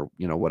drafted him or,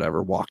 you know,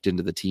 whatever, walked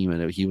into the team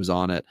and he was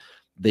on it,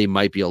 they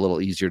might be a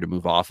little easier to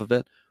move off of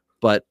it,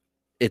 but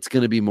it's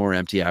going to be more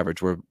empty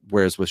average.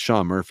 Whereas with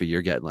Sean Murphy,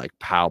 you're getting like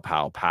pow,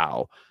 pow,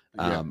 pow.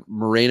 Yeah.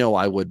 Moreno,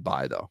 I would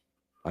buy though.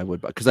 I would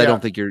buy, because I don't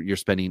think you're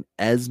spending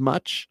as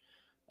much,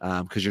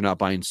 because you're not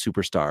buying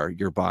superstar.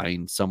 You're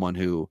buying someone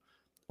who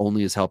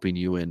only is helping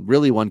you in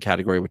really one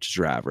category, which is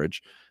your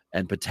average,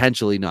 and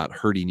potentially not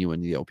hurting you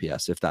in the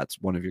OPS if that's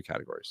one of your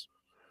categories.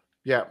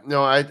 Yeah,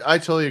 no, I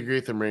totally agree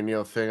with the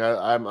Moreno thing.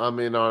 I'm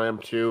in on him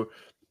too.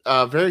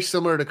 Very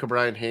similar to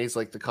Ke'Bryan Hayes,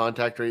 like the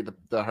contact rate,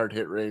 the hard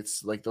hit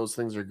rates, like those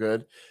things are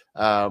good.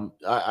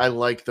 I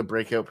like the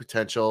breakout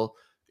potential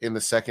in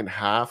the second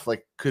half.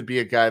 Like, could be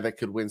a guy that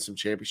could win some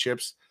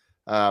championships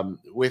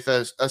with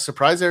a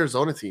surprise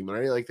Arizona team,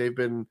 right? Like, they've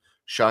been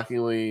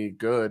shockingly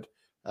good.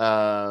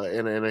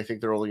 And I think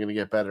they're only going to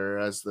get better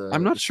as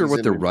I'm not sure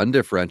what the run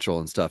differential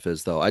and stuff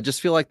is, though. I just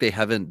feel like they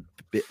haven't,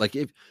 like,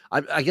 if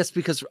I guess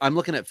because I'm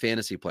looking at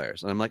fantasy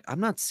players and I'm like, I'm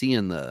not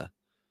seeing the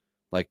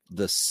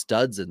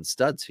studs and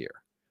studs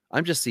here.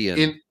 I'm just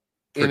seeing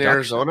in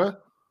Arizona.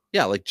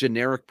 Yeah, like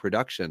generic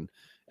production,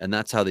 and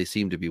that's how they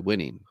seem to be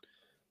winning.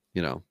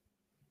 You know,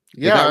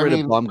 they got rid of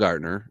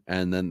Bumgarner,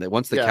 and then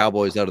once the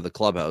Cowboys out of the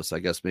clubhouse, I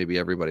guess maybe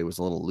everybody was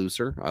a little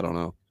looser. I don't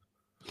know.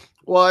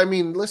 Well, I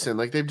mean, listen,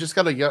 like they've just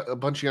got a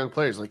bunch of young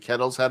players. Like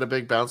Kettle's had a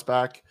big bounce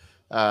back.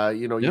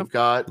 You've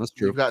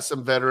got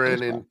some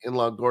veteran in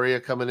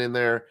Longoria coming in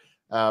there.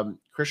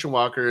 Christian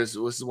Walker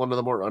was one of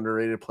the more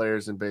underrated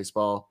players in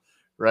baseball,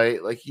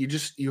 right? Like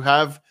you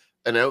have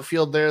an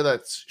outfield there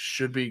that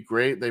should be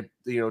great.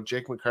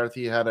 Jake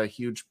McCarthy had a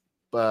huge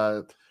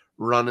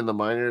run in the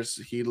minors.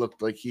 He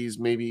looked like he's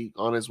maybe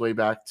on his way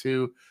back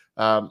too.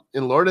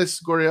 In Lourdes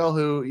Gurriel,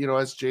 who,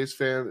 as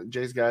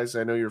Jays guys,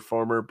 I know you're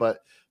former, but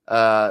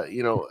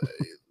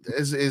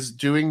is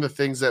doing the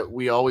things that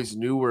we always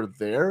knew were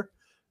there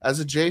as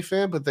a Jay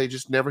fan, but they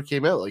just never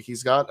came out. Like I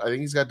think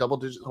he's got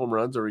double-digit home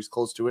runs, or he's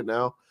close to it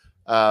now.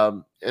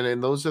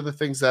 And those are the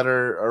things that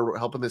are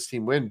helping this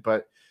team win.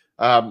 But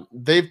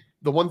the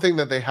one thing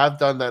that they have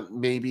done that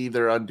maybe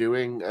they're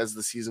undoing as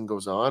the season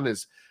goes on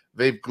is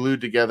they've glued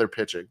together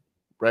pitching,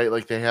 right?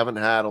 Like they haven't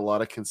had a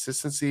lot of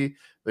consistency.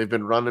 They've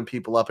been running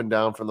people up and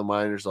down from the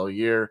minors all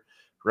year,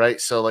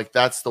 right? So like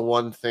that's the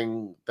one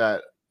thing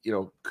that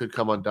could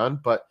come undone,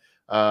 but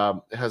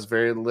it has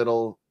very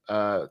little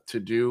to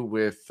do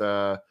with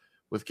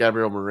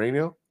Gabriel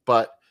Moreno.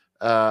 But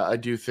I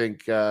do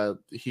think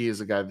he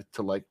is a guy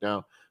to like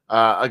now.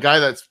 A guy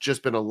that's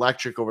just been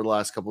electric over the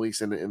last couple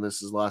weeks, and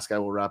this is the last guy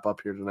we'll wrap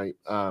up here tonight.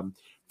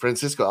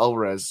 Francisco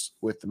Alvarez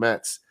with the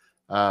Mets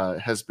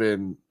has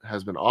been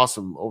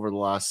awesome over the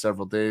last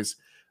several days.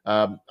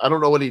 I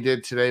don't know what he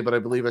did today, but I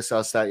believe I saw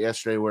a stat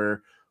yesterday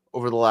where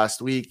over the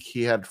last week,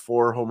 he had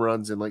 4 home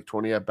runs and like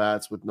 20 at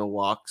bats with no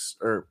walks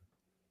or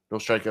no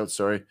strikeouts.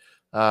 Sorry.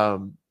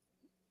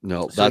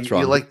 No, that's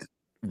wrong. Like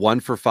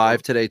 1 for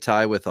 5 today,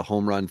 Ty, with a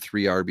home run,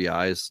 3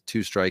 RBIs, 2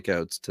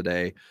 strikeouts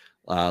today.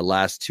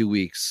 Last 2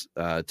 weeks,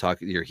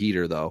 talking your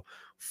heater though,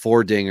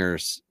 4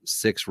 dingers,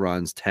 6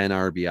 runs, 10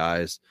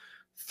 RBIs,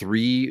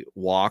 3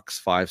 walks,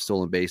 5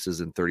 stolen bases,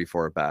 and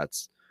 34 at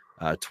bats.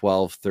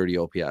 1230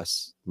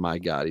 OPS. My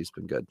God, he's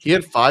been good. He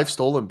had 5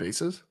 stolen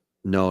bases.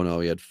 No,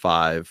 he had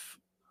 5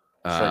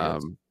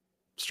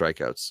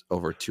 strikeouts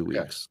over 2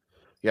 weeks.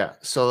 Yeah.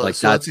 So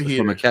that's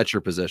from a catcher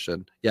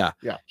position. Yeah.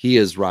 He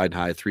is riding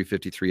high,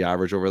 353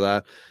 average over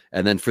that.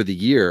 And then for the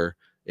year,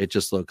 it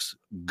just looks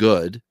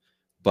good.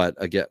 But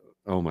again,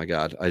 oh my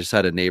God, I just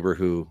had a neighbor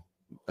who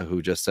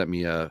just sent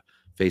me a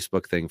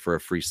Facebook thing for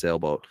a free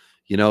sailboat.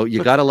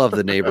 You got to love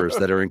the neighbors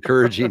that are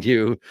encouraging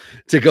you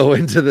to go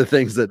into the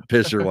things that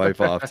piss your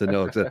wife off to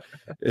know.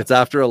 It's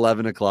after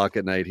 11 o'clock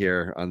at night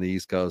here on the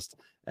East Coast.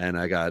 And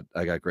I got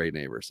great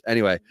neighbors.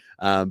 Anyway,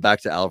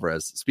 back to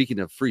Alvarez. Speaking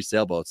of free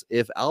sailboats,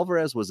 if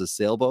Alvarez was a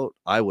sailboat,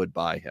 I would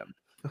buy him.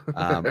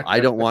 I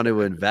don't want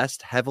to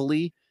invest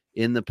heavily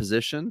in the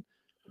position,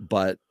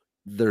 but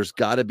there's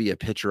got to be a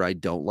pitcher I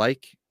don't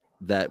like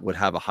that would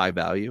have a high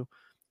value.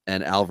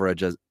 And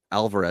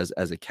Alvarez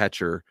as a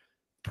catcher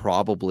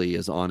probably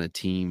is on a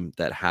team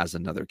that has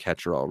another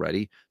catcher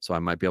already, so I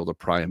might be able to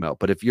pry him out.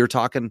 But if you're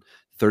talking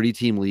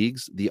 30-team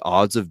leagues, the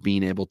odds of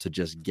being able to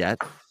just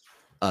get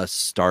a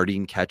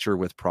starting catcher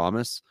with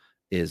promise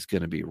is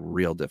going to be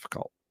real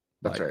difficult.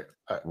 That's right.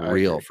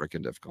 Real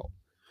freaking difficult.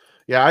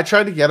 Yeah, I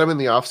tried to get him in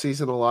the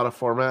offseason a lot of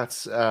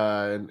formats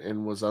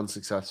and was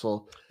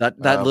unsuccessful.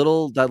 That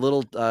little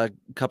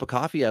cup of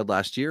coffee I had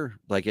last year,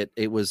 like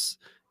it was,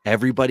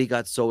 everybody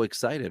got so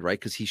excited, right?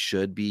 Because he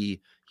should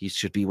be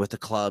with the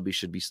club, he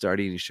should be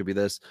starting, he should be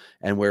this,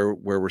 and where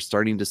we're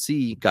starting to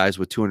see guys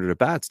with 200 at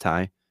bats,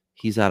 Ty,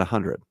 he's at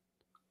 100.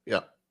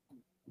 Yeah.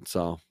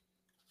 So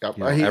yep.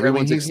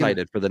 Everyone's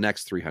excited for the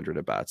next 300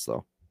 at bats,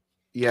 though.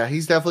 Yeah,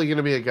 he's definitely going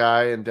to be a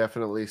guy and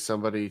definitely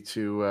somebody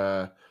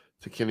to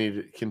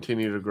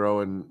continue to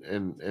grow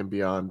and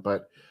beyond.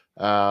 But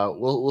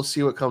we'll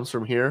see what comes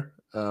from here.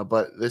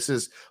 But let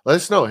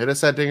us know. Hit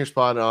us at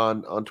DingersPod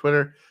on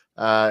Twitter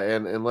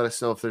and let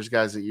us know if there's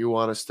guys that you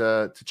want us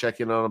to check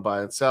in on and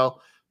buy and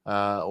sell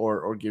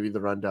or give you the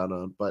rundown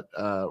on. But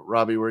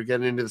Robbie, we're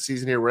getting into the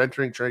season here. We're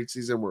entering trade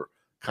season. We're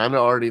kind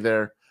of already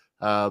there,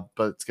 but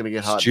it's going to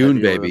get hot. It's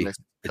June, baby. The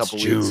next couple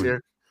weeks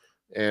here.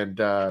 And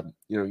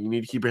you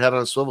need to keep your head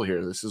on a swivel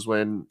here. This is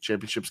when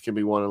championships can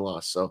be won and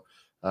lost. So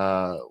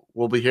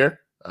we'll be here.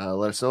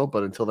 Let us know.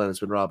 But until then, it's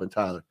been Rob and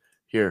Tyler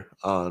here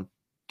on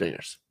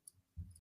Dingers.